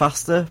a bit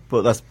faster,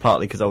 but that's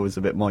partly because I was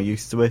a bit more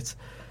used to it,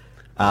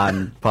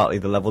 and partly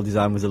the level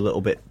design was a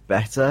little bit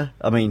better.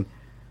 I mean,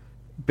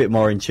 a bit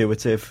more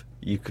intuitive.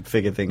 You could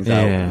figure things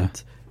out,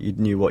 and you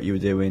knew what you were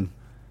doing.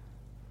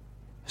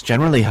 It's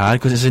generally hard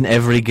because it's in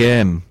every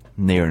game,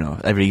 near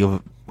enough, every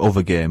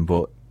other game,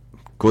 but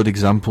good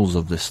examples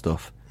of this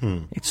stuff.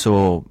 It's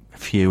so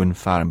few and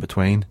far in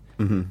between.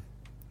 Mm-hmm.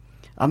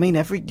 I mean,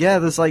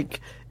 there's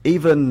like,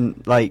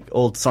 even like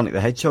old Sonic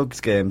the Hedgehog's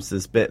games,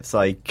 there's bits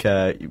like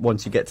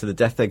once you get to the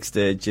Death Egg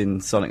stage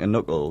in Sonic and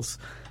Knuckles,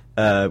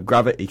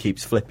 gravity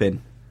keeps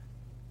flipping.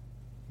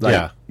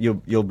 Like,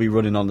 you'll be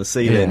running on the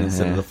ceiling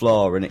instead of the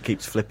floor, and it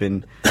keeps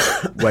flipping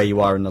where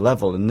you are in the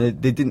level. And they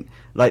didn't,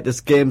 like,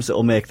 there's games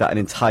that'll make that an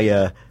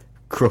entire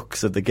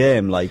crux of the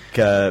game, like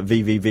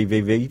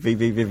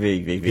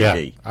VVVVV.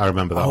 Yeah, I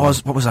remember that.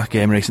 What was that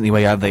game recently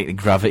where you had like the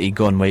gravity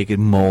gun where you could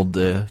mould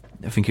the?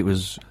 I think it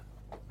was.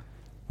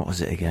 What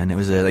was it again? It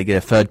was like a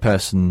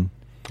third-person,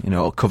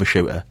 cover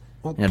shooter.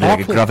 Well, like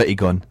a gravity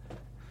gun.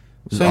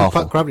 Saying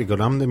gravity gun,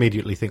 I'm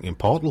immediately thinking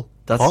Portal.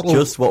 That's Portal.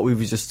 just what we've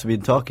just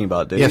been talking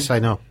about, dude. Yes, I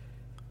know.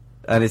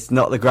 And it's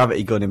not the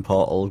gravity gun in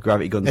Portal.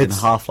 Gravity gun's in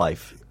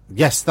Half-Life.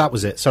 Yes, that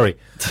was it. Sorry.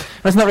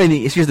 That's not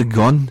really. It's just a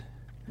gun.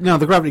 No,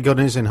 the gravity gun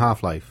is in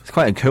Half-Life. It's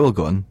quite a cool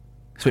gun.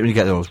 Especially when you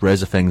get those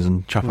razor things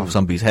and chop off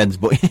zombies' heads,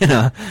 but,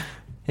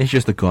 it's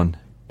just a gun.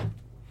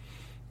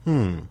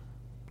 Damn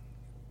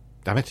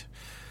it.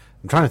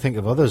 I'm trying to think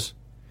of others.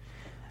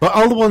 But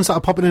all the ones that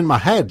are popping in my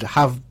head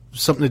have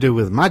something to do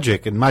with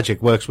magic, and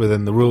magic works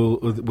within the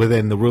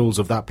rules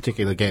of that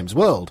particular game's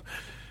world.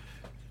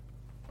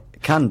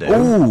 It can do.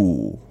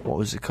 Ooh, what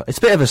was it called? It's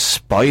a bit of a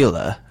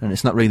spoiler, and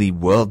it's not really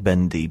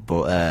world-bendy,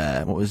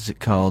 but what was it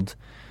called?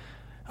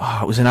 Oh,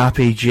 it was an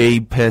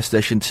RPG,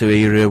 PlayStation 2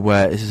 era,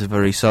 where this is a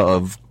very sort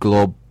of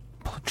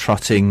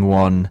globe-trotting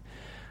one,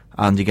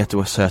 and you get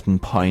to a certain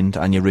point,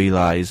 and you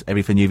realise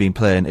everything you've been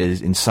playing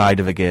is inside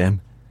of a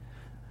game.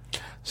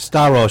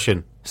 Star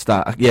Ocean.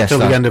 Till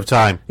the end of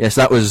time. Yes,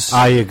 that was.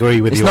 I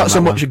agree with you. It's not so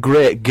much a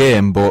great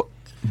game, but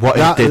what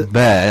it did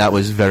there, that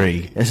was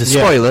very. It's a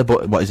spoiler,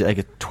 but what is it, like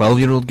a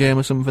 12-year-old game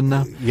or something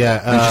now? Yeah,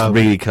 it's just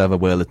really clever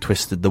way they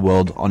twisted the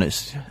world on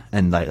its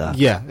end like that.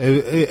 Yeah,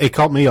 it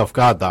caught me off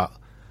guard. That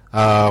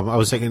I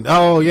was thinking,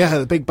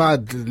 the big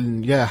bad,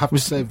 have to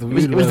save the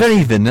universe. It was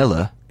very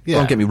vanilla. Yeah.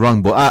 Don't get me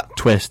wrong, but that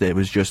twist, it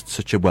was just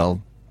such a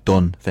well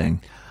done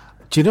thing.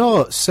 Do you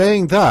know,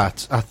 saying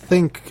that, I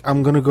think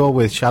I'm going to go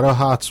with Shadow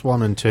Hearts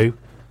 1 and 2.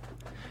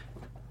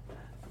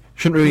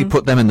 Shouldn't really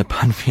put them in the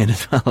pantheon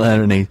as well.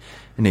 They're an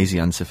easy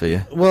answer for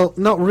you. Well,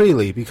 not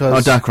really,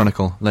 because... Dark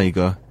Chronicle. There you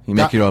go. You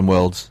make your own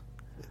worlds.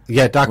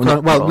 Yeah, Dark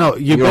Chronicle... Well, no,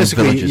 you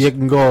basically... You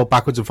can go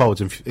backwards and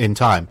forwards in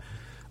time.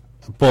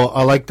 But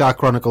I like Dark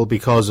Chronicle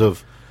because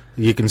of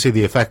you can see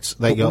the effects.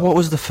 What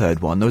was the third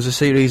one? There was a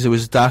series. It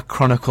was Dark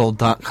Chronicle,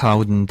 Dark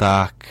Cloud, and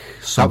Dark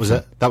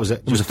something. That was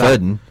it. There was a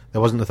third one.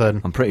 There wasn't a third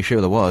one. I'm pretty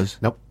sure there was.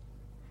 Nope.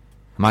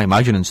 Am I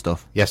imagining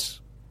stuff? Yes.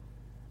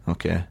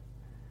 Okay.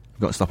 I've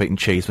got to stop eating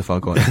cheese before I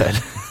go to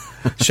bed.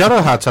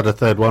 Shadow Hearts had a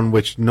third one,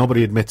 which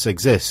nobody admits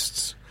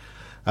exists.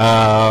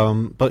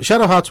 But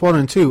Shadow Hearts 1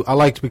 and 2 I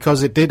liked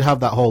because it did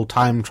have that whole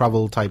time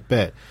travel type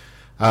bit.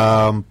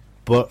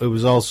 But it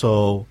was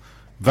also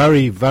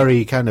very,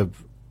 very kind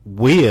of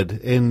weird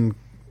in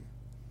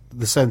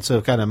the sense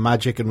of kind of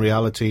magic and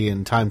reality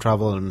and time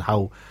travel and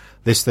how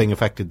this thing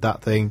affected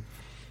that thing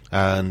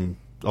and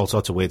all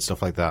sorts of weird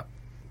stuff like that.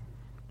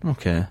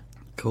 Okay.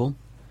 Cool.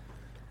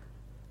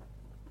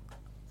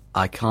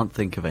 I can't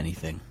think of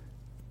anything.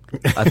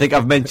 I think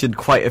I've mentioned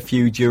quite a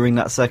few during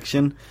that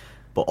section,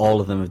 but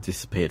all of them have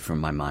disappeared from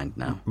my mind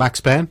now.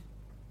 Max Payne?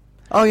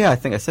 Oh yeah, I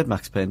think I said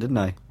Max Payne, didn't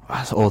I?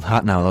 That's old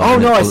hat now, though. Oh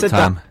no, I said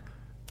that.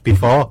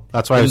 Before?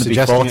 That's why I was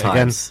suggesting it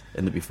again.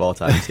 In the before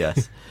times,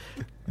 yes.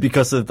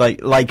 Because of like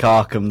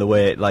Arkham, the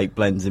way it like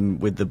blends in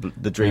with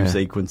the dream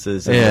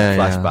sequences and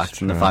the flashbacks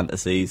and the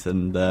fantasies,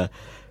 and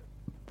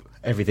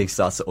everything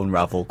starts to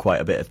unravel quite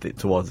a bit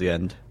towards the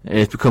end.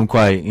 It's become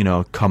quite,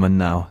 common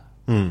now.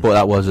 But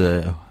that was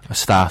a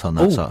start on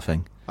that sort of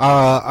thing.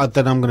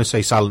 Then I'm going to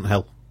say Silent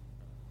Hill.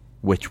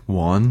 Which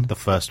one? The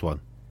first one.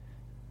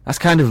 That's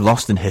kind of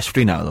lost in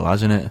history now, though,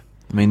 hasn't it?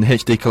 I mean, the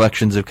HD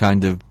collections have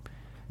kind of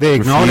they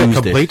ignored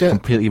it,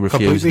 completely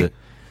refused it.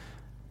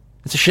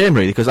 It's a shame,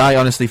 really, because I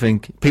honestly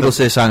think people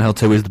say Silent Hill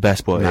 2 is the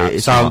best, but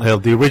it's Silent not. Hill,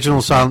 the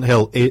original Silent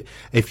Hill.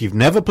 If you've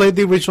never played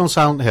the original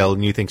Silent Hill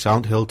and you think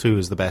Silent Hill 2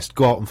 is the best,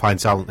 go out and find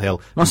Silent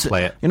Hill and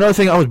play it. You know the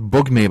thing that always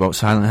bugged me about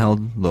Silent Hill,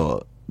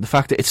 though? The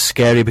fact that it's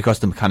scary because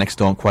the mechanics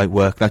don't quite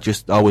work, that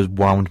just always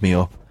wound me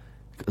up.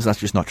 Because that's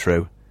just not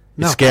true.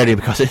 No. It's scary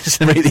because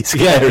it's really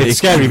scary. Yeah, it's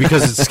scary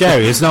because it's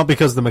scary. It's not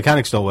because the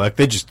mechanics don't work.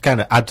 They just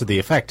kind of add to the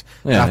effect.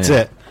 Yeah, that's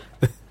it.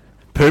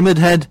 Pyramid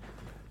Head,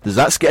 is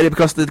that scary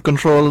because the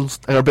controls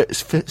are a bit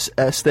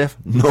stiff?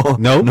 No,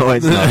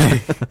 it's not.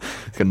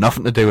 It's got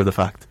nothing to do with the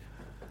fact.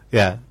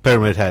 Yeah,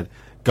 Pyramid Head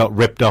got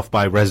ripped off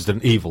by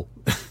Resident Evil.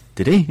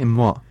 Did he? In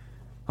what?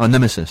 Oh,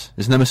 Nemesis.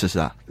 Is Nemesis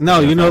that? No,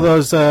 you know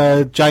those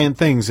giant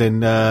things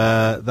in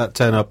that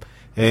turn up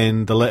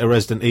in the later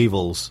Resident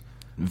Evils?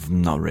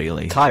 Not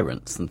really.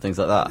 Tyrants and things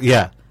like that?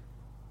 Yeah.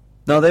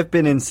 No, they've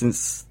been in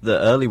since the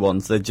early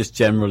ones. They're just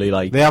generally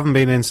like... They haven't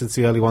been in since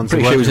the early ones.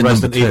 Pretty sure it was in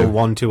Resident Evil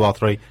 1, 2 or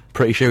 3.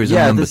 Pretty sure it was in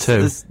number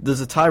 2. There's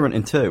a tyrant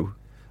in 2.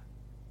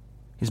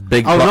 He's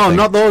big. Oh no,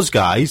 not those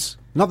guys.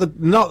 Not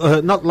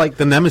like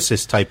the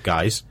Nemesis type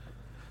guys.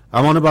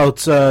 I'm on about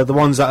the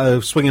ones that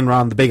are swinging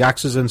around the big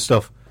axes and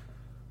stuff.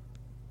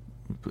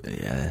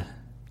 Yeah.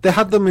 They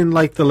had them in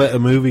like the later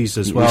movies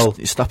as well.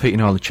 Stop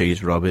eating all the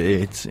cheese, Rob.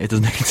 It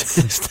doesn't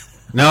exist.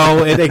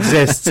 No, it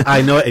exists.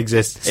 I know it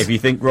exists. If you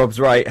think Rob's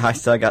right,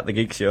 hashtag at the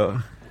Geek Show.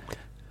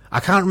 I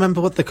can't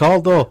remember what they're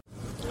called though.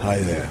 Hi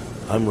there,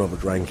 I'm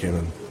Robert Rankin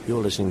and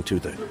you're listening to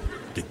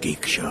the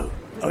Geek Show.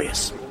 Oh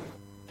yes.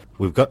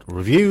 We've got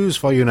reviews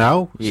for you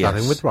now,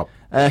 starting with Rob.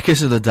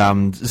 Kiss of the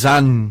Damned.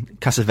 Zan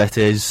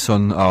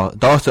Cassavetes,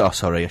 daughter,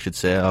 I should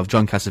say, of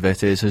John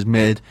Cassavetes, has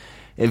made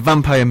a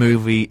vampire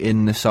movie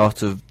in the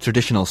sort of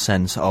traditional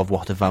sense of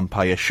what a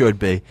vampire should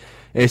be.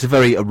 It's a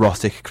very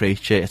erotic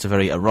creature, it's a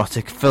very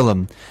erotic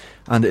film,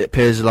 and it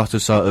pays a lot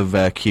of sort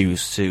of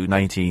cues to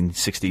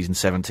 1960s and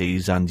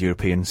 70s and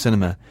European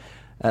cinema.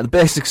 The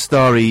basic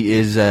story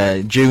is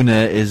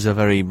Juna is a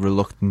very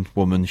reluctant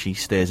woman. She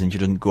stays in, she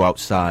doesn't go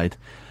outside.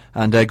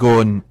 And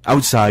going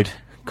outside,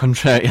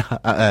 contrary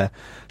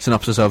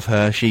synopsis of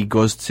her, she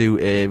goes to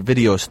a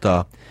video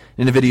store.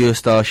 In a video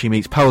store she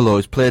meets Paolo,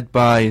 who's played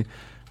by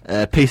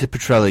Peter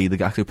Petrelli,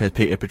 the actor who played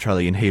Peter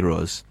Petrelli in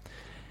Heroes.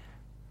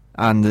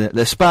 And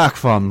the spark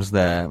forms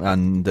there,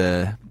 and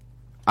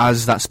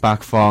as that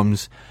spark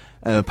forms,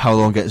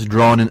 Paolo gets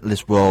drawn into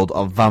this world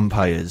of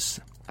vampires.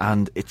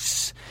 And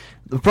it's...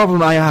 The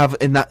problem I have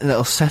in that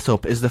little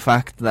setup is the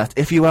fact that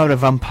if you are a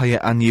vampire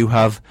and you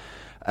have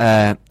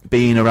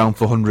been around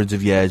for hundreds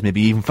of years,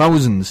 maybe even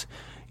thousands,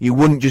 you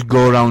wouldn't just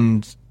go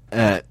around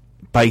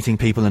biting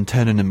people and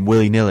turning them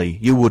willy-nilly.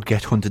 You would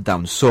get hunted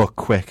down so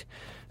quick.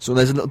 So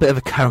there's a little bit of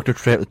a character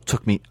trait that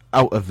took me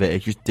out of it.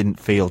 It just didn't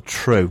feel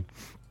true.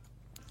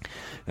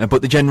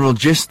 But the general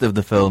gist of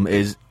the film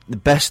is, the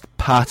best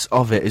parts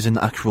of it is in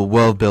the actual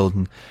world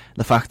building.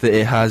 The fact that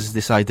it has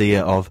this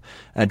idea of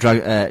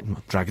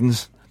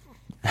dragons,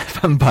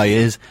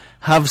 vampires,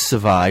 have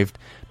survived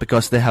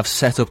because they have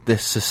set up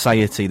this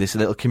society, this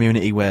little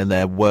community where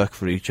they work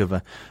for each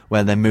other,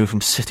 where they move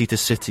from city to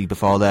city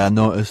before they are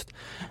noticed.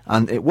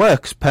 And it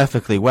works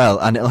perfectly well,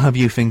 and it'll have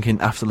you thinking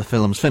after the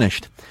film's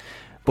finished.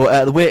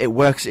 But the way it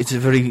works, it's a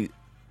very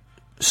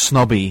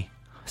snobby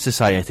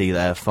society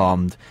they're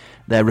formed.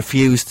 They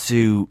refuse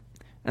to,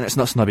 and it's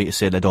not snobby to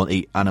say they don't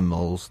eat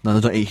animals. No,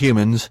 they don't eat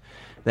humans.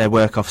 They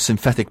work off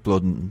synthetic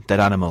blood and dead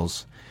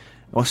animals.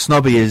 What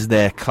snobby is,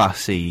 they're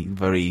classy,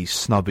 very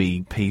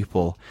snobby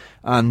people.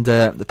 And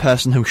the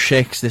person who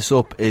shakes this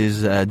up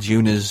is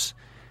Juna's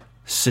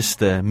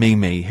sister,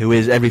 Mimi, who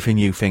is everything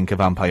you think a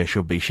vampire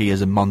should be. She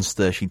is a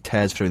monster. She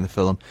tears through in the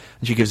film,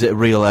 and she gives it a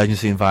real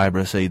urgency and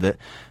vibrancy that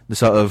the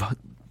sort of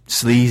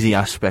sleazy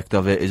aspect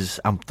of it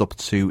is amped up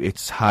to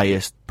its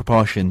highest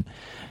proportion.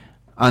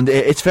 And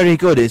it's very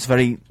good. It's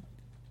very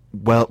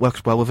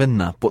works well within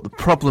that. But the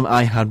problem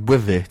I had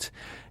with it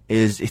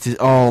is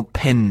all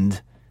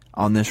pinned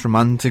on this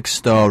romantic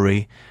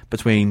story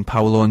between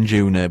Paolo and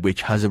Juna,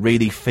 which has a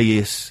really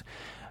fierce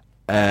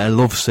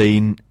love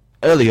scene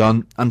early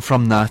on, and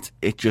from that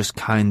it just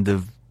kind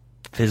of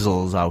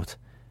fizzles out,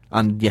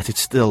 and yet it's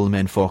still the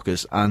main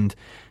focus. And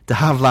to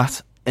have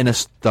that in a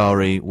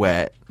story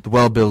where the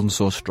world building's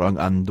so strong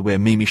and the way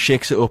Mimi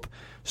shakes it up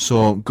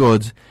so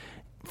good,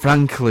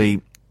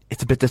 frankly,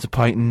 it's a bit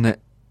disappointing that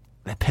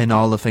they pin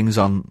all the things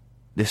on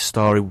this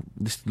story,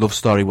 this love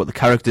story, what the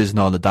characters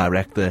nor the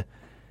director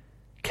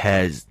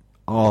cares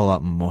all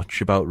that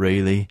much about,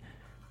 really.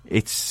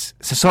 It's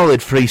a solid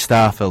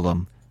 3-star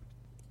film.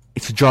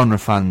 It's a genre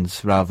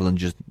fans rather than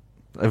just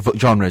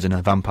genre as in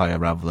a vampire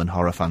rather than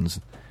horror fans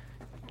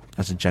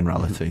as a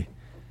generality.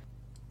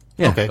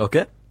 Yeah.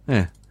 Okay.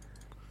 Yeah.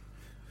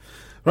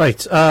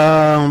 Right.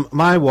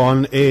 My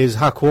one is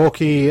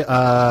Hakuoki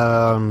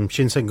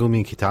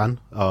Shinsengumi Kitan,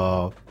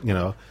 or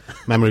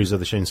Memories of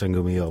the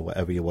Shinsengumi, or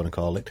whatever you want to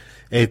call it.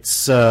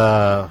 It's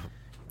a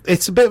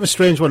bit of a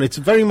strange one. It's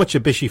very much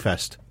a Bishi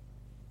fest.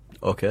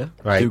 Okay.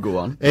 Right. Do go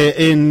on.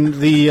 It's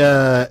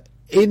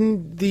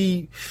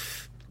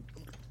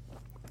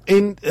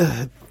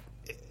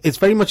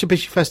very much a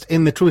Bishi fest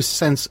in the truest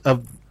sense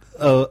of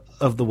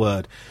the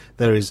word.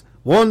 There is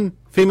one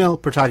female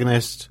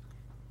protagonist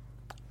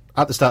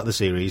at the start of the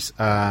series,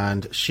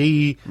 and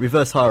she...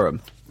 Reverse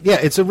harem. Yeah,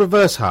 it's a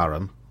reverse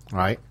harem,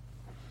 right?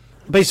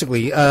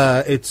 Basically,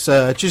 it's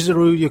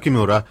Chizuru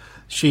Yukimura.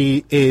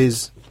 She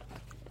is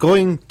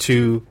going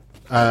to...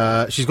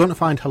 she's going to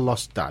find her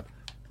lost dad,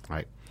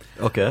 right?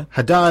 Okay.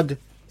 Her dad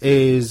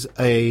is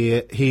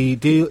he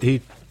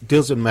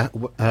deals in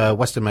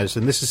Western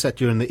medicine. This is set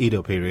during the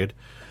Edo period.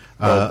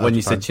 When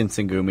you said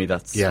Shinsengumi,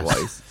 that's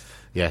wise.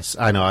 Yes,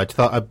 I know. I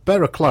thought I'd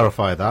better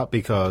clarify that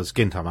because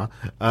Gintama.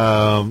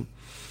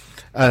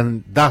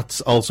 And that's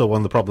also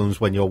one of the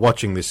problems when you're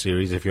watching this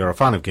series, if you're a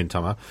fan of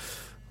Gintama.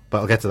 But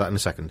I'll get to that in a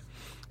second.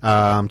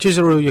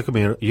 Chizuru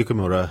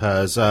Yukimura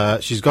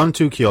has she's gone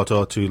to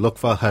Kyoto to look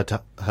for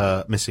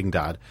her missing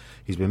dad.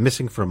 He's been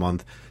missing for a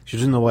month. She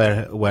doesn't know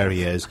where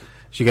he is.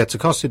 She gets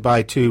accosted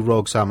by 2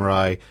 rogue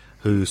samurai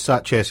who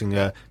start chasing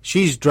her.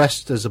 She's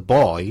dressed as a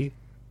boy,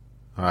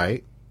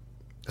 right?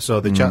 So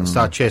they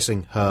start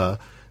chasing her,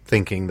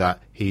 thinking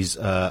that he's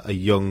a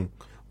young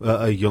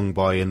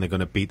boy, and they're going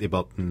to beat him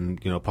up and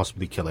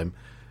possibly kill him.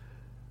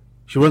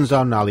 She runs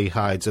down an alley,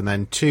 hides, and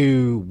then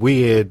 2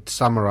 weird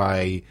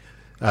samurai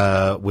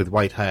with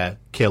white hair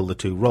kill the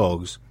 2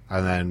 rogues,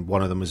 and then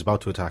one of them is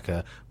about to attack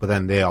her, but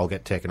then they both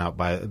get taken out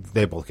by the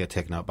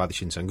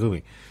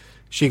Shinsengumi.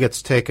 She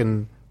gets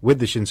taken with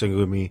the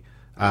Shinsengumi,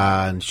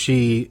 and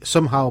she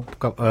somehow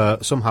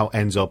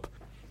ends up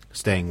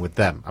staying with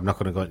them. I'm not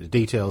going to go into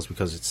details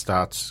because it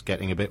starts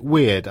getting a bit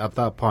weird at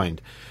that point.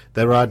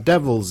 There are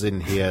devils in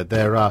here.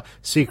 There are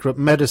secret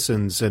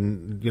medicines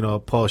and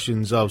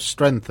potions of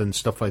strength and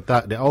stuff like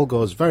that. And it all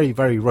goes very,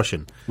 very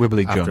Russian.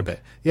 Wibbly after junk. a bit.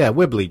 Yeah,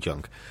 wibbly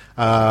junk.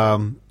 But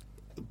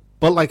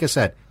like I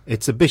said,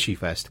 it's a Bishi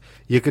fest.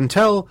 You can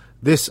tell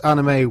this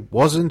anime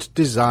wasn't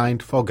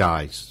designed for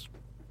guys.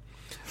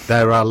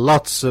 There are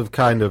lots of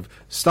kind of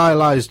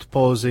stylized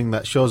posing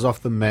that shows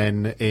off the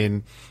men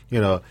in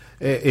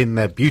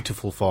their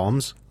beautiful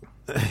forms.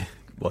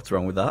 What's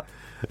wrong with that?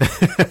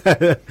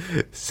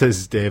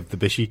 Says Dave the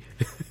Bishi.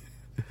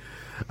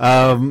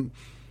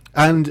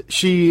 And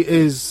she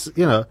is,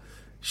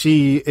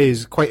 she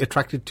is quite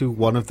attracted to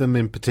one of them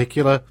in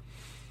particular,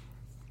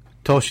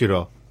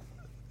 Toshiro.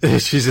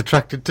 She's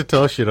attracted to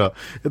Toshiro.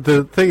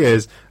 The thing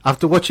is,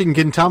 after watching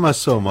Gintama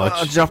so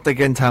much... drop the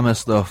Gintama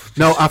stuff.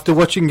 No, after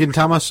watching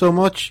Gintama so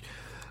much,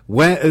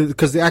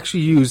 because they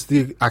actually use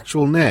the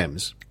actual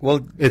names. Well,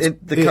 the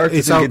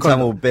characters in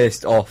Gintama were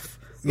based off...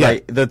 Yeah.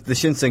 Like, the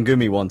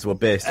Shinsengumi ones were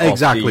based off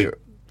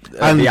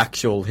the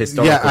actual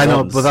historical ones. Yeah, I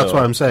know, but that's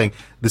what I'm saying.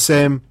 The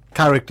same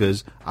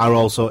characters are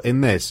also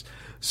in this.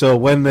 So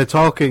when they're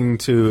talking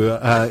to,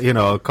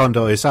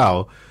 Kondo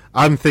Isao,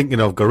 I'm thinking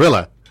of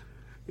Gorilla.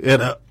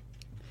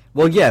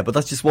 Well, yeah, but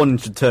that's just one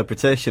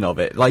interpretation of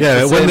it. Like,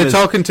 when they're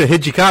talking to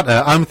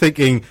Hijikata, I'm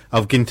thinking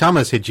of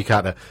Gintama's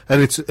Hijikata.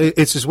 And it's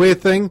this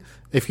weird thing.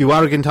 If you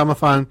are a Gintama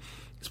fan,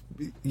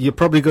 you're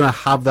probably going to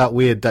have that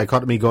weird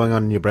dichotomy going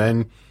on in your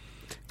brain.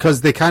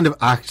 Because they kind of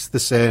act the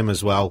same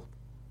as well.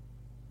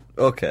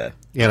 Okay.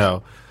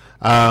 The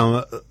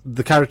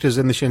characters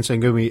in the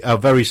Shinsengumi are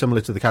very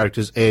similar to the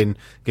characters in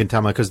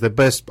Gintama because they're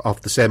based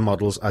off the same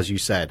models, as you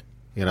said.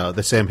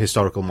 The same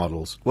historical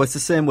models. Well, it's the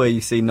same way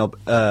you see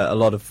a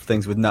lot of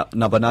things with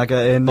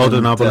Nobunaga in.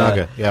 Oda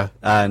Nobunaga, yeah.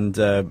 And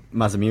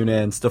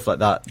Masamune and stuff like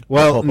that.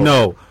 Well,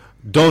 no.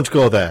 Don't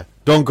go there.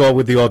 Don't go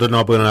with the Oda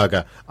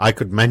Nobunaga. I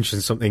could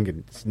mention something,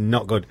 and it's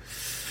not good.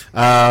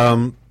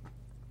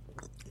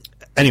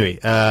 Anyway,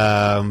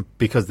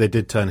 because they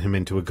did turn him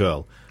into a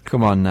girl.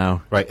 Come on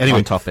now. Right, anyway.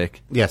 On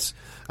topic. Yes.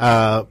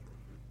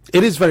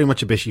 It is very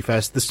much a Bishy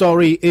Fest. The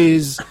story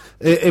is...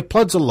 It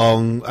plods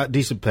along at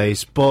decent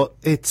pace, but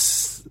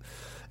it's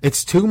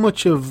too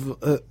much of...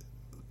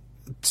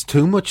 it's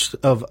too much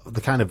of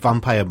the kind of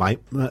Vampire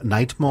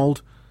Night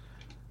mold.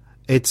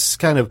 It's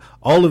kind of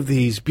all of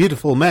these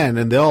beautiful men,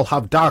 and they all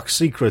have dark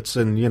secrets,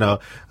 and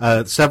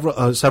several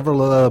of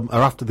them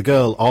are after the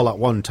girl all at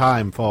one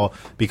time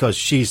because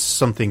she's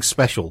something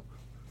special,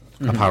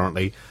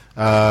 apparently.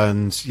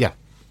 And yeah,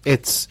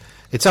 it's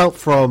out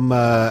from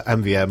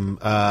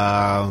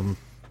MVM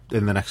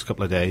in the next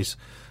couple of days,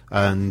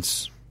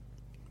 and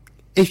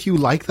if you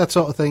like that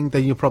sort of thing,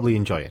 then you'll probably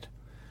enjoy it.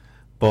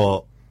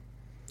 But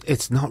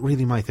it's not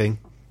really my thing.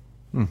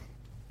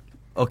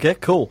 Okay,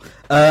 cool.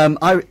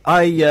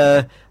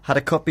 I had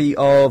a copy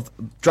of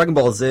Dragon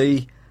Ball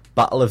Z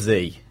Battle of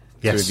Z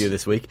to review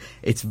this week.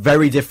 It's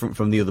very different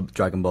from the other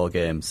Dragon Ball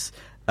games.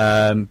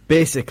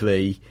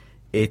 Basically,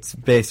 it's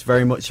based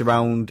very much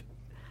around...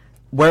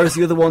 Whereas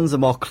the other ones are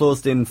more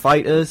closed-in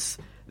fighters,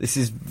 this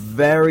is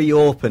very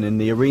open,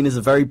 and the arenas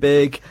are very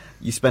big.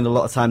 You spend a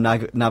lot of time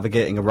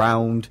navigating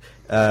around.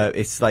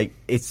 It's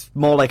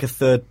more like a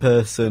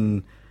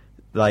third-person,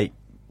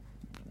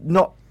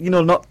 not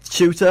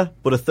shooter,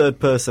 but a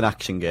third-person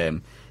action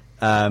game.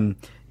 The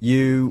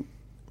new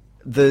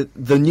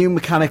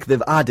mechanic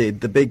they've added,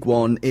 the big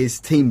one,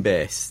 is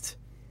team-based.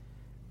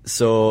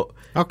 So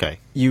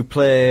you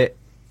play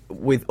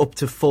with up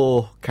to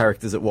 4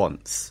 characters at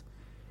once.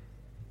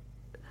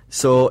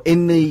 So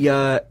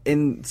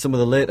in some of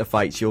the later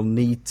fights, you'll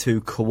need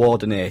to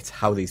coordinate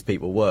how these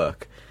people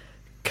work.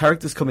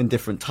 Characters come in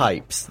different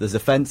types. There's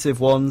offensive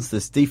ones,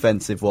 there's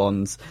defensive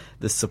ones,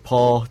 there's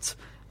support.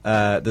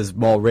 There's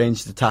more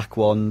ranged attack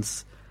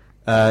ones.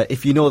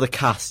 If you know the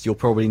cast, you'll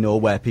probably know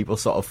where people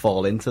sort of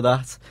fall into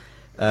that.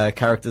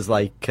 Characters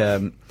like...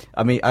 I'm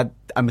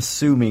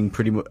assuming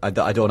pretty much... I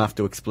don't have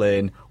to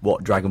explain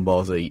what Dragon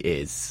Ball Z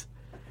is.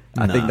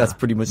 I think that's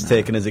pretty much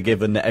taken as a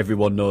given that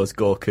everyone knows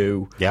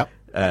Goku. Yep.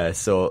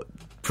 So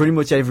pretty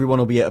much everyone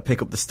will be able to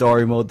pick up the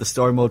story mode. The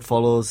story mode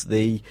follows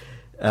the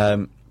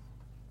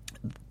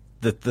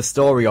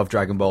story of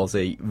Dragon Ball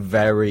Z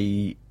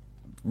very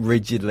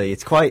rigidly.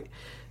 It's quite...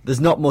 There's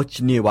not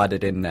much new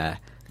added in there.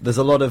 There's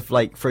a lot of,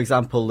 for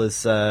example,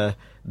 there's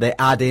they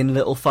add in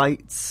little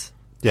fights.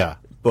 Yeah.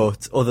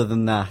 But other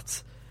than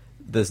that,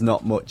 there's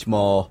not much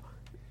more.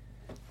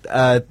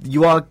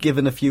 You are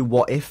given a few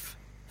what-if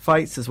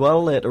fights as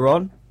well later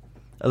on.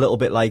 A little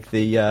bit like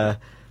the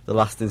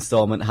last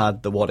installment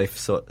had the what-if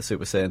Super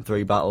Saiyan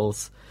 3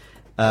 battles.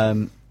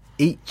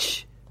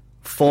 Each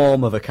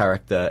form of a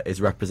character is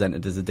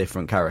represented as a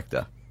different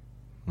character.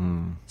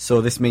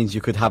 So this means you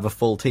could have a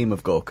full team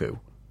of Goku.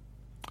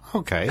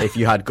 Okay. If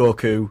you had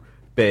Goku,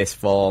 base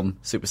form,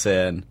 Super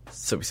Saiyan 2,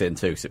 Super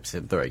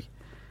Saiyan 3.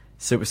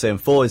 Super Saiyan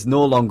 4 is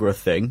no longer a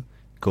thing.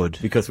 Good.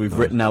 Because we've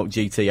written out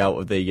GT out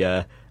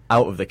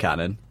of the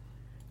canon.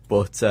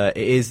 But it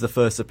is the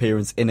first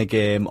appearance in a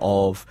game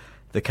of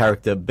the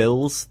character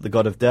Bills, the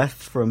God of Death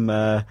from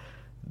Battle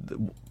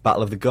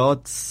of the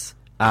Gods,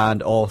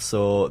 and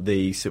also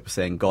the Super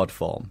Saiyan God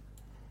form.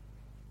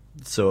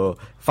 So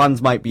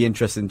fans might be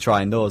interested in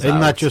trying those out.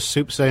 Isn't that just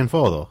Super Saiyan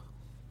 4, though?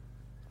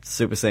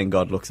 Super Saiyan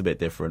God looks a bit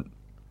different.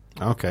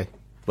 Okay.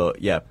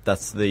 But yeah,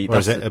 that's the... Or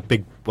is it a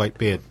big white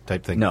beard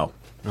type thing? No.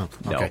 Oh,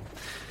 okay.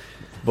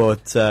 No.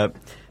 But,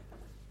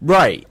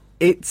 right,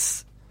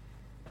 it's...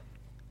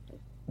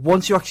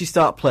 Once you actually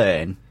start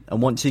playing,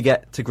 and once you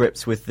get to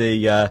grips with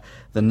the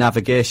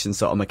navigation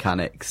sort of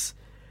mechanics,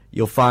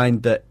 you'll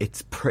find that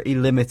it's pretty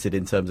limited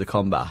in terms of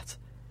combat.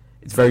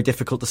 It's very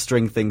difficult to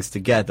string things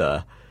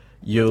together.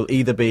 You'll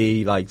either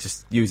be,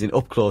 just using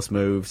up-close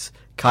moves,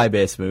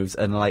 Kai-based moves,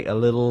 and, a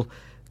little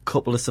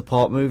couple of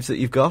support moves that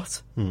you've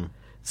got.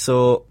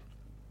 So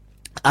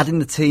adding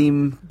the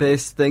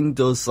team-based thing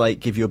does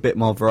give you a bit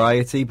more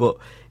variety, but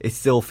it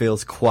still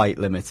feels quite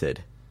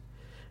limited.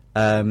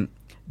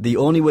 The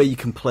only way you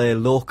can play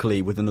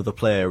locally with another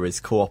player is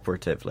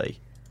cooperatively.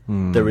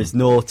 There is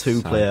no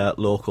two-player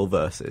local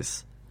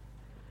versus.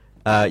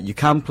 You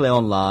can play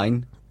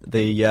online.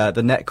 The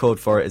netcode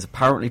for it is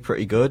apparently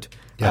pretty good.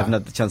 Yeah. I haven't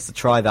had the chance to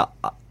try that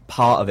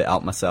part of it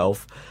out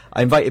myself.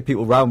 I invited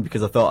people round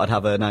because I thought I'd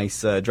have a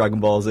nice Dragon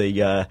Ball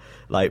Z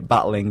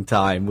battling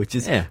time, which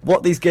is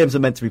what these games are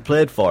meant to be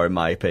played for, in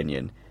my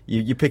opinion.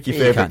 You pick your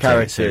favourite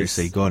characters.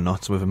 Seriously, go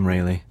nuts with them,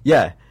 really.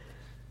 Yeah.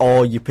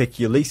 Or you pick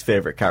your least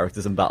favourite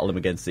characters and battle them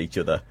against each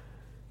other.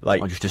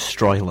 Or just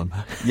destroy them.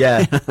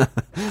 Yeah.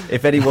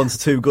 If anyone's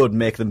too good,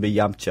 make them be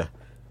Yamcha.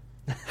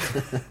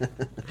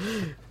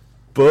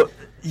 But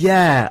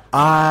yeah,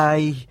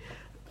 I've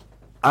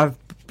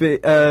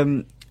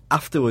been,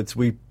 afterwards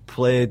we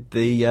played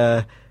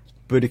the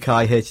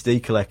Budokai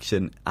HD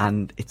collection,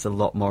 and it's a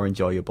lot more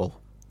enjoyable.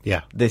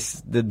 Yeah,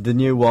 the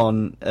new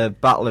one,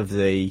 Battle of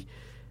Z.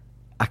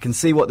 I can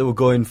see what they were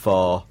going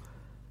for,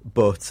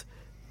 but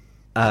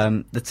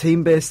the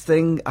team-based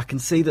thing, I can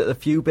see that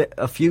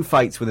a few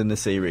fights within the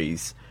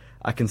series,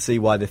 I can see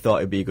why they thought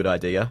it'd be a good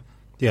idea.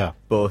 Yeah,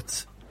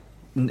 but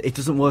it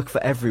doesn't work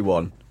for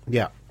everyone.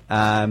 Yeah.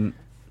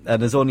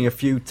 and there's only a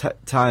few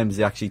times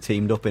they actually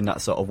teamed up in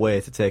that sort of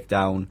way to take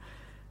down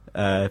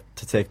a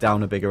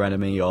bigger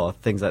enemy or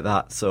things like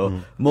that.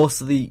 So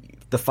most of the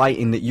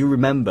fighting that you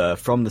remember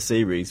from the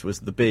series was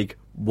the big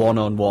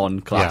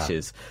one-on-one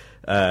clashes.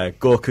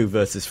 Goku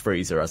versus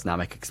Frieza as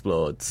Namek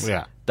explodes.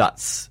 Yeah.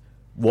 That's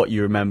what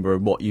you remember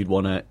and what you'd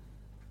want to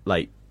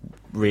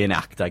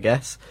reenact, I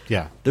guess.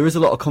 Yeah. There is a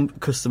lot of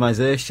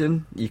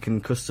customization. You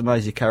can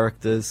customize your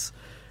characters,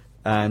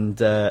 and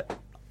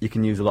you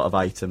can use a lot of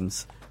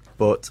items.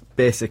 But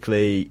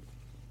basically,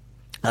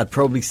 I'd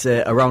probably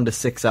say around a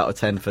 6 out of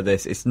 10 for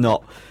this. It's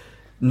not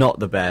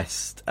the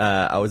best.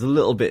 I was a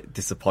little bit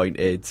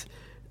disappointed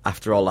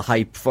after all the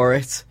hype for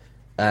it,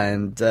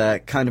 and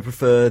kind of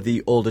prefer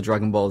the older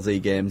Dragon Ball Z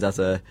games as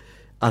a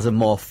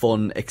more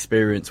fun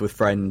experience with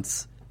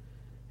friends.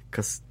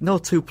 Because no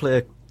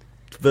 2-player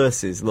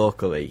versus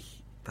locally,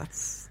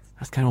 that's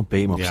kind of what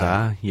beat 'em ups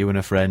are. You and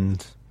a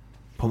friend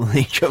pummeling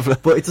each other.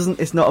 But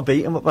it's not a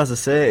beat 'em up, as I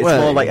say. It's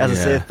more like, as I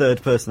say,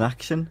 third person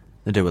action.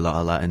 They do a lot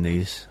of that in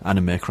these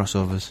anime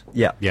crossovers.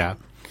 Yeah. Yeah.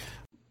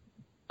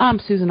 I'm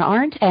Susan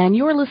Arndt, and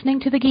you're listening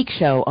to The Geek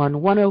Show on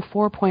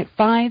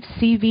 104.5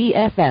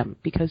 CVFM,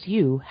 because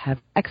you have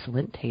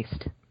excellent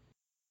taste.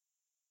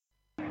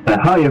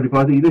 Hi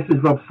everybody, this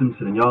is Rob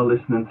Simpson and you're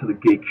listening to The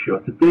Geek Show.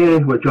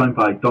 Today we're joined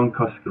by Don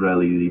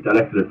Coscarelli, the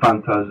director of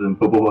Phantasm,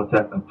 Bubba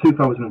Hotep, and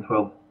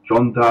 2012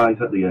 John Dies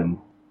at the End.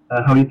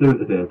 How are you doing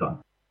today, Don?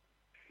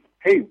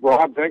 Hey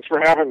Rob, thanks for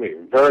having me.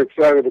 Very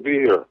excited to be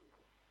here.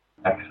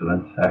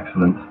 Excellent.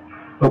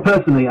 Well,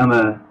 personally, I'm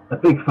a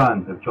big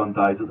fan of John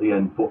Dies at the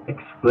End, but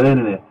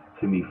explaining it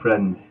to me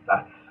friends,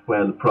 that's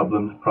where the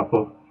problems prop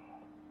up.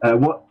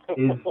 What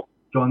is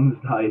John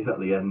Dies at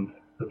the End,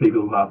 for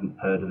people who haven't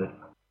heard of it?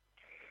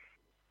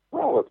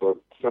 Well, it's a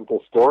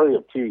simple story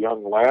of two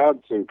young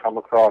lads who come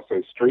across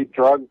a street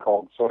drug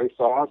called soy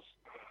sauce,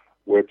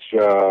 which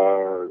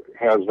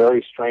has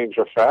very strange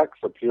effects,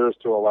 appears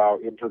to allow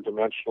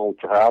interdimensional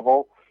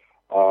travel,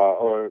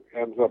 or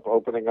ends up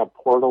opening up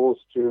portals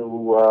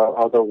to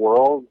other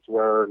worlds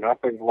where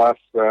nothing less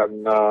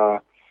than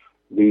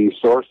the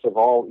source of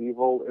all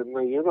evil in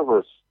the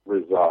universe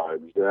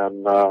resides.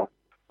 And the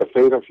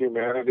fate of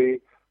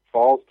humanity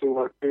falls to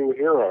our two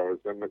heroes.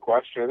 And the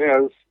question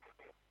is,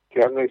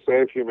 can they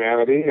save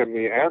humanity? And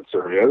the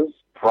answer is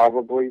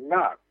probably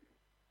not.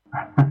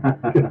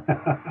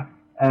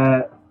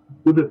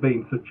 With it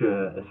being such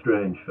a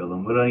strange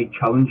film, were there any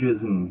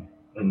challenges in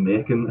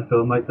making a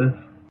film like this?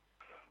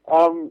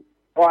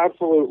 Well,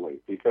 absolutely,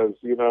 because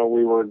we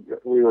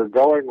were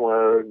going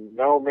where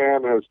no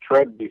man has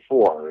tread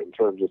before in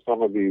terms of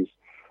some of these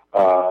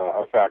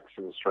effects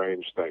and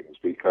strange things.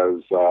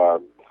 Because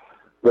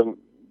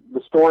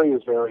the story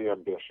is very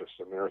ambitious,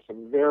 and there are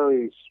some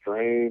very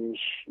strange.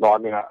 Well, I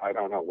mean, I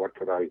don't know what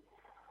could I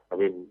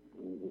mean,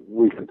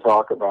 we can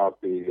talk about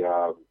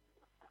the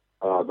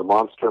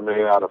monster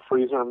made out of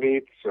freezer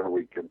meats, or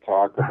we can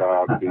talk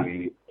about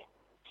the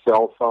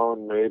cell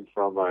phone made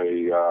from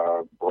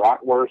a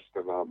bratwurst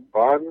and a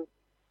bun,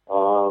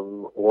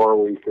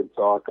 or we could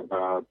talk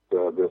about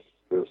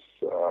this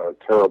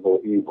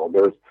terrible evil.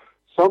 There's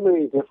so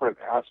many different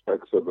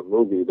aspects of the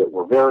movie that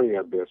were very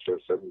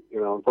ambitious, and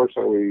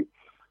unfortunately we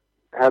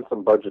had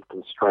some budget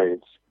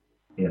constraints.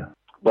 Yeah.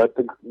 But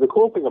the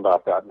cool thing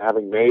about that, and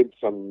having made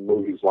some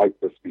movies like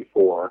this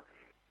before,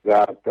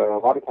 that a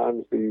lot of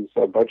times these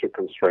budget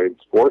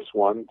constraints force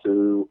one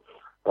to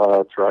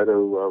try to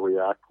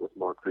react with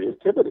more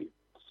creativity.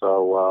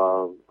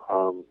 So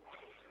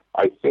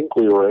I think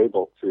we were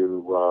able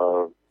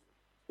to,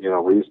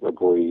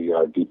 reasonably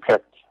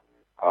depict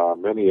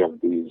many of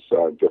these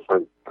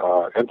different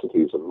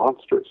entities and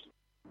monsters.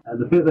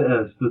 The bit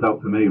that stood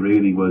out for me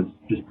really was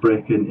just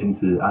breaking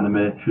into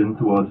animation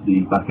towards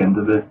the back end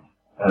of it.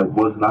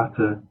 What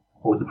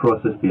was the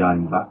process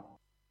behind that?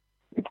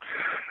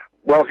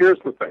 Well, here's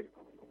the thing.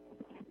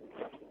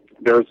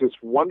 There's this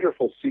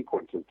wonderful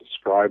sequence that's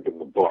described in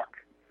the book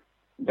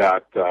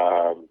that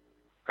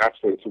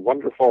actually it's a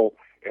wonderful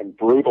and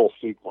brutal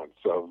sequence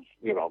of,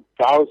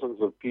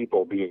 thousands of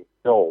people being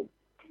killed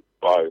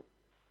by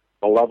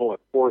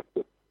malevolent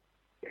forces.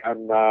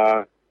 And,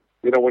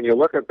 when you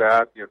look at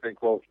that, you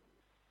think, well,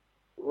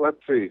 let's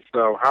see,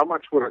 so how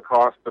much would it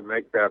cost to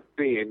make that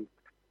scene?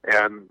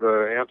 And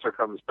the answer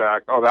comes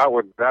back, that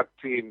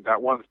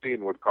one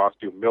scene would cost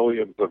you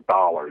millions of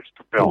dollars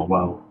to film.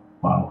 Oh,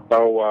 wow.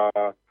 So,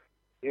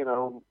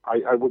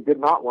 I did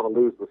not want to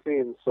lose the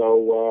scene,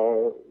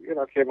 so,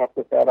 came up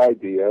with that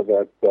idea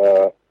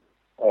that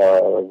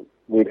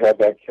we'd have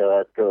that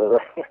character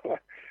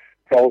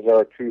tells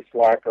our two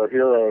slacker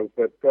heroes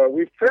that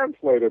we've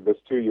translated this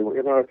to you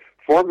in a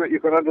form that you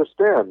can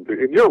understand.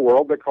 In your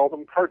world, they call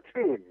them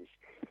cartoons.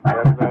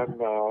 And then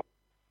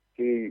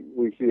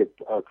we see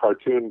a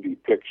cartoon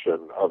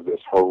depiction of this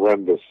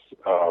horrendous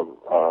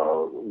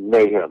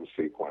mayhem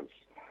sequence.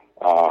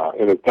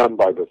 And it's done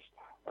by this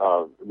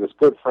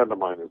good friend of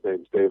mine. His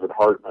name's David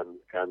Hartman,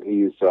 and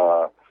he's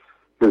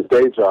his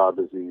day job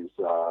is he's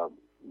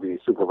the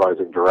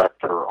supervising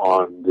director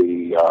on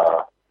the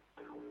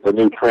the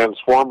new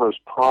Transformers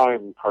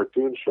Prime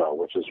cartoon show,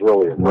 which is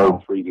really a great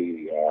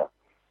 3D.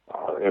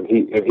 And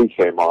he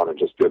came on and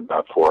just did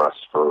that for us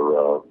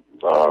to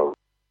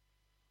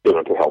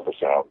help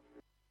us out.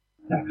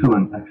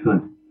 Excellent.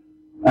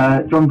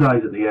 John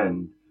Dies at the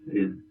End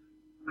is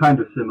kind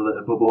of similar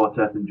to Bubba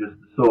Hotep and just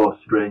so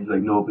strange,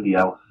 like nobody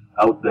else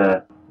out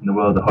there in the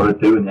world of horror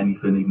doing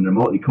anything even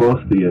remotely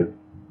close to you.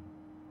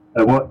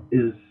 What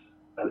is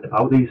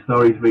about these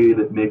stories really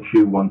that makes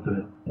you want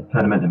to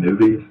turn them into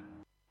movies?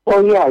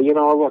 Well, yeah,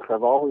 look,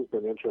 I've always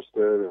been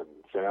interested in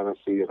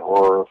fantasy and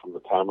horror from the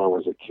time I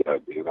was a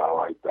kid.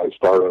 I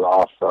started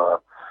off,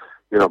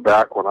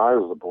 back when I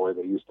was a boy,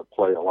 they used to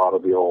play a lot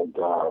of the old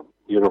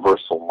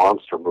Universal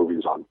monster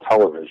movies on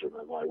television,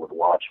 and I would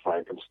watch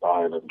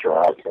Frankenstein and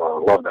Dracula.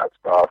 I love that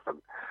stuff.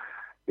 And,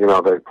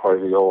 they play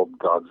the old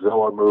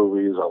Godzilla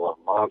movies. I love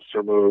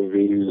monster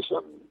movies.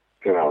 And,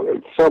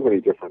 there's so many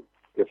different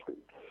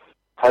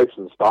types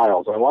and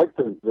styles. I like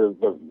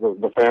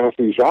the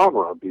fantasy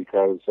genre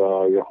because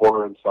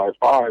horror and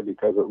sci-fi,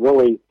 because it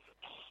really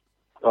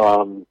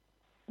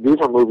these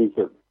are movies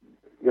that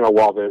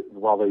while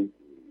they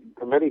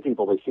to many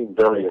people they seem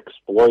very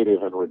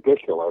exploitive and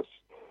ridiculous.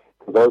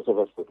 To those of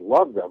us that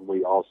love them,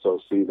 we also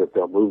see that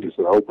they're movies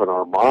that open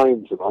our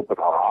minds and open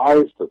our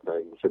eyes to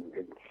things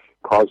and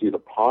cause you to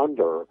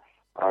ponder.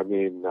 I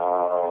mean,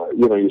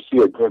 you see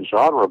a good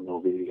genre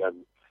movie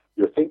and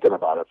you're thinking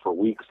about it for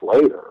weeks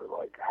later.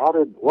 Like,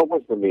 what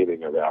was the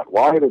meaning of that?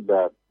 Why did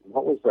that,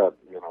 what was that,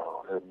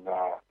 and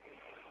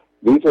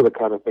these are the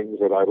kind of things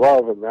that I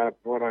love, and that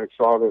when I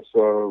saw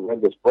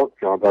read this book,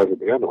 John Dies at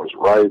the End, it was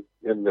right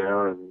in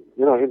there, and,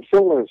 and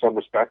similar in some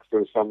respects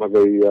to some of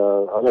the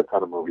other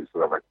kind of movies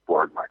that I've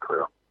explored in my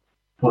career.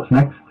 What's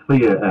next for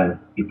you?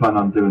 You plan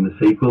on doing the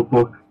sequel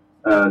book?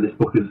 This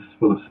book is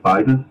full of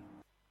spiders.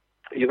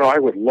 I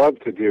would love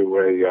to do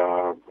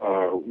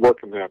work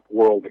in that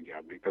world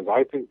again, because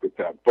I think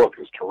that book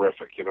is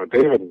terrific.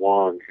 David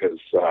Wong is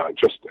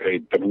just a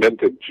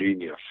demented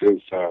genius.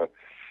 His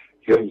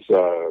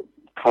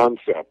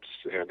concepts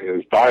and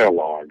his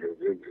dialogue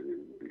is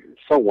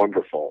so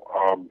wonderful.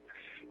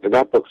 And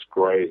that book's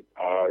great.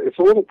 It's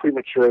a little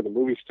premature. The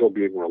movie's still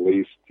being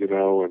released,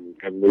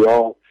 and we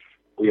all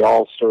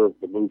serve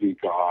the movie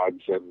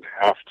gods and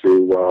have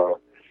to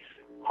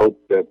hope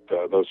that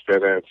those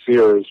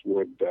financiers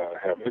would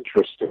have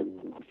interest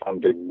in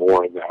funding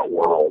more in that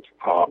world.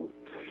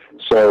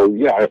 So,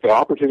 yeah, if the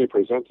opportunity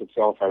presents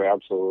itself, I'd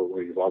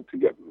absolutely love to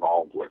get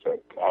involved with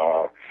it.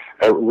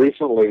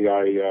 Recently,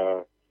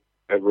 I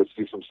had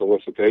received some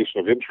solicitation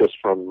of interest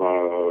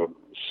from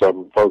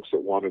some folks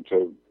that wanted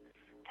to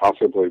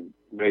possibly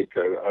make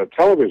a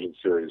television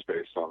series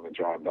based on the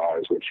John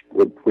Dies, which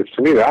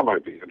to me, that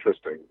might be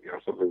interesting,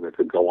 something that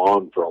could go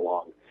on for a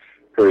long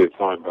period of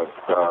time. But,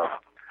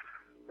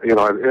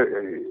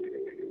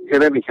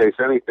 in any case,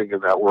 anything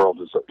in that world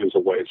is a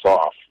ways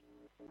off.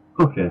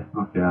 Okay,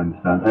 I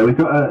understand. We've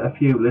got a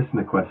few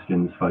listener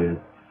questions for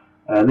you.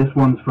 This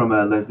one's from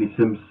Leslie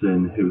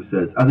Simpson, who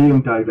says, as a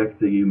young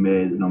director, you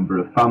made a number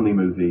of family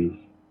movies.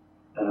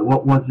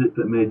 What was it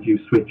that made you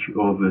switch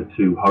over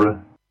to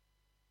horror?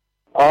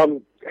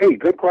 Hey,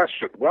 good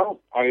question.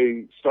 Well,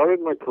 I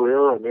started my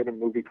career, I made a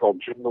movie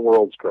called Jim the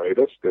World's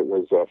Greatest. It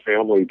was a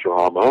family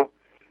drama.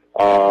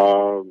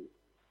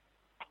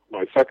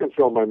 My second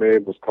film I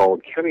made was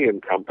called Kenny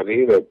and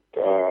Company that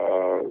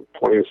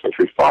 20th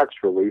Century Fox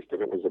released,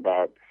 and it was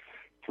about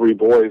three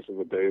boys in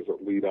the days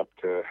that lead up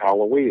to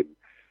Halloween.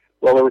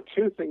 Well, there were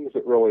two things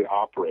that really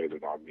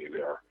operated on me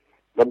there.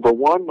 Number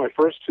one, my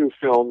first two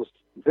films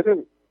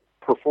didn't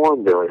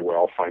perform very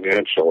well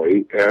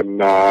financially,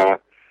 and I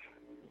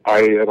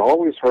had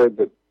always heard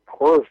that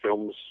horror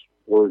films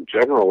were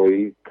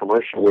generally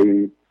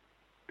commercially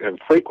and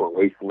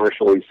frequently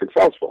commercially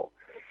successful.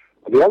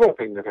 The other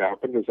thing that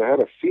happened is I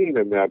had a scene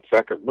in that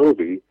second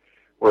movie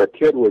where a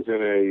kid was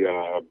in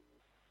a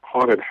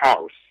haunted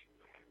house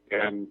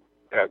and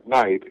at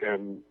night,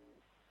 and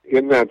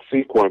in that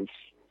sequence,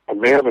 a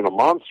man in a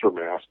monster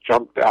mask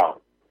jumped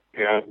out.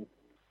 And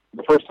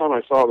the first time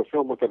I saw the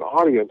film with an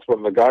audience,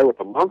 when the guy with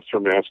the monster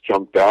mask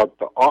jumped out,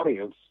 the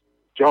audience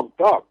jumped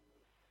up.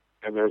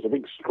 And there's a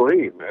big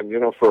scream. And,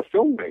 for a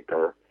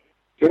filmmaker,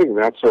 getting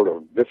that sort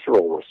of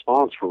visceral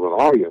response from an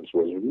audience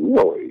was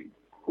really,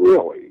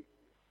 really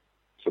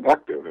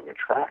seductive and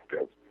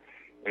attractive.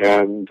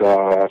 And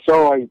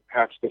so I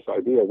hatched this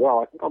idea, well,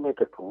 I think I'll make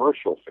a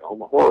commercial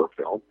film, a horror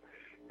film,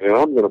 and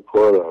I'm going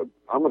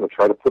to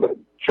try to put a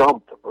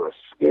jump or a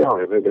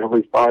scare in it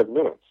every 5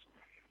 minutes.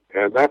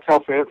 And that's how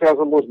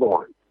Phantasm was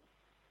born.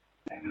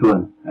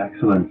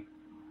 Excellent.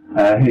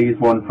 Here's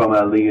one from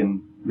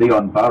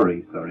Leon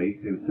Barry,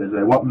 who says,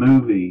 what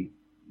movie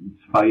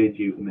inspired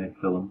you to make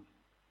films?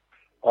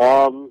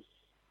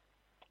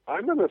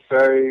 I'm going to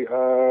say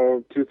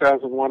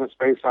 2001: A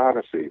Space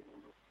Odyssey.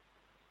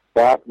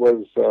 That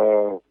was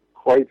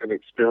quite an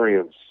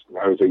experience.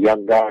 I was a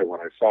young guy when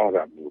I saw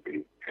that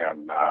movie,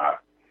 and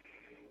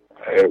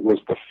it was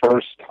the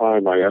first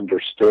time I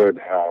understood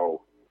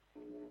how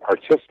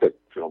artistic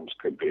films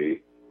could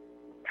be,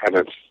 and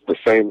it's the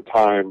same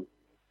time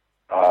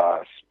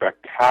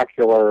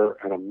spectacular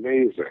and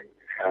amazing.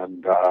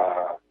 And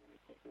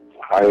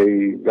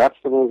that's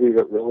the movie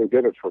that really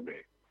did it for me.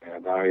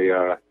 And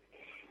I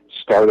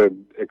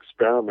started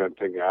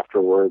experimenting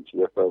afterwards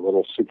with a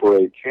little Super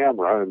 8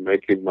 camera and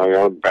making my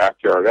own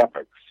backyard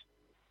epics.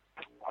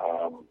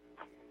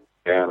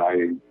 And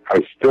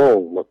I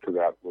still look to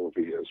that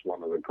movie as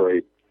one of the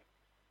great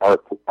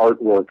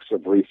artworks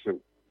of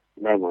recent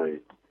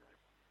memory.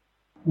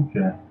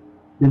 Okay.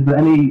 Is there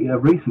any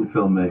recent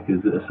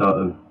filmmakers that are sort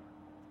of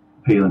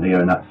appealing to you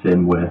in that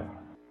same way?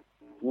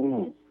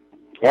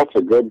 That's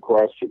a good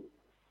question.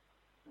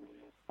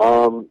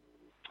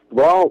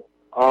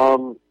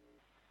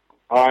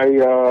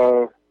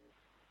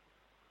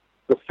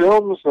 The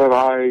films that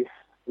I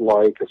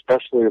like,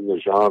 especially in the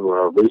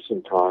genre of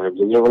recent times,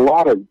 and there are a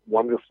lot of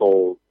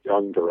wonderful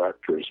young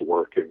directors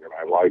working, and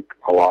I like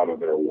a lot of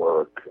their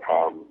work.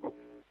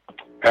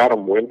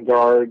 Adam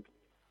Wingard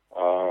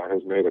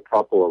has made a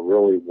couple of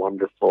really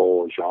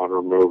wonderful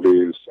genre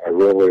movies. I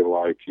really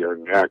like You're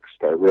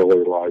Next. I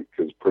really like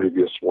his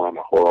previous one,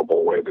 A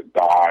Horrible Way to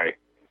Die.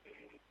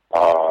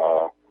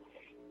 I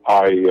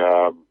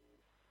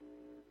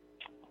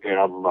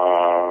am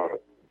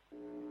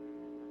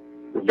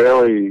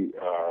very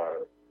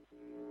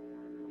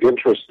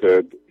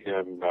interested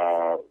in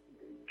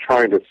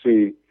trying to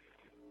see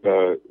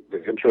the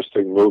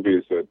interesting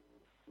movies that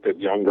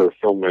younger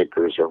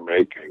filmmakers are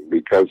making,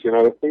 because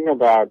the thing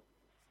about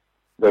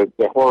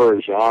the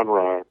horror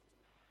genre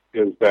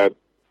is that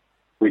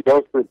we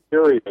go through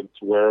periods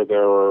where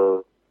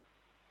there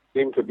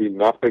seem to be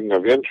nothing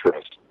of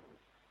interest,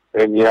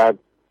 and yet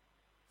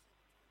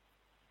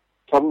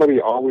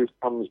somebody always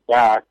comes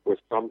back with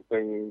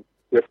something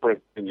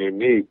different and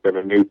unique and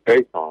a new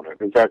take on it.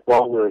 In fact,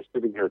 while we're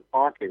sitting here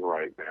talking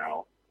right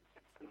now,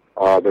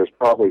 there's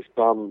probably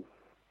some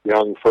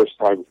young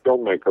first-time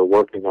filmmaker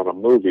working on a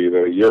movie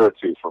that a year or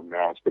two from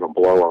now is going to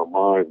blow our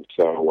minds.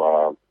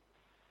 So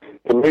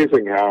it's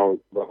amazing how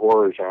the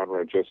horror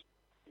genre just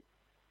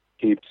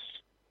keeps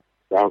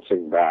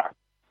bouncing back.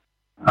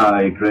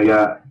 I agree.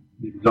 The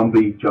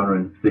zombie genre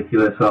in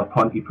particular, I saw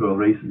Pontypool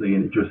recently,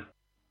 and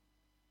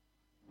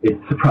it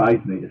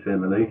surprised me, to say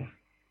the least.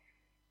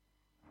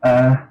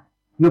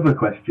 Another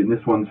question.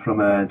 This one's from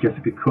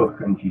Jessica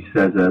Cook, and she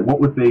says, what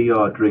would be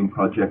your dream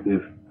project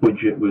if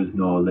budget was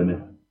no limit?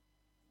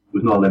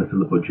 There's no limit to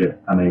the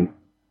budget, I mean.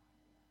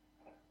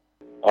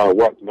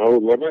 What, no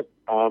limit?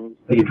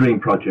 Your dream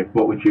project,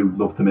 what would you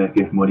love to make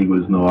if money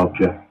was no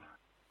object?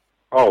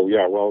 Oh,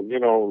 yeah, well,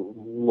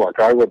 look,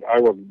 I would,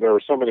 there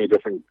are so many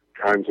different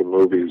kinds of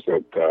movies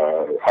that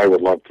I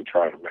would love to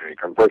try to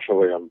make.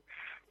 Unfortunately, I'm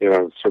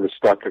sort of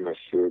stuck in the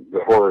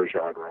horror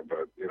genre,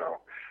 but,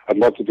 I'd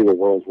love to do a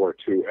World War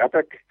II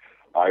epic.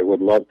 I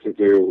would love to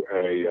do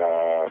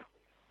a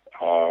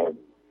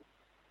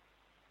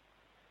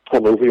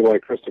movie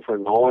like Christopher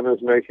Nolan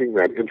is making.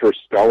 That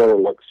Interstellar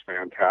looks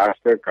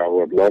fantastic. I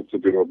would love to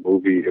do a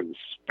movie in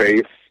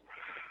space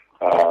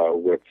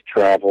with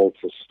travel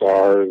to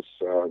stars,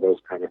 those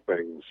kind of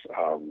things.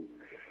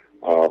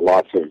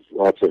 Lots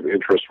of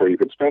interest where you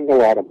could spend a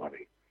lot of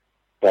money.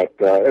 But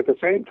at the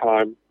same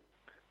time,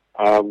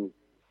 I'm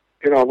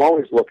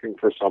always looking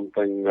for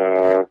something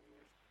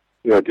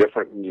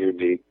different and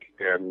unique.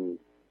 And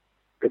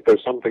if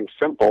there's something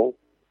simple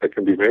that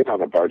can be made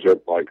on a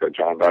budget, like a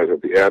John Dies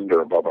at the End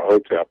or a Bubba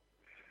Hotep,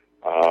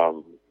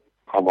 I'm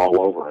all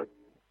over it.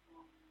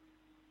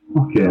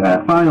 Okay,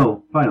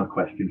 final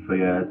question for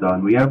you,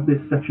 Don. We have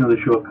this section of the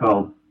show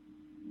called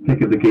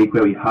Pick of the Geek,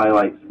 where we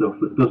highlight stuff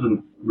that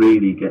doesn't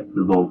really get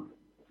the love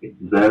it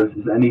deserves.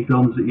 Is there any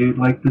films that you'd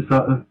like to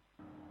sort of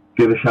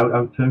give a shout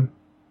out to?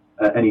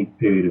 Any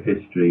period of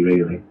history,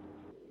 really.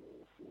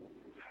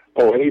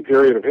 Oh, any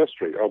period of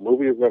history. Oh,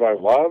 movies that I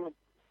love?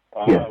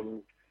 Yeah.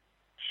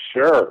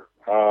 Sure.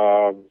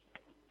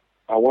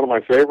 One of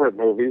my favorite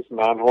movies,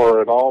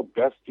 non-horror at all,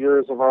 Best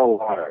Years of Our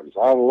Lives.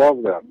 I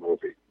love that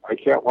movie. I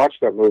can't watch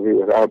that movie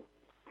without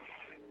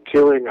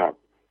tearing up.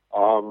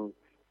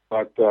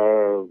 But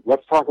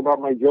let's talk about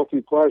my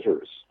guilty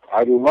pleasures.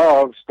 I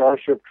love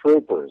Starship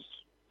Troopers.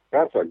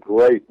 That's a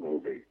great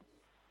movie.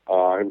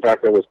 In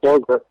fact, I was so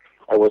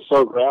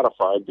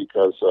gratified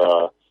because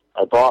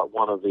I bought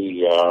one of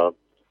the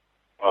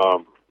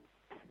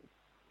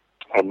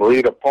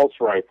Merida pulse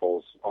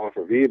rifles off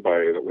of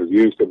eBay that was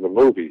used in the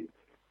movie.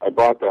 I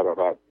bought that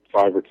about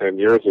 5 or 10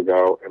 years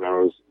ago, and I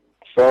was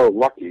so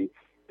lucky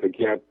to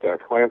get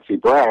Clancy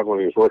Brown, when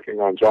he was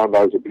working on John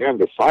Dies at the End,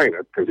 to sign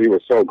it, because he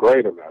was so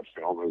great in that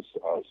film as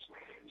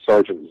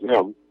Sergeant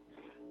Zim.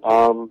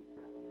 I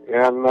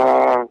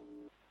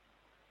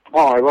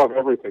love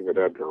everything that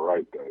Edgar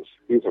Wright does.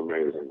 He's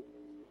amazing.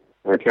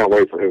 I can't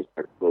wait for his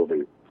next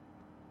movie.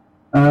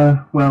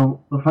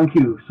 Well, thank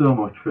you so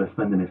much for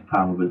spending this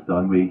time with us,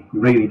 Don. We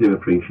really do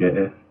appreciate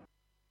it.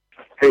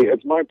 Hey,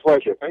 it's my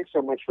pleasure. Thanks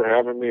so much for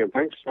having me, and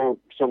thanks so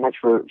much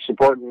for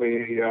supporting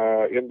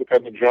the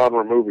independent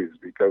genre movies,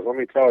 because let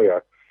me tell you,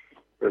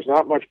 there's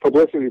not much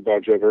publicity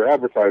budget or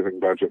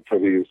advertising budget for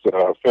these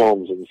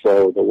films, and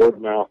so the word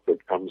of mouth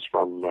that comes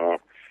from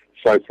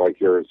sites like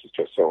yours is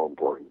just so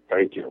important.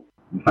 Thank you.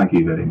 And thank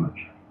you very much.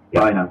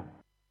 Bye now.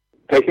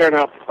 Take care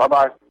now.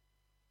 Bye-bye.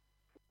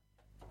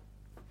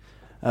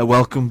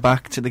 Welcome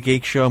back to the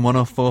Geek Show on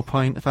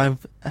 104.5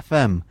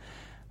 FM.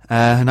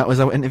 And that was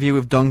our interview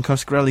with Don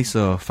Coscarelli,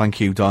 so thank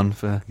you, Don,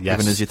 for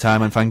giving us your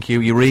time, and thank you,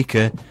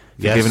 Eureka,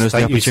 for giving us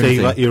the opportunity. Thank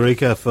you, Steve,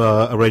 Eureka,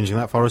 for arranging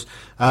that for us.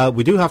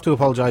 We do have to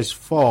apologise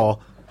for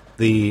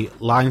the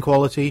line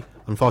quality.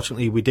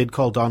 Unfortunately, we did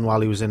call Don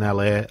while he was in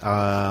LA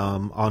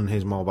on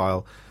his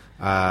mobile.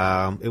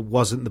 It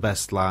wasn't the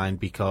best line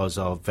because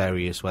of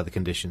various weather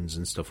conditions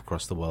and stuff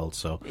across the world.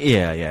 So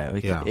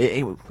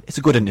it's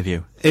a good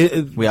interview.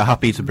 We are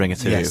happy to bring it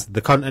to you. Yes,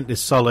 the content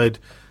is solid.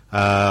 We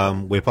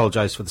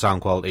apologise for the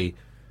sound quality,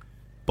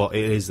 but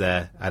it is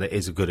there, and it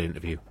is a good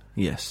interview.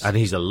 Yes, and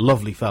he's a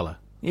lovely fella.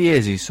 He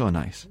is. He's so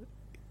nice.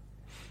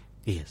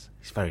 He is.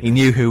 He's very. He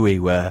knew who we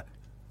were.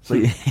 So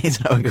he's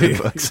how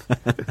it works.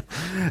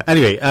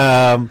 Anyway,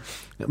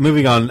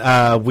 moving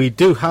on, we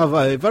do have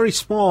a very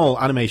small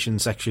animation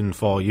section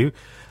for you,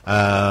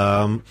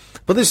 but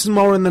this is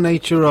more in the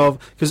nature of,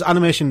 because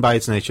animation by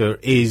its nature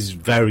is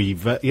very,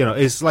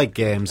 it's like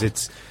games.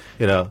 It's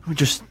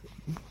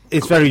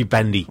it's very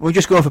bendy. We'll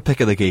just go for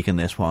pick of the geek in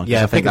this one.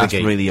 Yeah, I think that's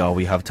really all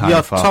we have time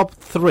for. Your top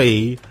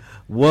 3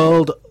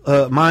 mind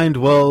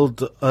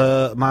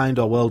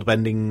or world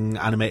bending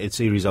animated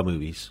series or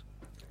movies.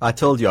 I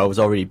told you I was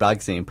already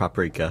Bagsy in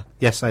Paprika.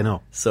 Yes, I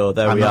know. So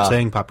there I'm we are. not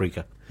saying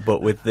Paprika.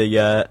 But with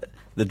the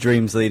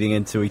dreams leading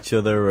into each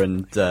other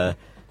and the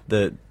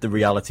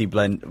reality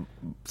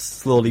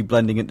slowly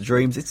blending into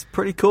dreams, it's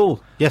pretty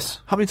cool.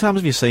 Yes. How many times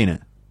have you seen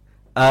it?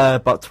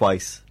 About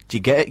twice. Did you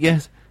get it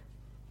yet?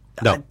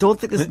 No. I don't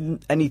think there's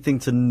anything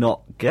to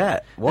not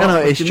get. What? No,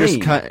 it's just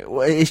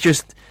it's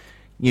just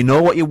you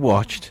know what you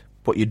watched,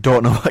 but you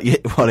don't know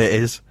what it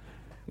is.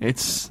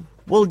 It's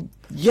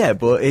yeah,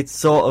 but it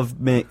sort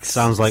of makes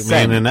sounds like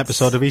sense. me in an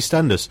episode of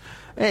EastEnders.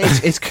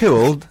 It's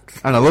cool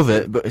and I love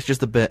it, but it's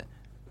just a bit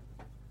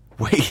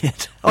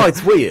weird. Oh,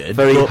 it's weird.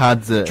 Very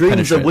hard to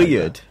dreams are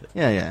weird. Like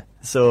yeah.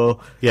 So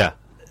yeah.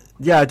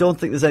 I don't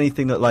think there's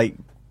anything that like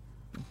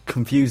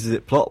confuses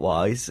it plot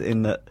wise.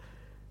 In that,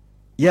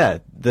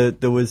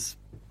 there was.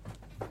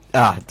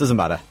 It doesn't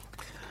matter.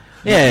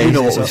 Yeah, you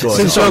know what was going on.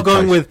 Since you're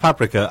going with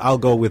Paprika, I'll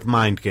go with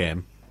Mind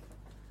Game,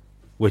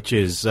 which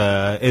is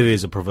it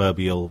is the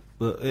proverbial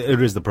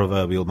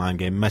mind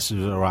game.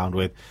 Messes around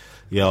with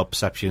your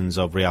perceptions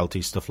of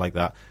reality, stuff like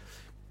that.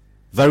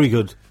 Very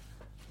good,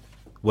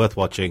 worth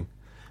watching.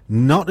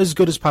 Not as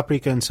good as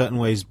Paprika in certain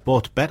ways,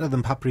 but better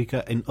than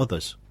Paprika in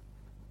others.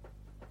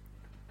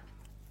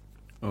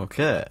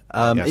 Okay.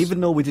 Even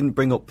though we didn't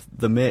bring up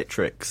The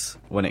Matrix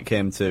when it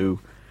came to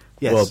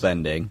world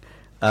bending,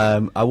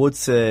 I would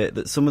say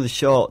that some of the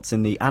shorts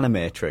in the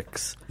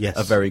Animatrix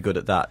are very good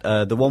at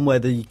that. The one where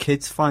the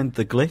kids find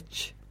the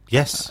glitch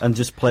and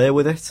just play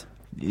with it.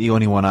 The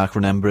only one I can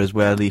remember is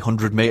where the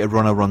 100-metre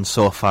runner runs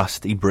so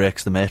fast he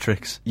breaks the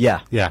Matrix. Yeah.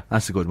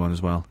 That's a good one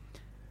as well.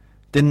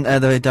 Didn't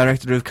the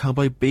director of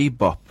Cowboy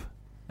Bebop,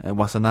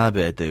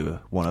 Watanabe, do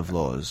one of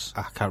those?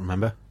 I can't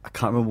remember. I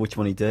can't remember which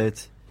one he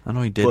did. I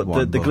know he did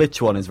one. The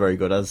glitch one is very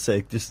good. As I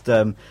say, just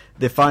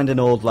they find an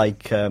old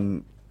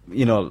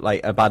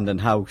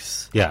abandoned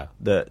house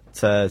that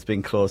has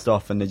been closed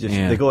off, and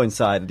they go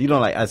inside,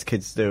 as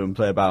kids do, and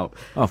play about.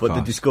 But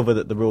they discover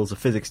that the rules of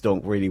physics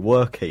don't really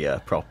work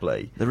here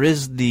properly. There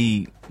is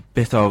the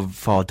bit of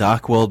For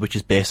Dark World, which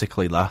is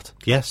basically that.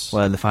 Yes.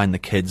 Where they find the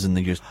kids and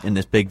they're just in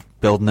this big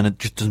building and it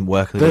just doesn't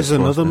work. There's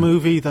another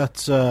movie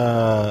that,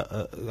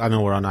 I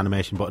know we're on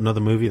animation, but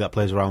another movie that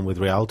plays around with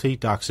reality,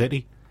 Dark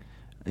City.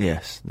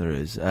 Yes, there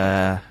is.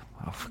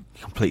 I've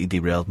completely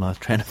derailed my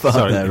train of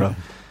thought there,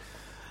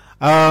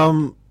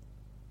 Rob.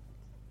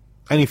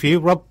 Any for you,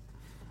 Rob?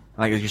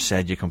 Like I just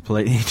said, you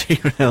completely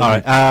derailed. All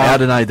right, I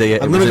had an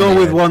idea. I'm going to go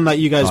with one that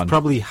you guys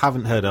probably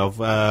haven't heard of,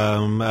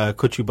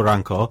 Cuchu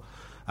Barranco.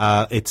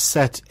 It's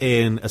set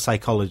in a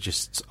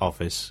psychologist's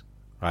office,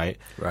 right?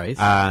 Right.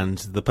 And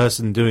the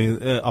person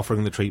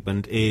offering the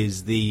treatment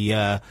is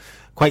the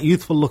quite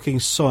youthful-looking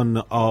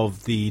son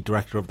of the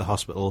director of the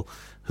hospital,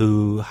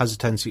 who has a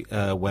tendency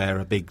to wear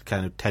a big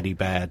kind of teddy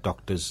bear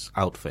doctor's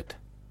outfit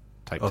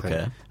type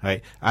thing,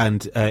 right?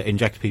 And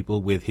inject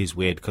people with his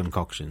weird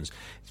concoctions.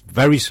 It's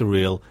very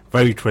surreal,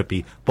 very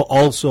trippy, but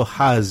also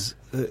has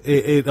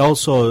it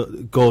also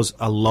goes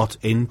a lot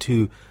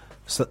into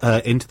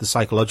the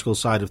psychological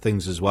side of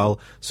things as well.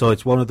 So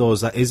it's one of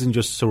those that isn't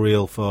just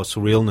surreal for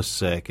surrealness'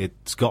 sake.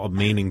 It's got a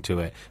meaning to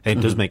it. And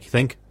it does make you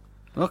think.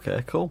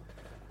 Okay, cool.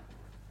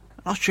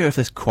 I'm not sure if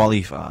this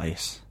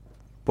qualifies,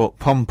 but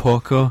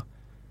Pompoko,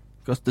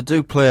 because they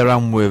do play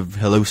around with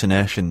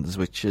hallucinations,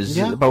 which is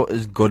about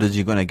as good as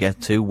you're going to get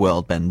to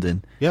world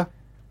bending. Yeah.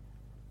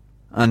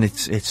 And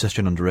it's such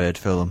an underrated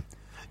film.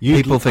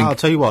 I'll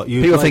tell you what.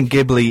 People think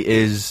Ghibli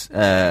is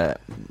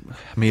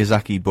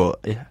Miyazaki,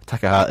 but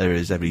Takahata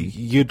is every.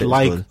 You'd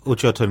like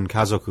Uchotun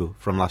Kazoku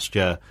from last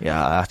year.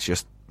 Yeah, that's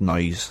just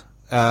noise.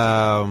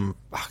 I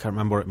can't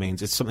remember what it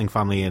means. It's something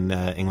family in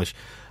English,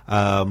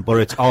 but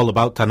it's all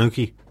about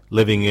Tanuki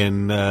living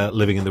in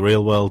the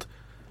real world.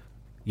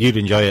 You'd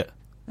enjoy it.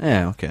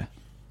 Yeah, okay.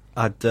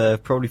 I'd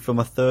probably for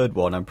my third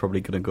one, I'm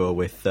probably going to go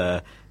with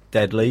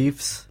Dead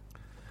Leaves.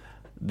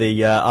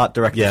 The art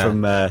director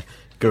from Gurren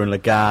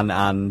Lagann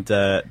and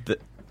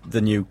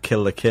the new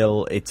Kill la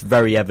Kill. It's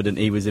very evident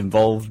he was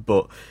involved,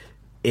 but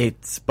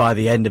it's by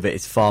the end of it,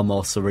 it's far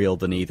more surreal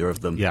than either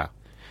of them. Yeah.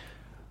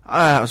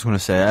 I was going to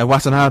say,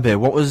 Watanabe,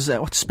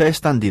 what's Space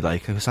Dandy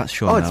like? Because that's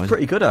shown now. It's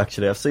pretty good,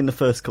 actually. I've seen the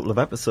first couple of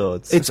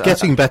episodes. It's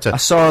getting better. I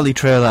saw the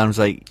trailer and I was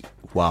like,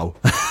 wow,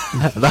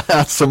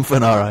 that's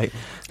something, all right.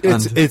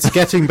 It's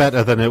getting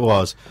better than it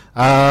was.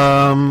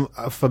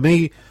 For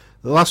me,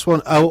 the last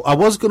one, I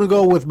was going to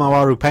go with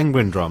Mawaru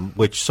Penguin Drum,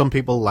 which some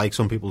people like,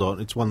 some people don't.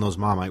 It's one of those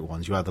Marmite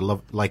ones. You either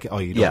like it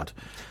or you don't.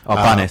 Or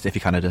ban it if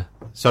you're Canada.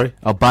 Sorry?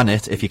 Or ban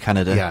it if you're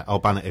Canada. Yeah, or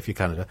ban it if you're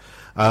Canada.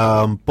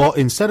 But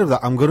instead of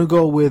that, I'm going to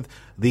go with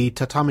the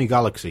Tatami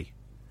Galaxy,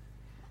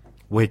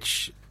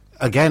 which,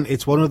 again,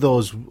 it's one of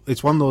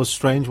those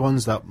strange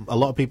ones that a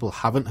lot of people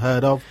haven't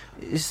heard of.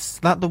 Is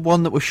that the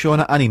one that was shown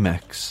at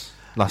Animex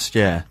last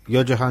year?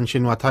 Yojohan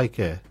Shinwa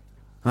Taikei.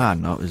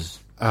 No, it was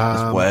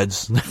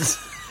words.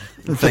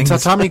 The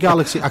Tatami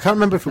Galaxy, I can't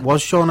remember if it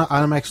was shown at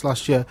Animex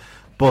last year,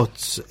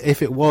 but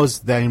if it was,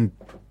 then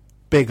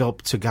big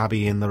up to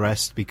Gabby and the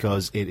rest,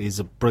 because it is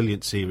a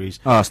brilliant series.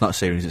 Oh, it's not a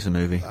series, it's a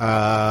movie.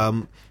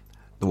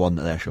 The one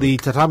that they're showing. The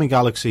Tatami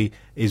Galaxy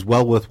is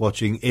well worth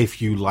watching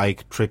if you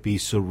like trippy,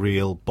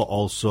 surreal, but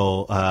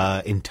also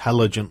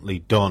intelligently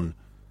done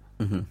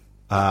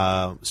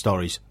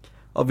stories.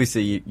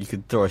 Obviously, you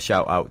could throw a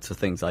shout out to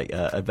things like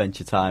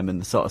Adventure Time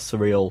and the sort of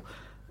surreal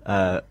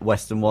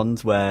Western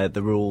ones where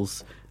the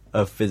rules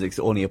of physics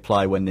only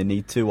apply when they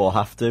need to or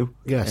have to.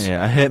 Yes.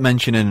 Yeah, I hate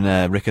mentioning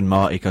Rick and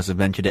Morty because I've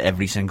mentioned it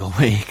every single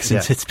week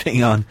since it's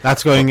been on.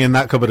 That's going in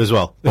that cupboard as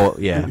well. But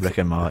yeah, Rick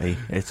and Morty,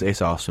 it's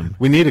awesome.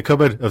 We need a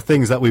cupboard of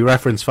things that we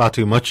reference far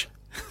too much.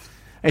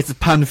 It's a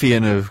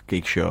pantheon of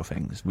Geek Show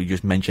things. We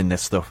just mention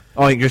this stuff.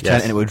 Oh, you just turn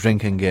it into a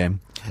drinking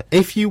game.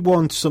 If you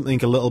want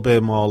something a little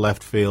bit more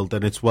left field,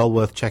 then it's well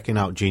worth checking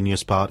out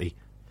Genius Party.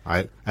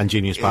 Right? And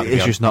Genius Party.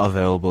 It's just not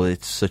available.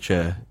 It's such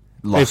a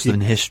lost in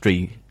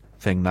history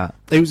thing that.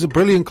 It was a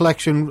brilliant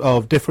collection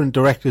of different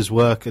directors'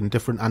 work and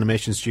different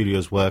animation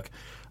studios' work.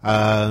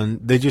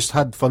 They just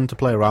had fun to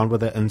play around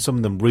with it, and some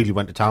of them really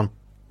went to town.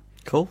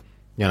 Cool.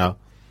 You know.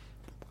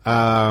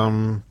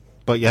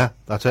 But yeah,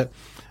 that's it.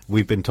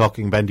 We've been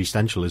talking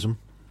Bendystentialism.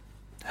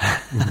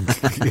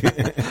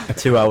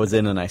 2 hours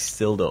in and I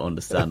still don't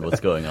understand what's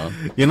going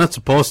on. You're not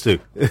supposed to.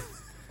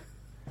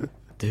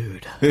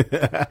 Dude.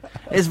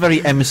 It's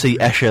very MC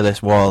Escher,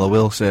 this wall, I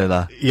will say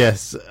that.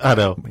 Yes, I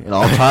know. It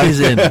all ties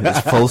in.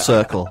 It's full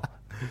circle.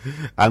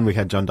 And we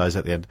had John Dies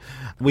at the end.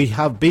 We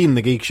have been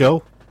The Geek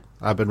Show.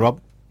 I've been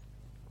Rob.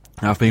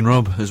 I've been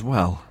Rob as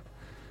well.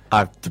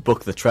 To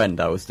book the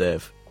trend, I was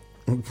Dave.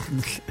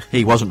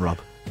 He wasn't Rob.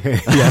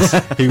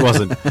 Yes, he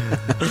wasn't.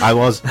 I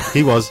was.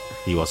 He was.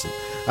 He wasn't.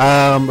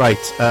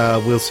 Right.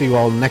 We'll see you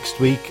all next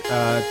week.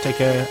 Take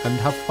care and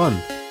have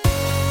fun.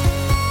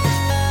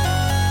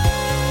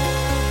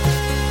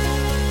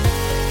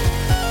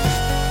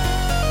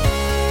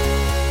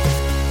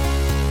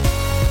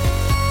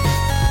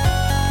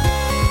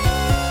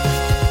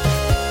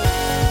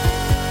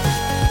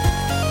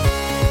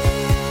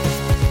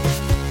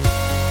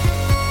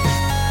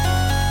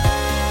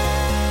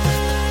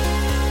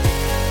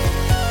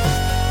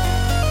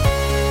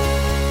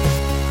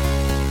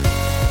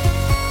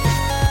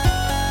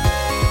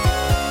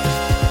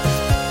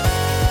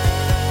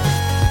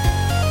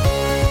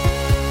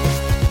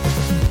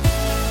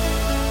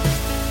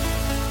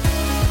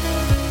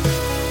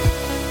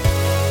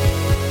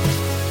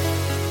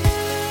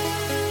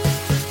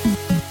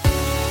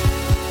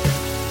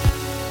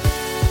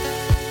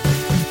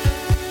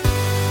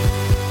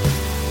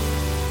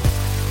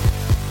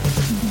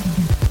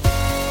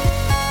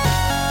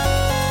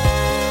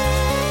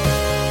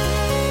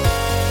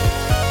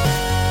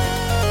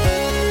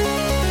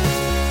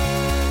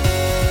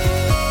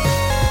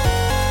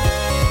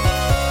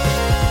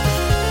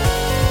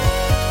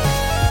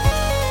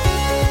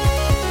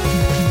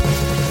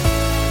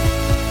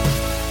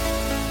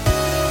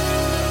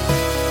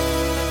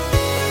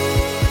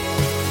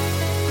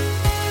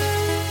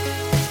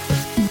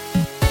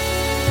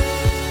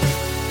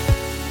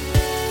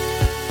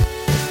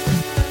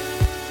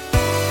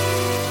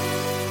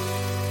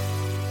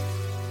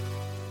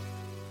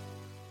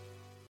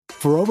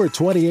 For over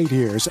 28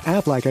 years,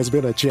 Aflac has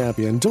been a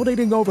champion,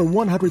 donating over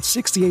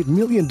 $168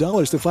 million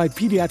to fight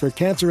pediatric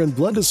cancer and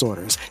blood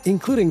disorders,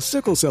 including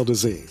sickle cell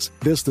disease.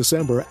 This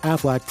December,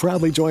 Aflac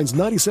proudly joins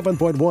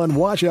 97.1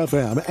 Wash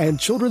FM and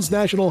Children's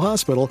National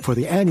Hospital for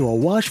the annual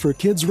Wash for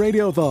Kids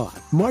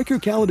Radiothon. Mark your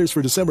calendars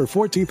for December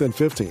 14th and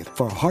 15th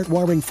for a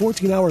heartwarming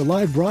 14-hour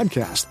live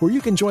broadcast where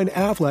you can join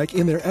Aflac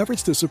in their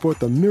efforts to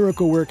support the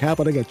miracle work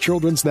happening at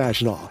Children's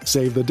National.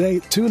 Save the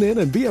date, tune in,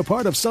 and be a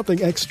part of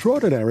something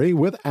extraordinary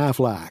with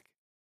Aflac.